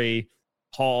 2, 3,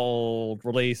 hold,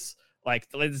 release. Like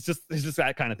it's just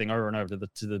that kind of thing over and over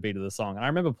to the beat of the song. And I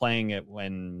remember playing it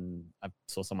when I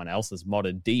saw someone else's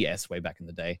modded DS way back in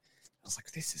the day. I was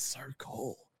like, this is so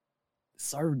cool,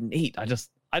 so neat. I just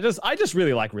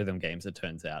really like rhythm games. It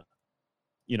turns out,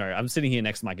 you know, I'm sitting here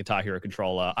next to my Guitar Hero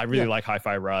controller. I really like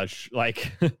Hi-Fi Rush.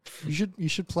 Like, you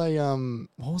should play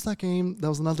what was that game? There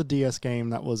was another DS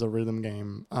game that was a rhythm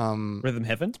game. Rhythm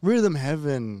Heaven. Rhythm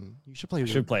Heaven. You should play.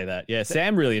 Play that. Yeah,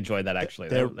 Sam really enjoyed that actually.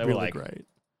 They were really like, great.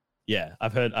 Yeah,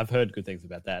 I've heard good things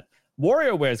about that.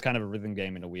 WarioWare is kind of a rhythm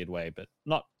game in a weird way, but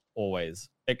not always.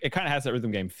 It kind of has that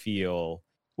rhythm game feel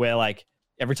where like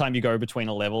every time you go between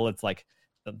a level, it's like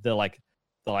the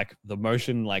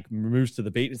motion like moves to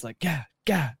the beat. It's like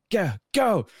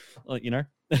go, like, you know.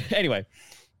 Anyway,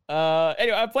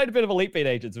 I played a bit of Elite Beat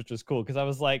Agents, which was cool because I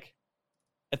was like,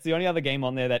 it's the only other game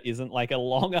on there that isn't like a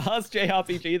long ass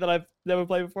JRPG that I've never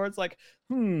played before. It's like,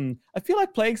 I feel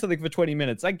like playing something for 20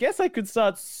 minutes. I guess I could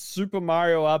start Super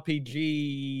Mario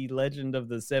RPG Legend of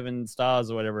the Seven Stars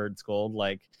or whatever it's called.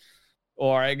 Like,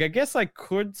 or I guess I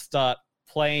could start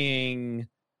playing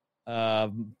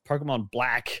Pokemon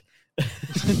Black.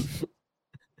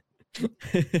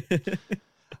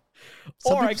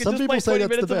 Or I could just play 20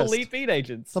 minutes of Elite Beat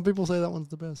Agents. Some people say that one's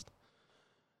the best.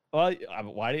 Well,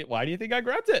 why do you think I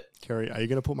grabbed it? Kerry, are you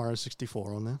going to put Mario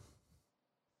 64 on there?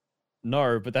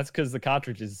 No, but that's because the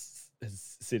cartridge is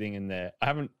sitting in there.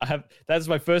 That's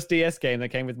my first DS game that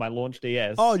came with my launch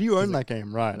DS. Oh, you own that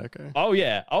game, right? Okay. Oh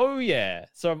yeah.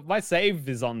 So my save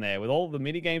is on there with all the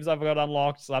mini games I've got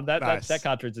unlocked. So that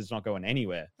cartridge is not going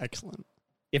anywhere. Excellent.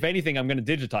 If anything, I'm going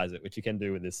to digitize it, which you can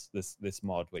do with this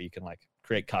mod where you can like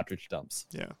create cartridge dumps.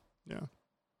 Yeah.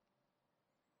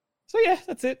 So yeah,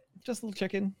 that's it. Just a little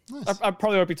check-in. Nice. I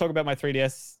probably won't be talking about my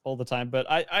 3DS all the time, but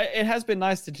it has been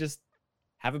nice to just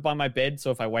have it by my bed. So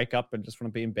if I wake up and just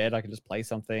want to be in bed, I can just play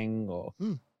something or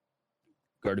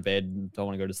go to bed and don't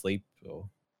want to go to sleep. Or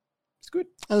it's good.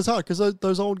 And it's hard because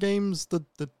those old games, the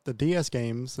DS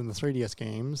games and the 3DS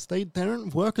games, they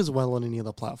don't work as well on any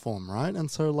other platform, right? And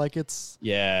so like it's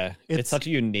such a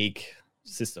unique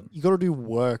system. You got to do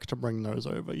work to bring those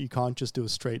over. You can't just do a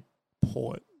straight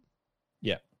port.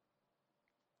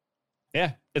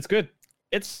 Yeah, it's good.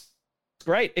 It's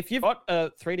great. If you've got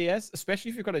a 3DS, especially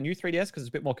if you've got a new 3DS, because it's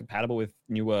a bit more compatible with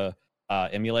newer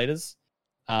emulators.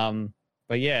 But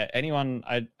yeah, anyone,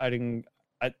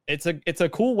 it's a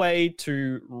cool way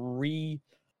to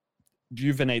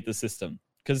rejuvenate the system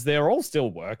because they're all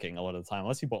still working a lot of the time,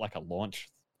 unless you bought like a launch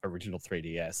original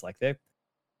 3DS. Like they're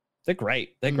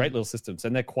great. They're great little systems,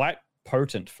 and they're quite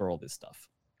potent for all this stuff.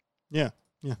 Yeah.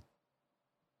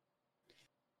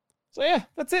 So yeah,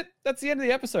 that's it. That's the end of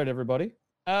the episode, everybody.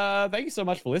 Thank you so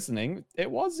much for listening.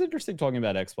 It was interesting talking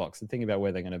about Xbox and thinking about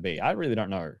where they're going to be. I really don't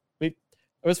know. It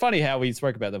was funny how we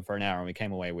spoke about them for an hour and we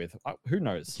came away with who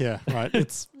knows. Yeah, right.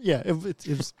 It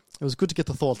was good to get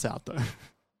the thoughts out though.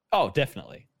 Oh,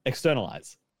 definitely.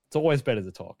 Externalize. It's always better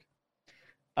to talk.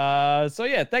 So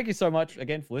yeah, thank you so much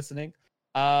again for listening.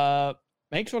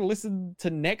 Make sure to listen to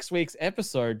next week's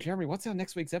episode. Jeremy, what's our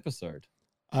next week's episode?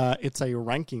 It's a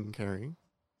ranking, Kerry.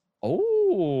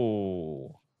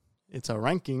 Oh. It's a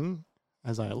ranking.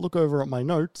 As I look over at my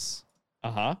notes,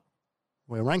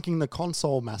 we're ranking the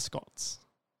console mascots.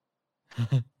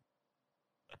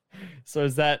 So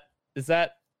is that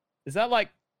like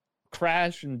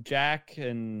Crash and Jack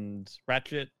and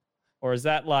Ratchet, or is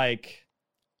that like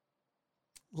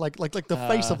the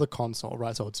face of the console,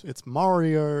 right? So it's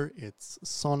Mario, it's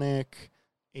Sonic,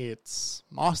 it's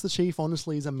Master Chief.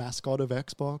 Honestly, is a mascot of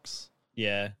Xbox.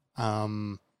 Yeah.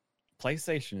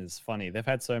 PlayStation is funny. They've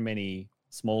had so many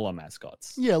smaller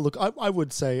mascots. Yeah, look, I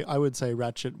would say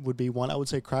Ratchet would be one. I would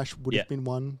say Crash would have been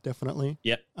one, definitely.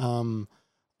 Yep.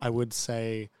 I would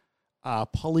say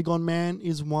Polygon Man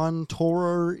is one.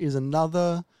 Toro is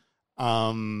another.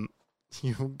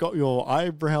 You've got your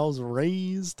eyebrows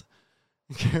raised.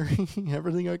 Gary,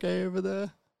 everything okay over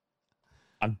there?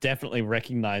 I'm definitely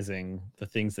recognizing the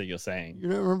things that you're saying. You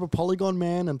don't remember Polygon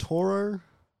Man and Toro?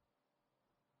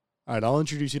 All right, I'll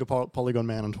introduce you to Polygon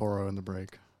Man and Toro in the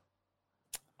break.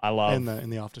 I love in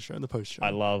the after show, in the post show.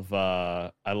 I love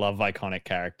iconic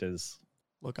characters.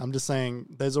 Look, I'm just saying,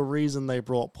 there's a reason they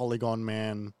brought Polygon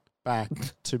Man back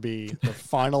to be the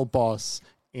final boss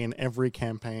in every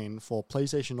campaign for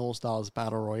PlayStation All-Stars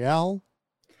Battle Royale.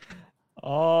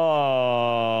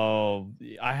 Oh,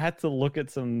 I had to look at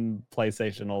some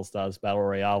PlayStation All-Stars Battle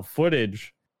Royale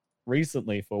footage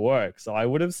recently for work, so I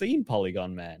would have seen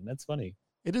Polygon Man. That's funny.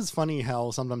 It is funny how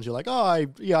sometimes you're like, oh, I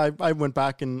went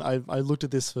back and I looked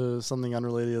at this for something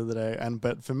unrelated the other day,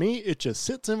 but for me, it just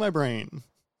sits in my brain.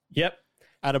 Yep.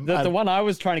 The one I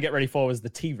was trying to get ready for was the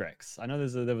T-Rex. I know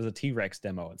there was a T-Rex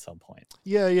demo at some point.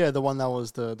 Yeah, the one that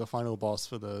was the final boss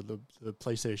for the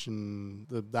PlayStation,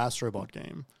 the Astrobot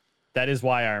game. That is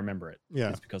why I remember it. Yeah.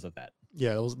 It's because of that.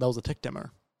 Yeah, that was a tech demo.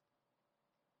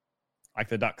 Like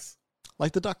the ducks.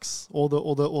 Like the ducks, or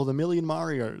the million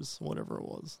Marios, whatever it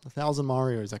was, 1,000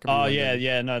 Marios. That could be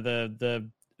no,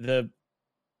 the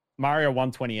Mario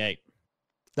 128.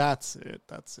 That's it.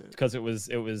 Because it was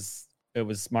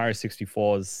Mario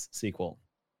 64's sequel.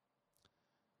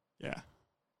 Yeah.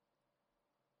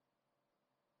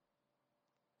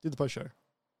 Do the post show.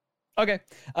 Okay.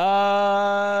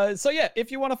 So yeah,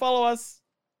 if you want to follow us,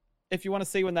 if you want to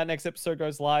see when that next episode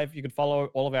goes live, you can follow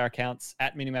all of our accounts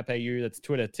at MinimapAU. That's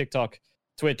Twitter, TikTok,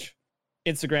 Twitch,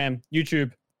 Instagram,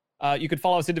 YouTube. You can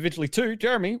follow us individually too.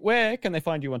 Jeremy, where can they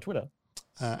find you on Twitter?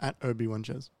 At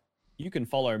Obi1Jez. You can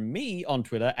follow me on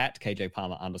Twitter at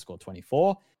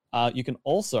KJPalmer_24. You can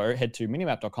also head to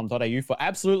minimap.com.au for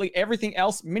absolutely everything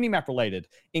else Minimap related,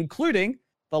 including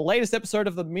the latest episode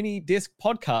of the Mini Disc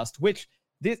podcast, which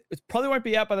it probably won't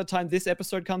be out by the time this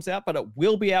episode comes out, but it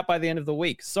will be out by the end of the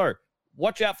week. So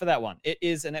watch out for that one. It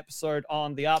is an episode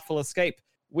on The Artful Escape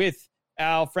with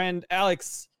our friend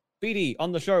Alex Beatty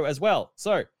on the show as well.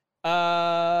 So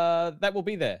that will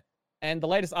be there. And the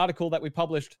latest article that we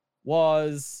published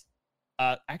was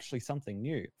actually something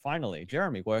new. Finally,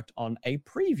 Jeremy worked on a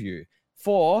preview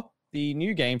for the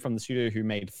new game from the studio who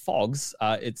made Fogs.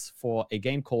 It's for a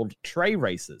game called Tray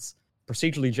Races,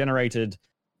 procedurally generated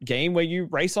game where you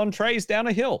race on trays down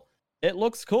a hill. It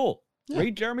looks cool. Yeah.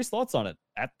 Read Jeremy's thoughts on it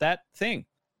at that thing.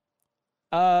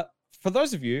 For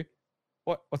those of you,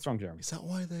 what's wrong, Jeremy? Is that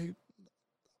why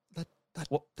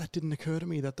that didn't occur to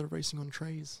me that they're racing on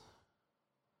trays?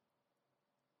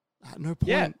 At no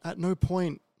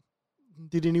point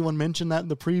did anyone mention that in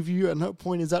the preview. At no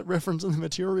point is that reference in the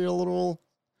material at all.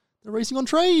 They're racing on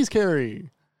trays,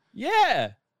 Kerry.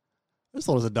 Yeah. I just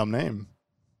thought it was a dumb name.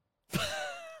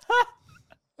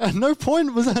 At no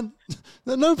point was that.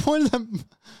 At no point is that.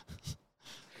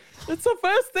 It's the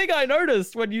first thing I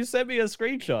noticed when you sent me a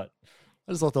screenshot.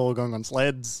 I just thought they were going on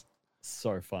sleds.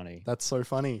 So funny. That's so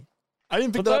funny. I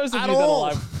didn't pick that up at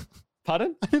all.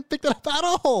 Pardon? I didn't pick that up at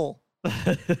all.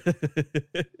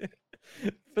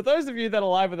 For those of you that are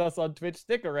live with us on Twitch,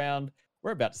 stick around.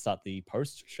 We're about to start the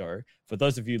post show. For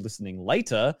those of you listening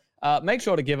later, make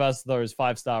sure to give us those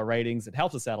 5-star ratings. It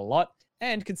helps us out a lot.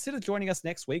 And consider joining us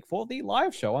next week for the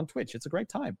live show on Twitch. It's a great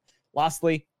time.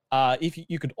 Lastly, if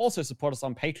you could also support us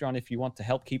on Patreon if you want to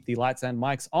help keep the lights and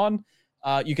mics on.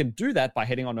 You can do that by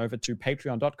heading on over to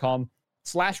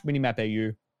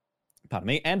patreon.com/minimapau. Pardon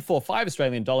me. And for $5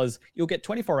 Australian, you'll get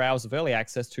 24 hours of early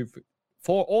access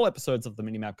for all episodes of the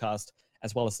Minimapcast,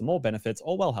 as well as some more benefits,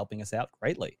 all while helping us out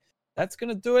greatly. That's going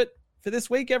to do it for this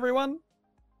week, everyone.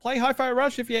 Play Hi-Fi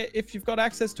Rush if you've got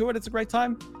access to it. It's a great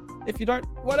time. If you don't,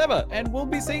 whatever. And we'll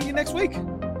be seeing you next week.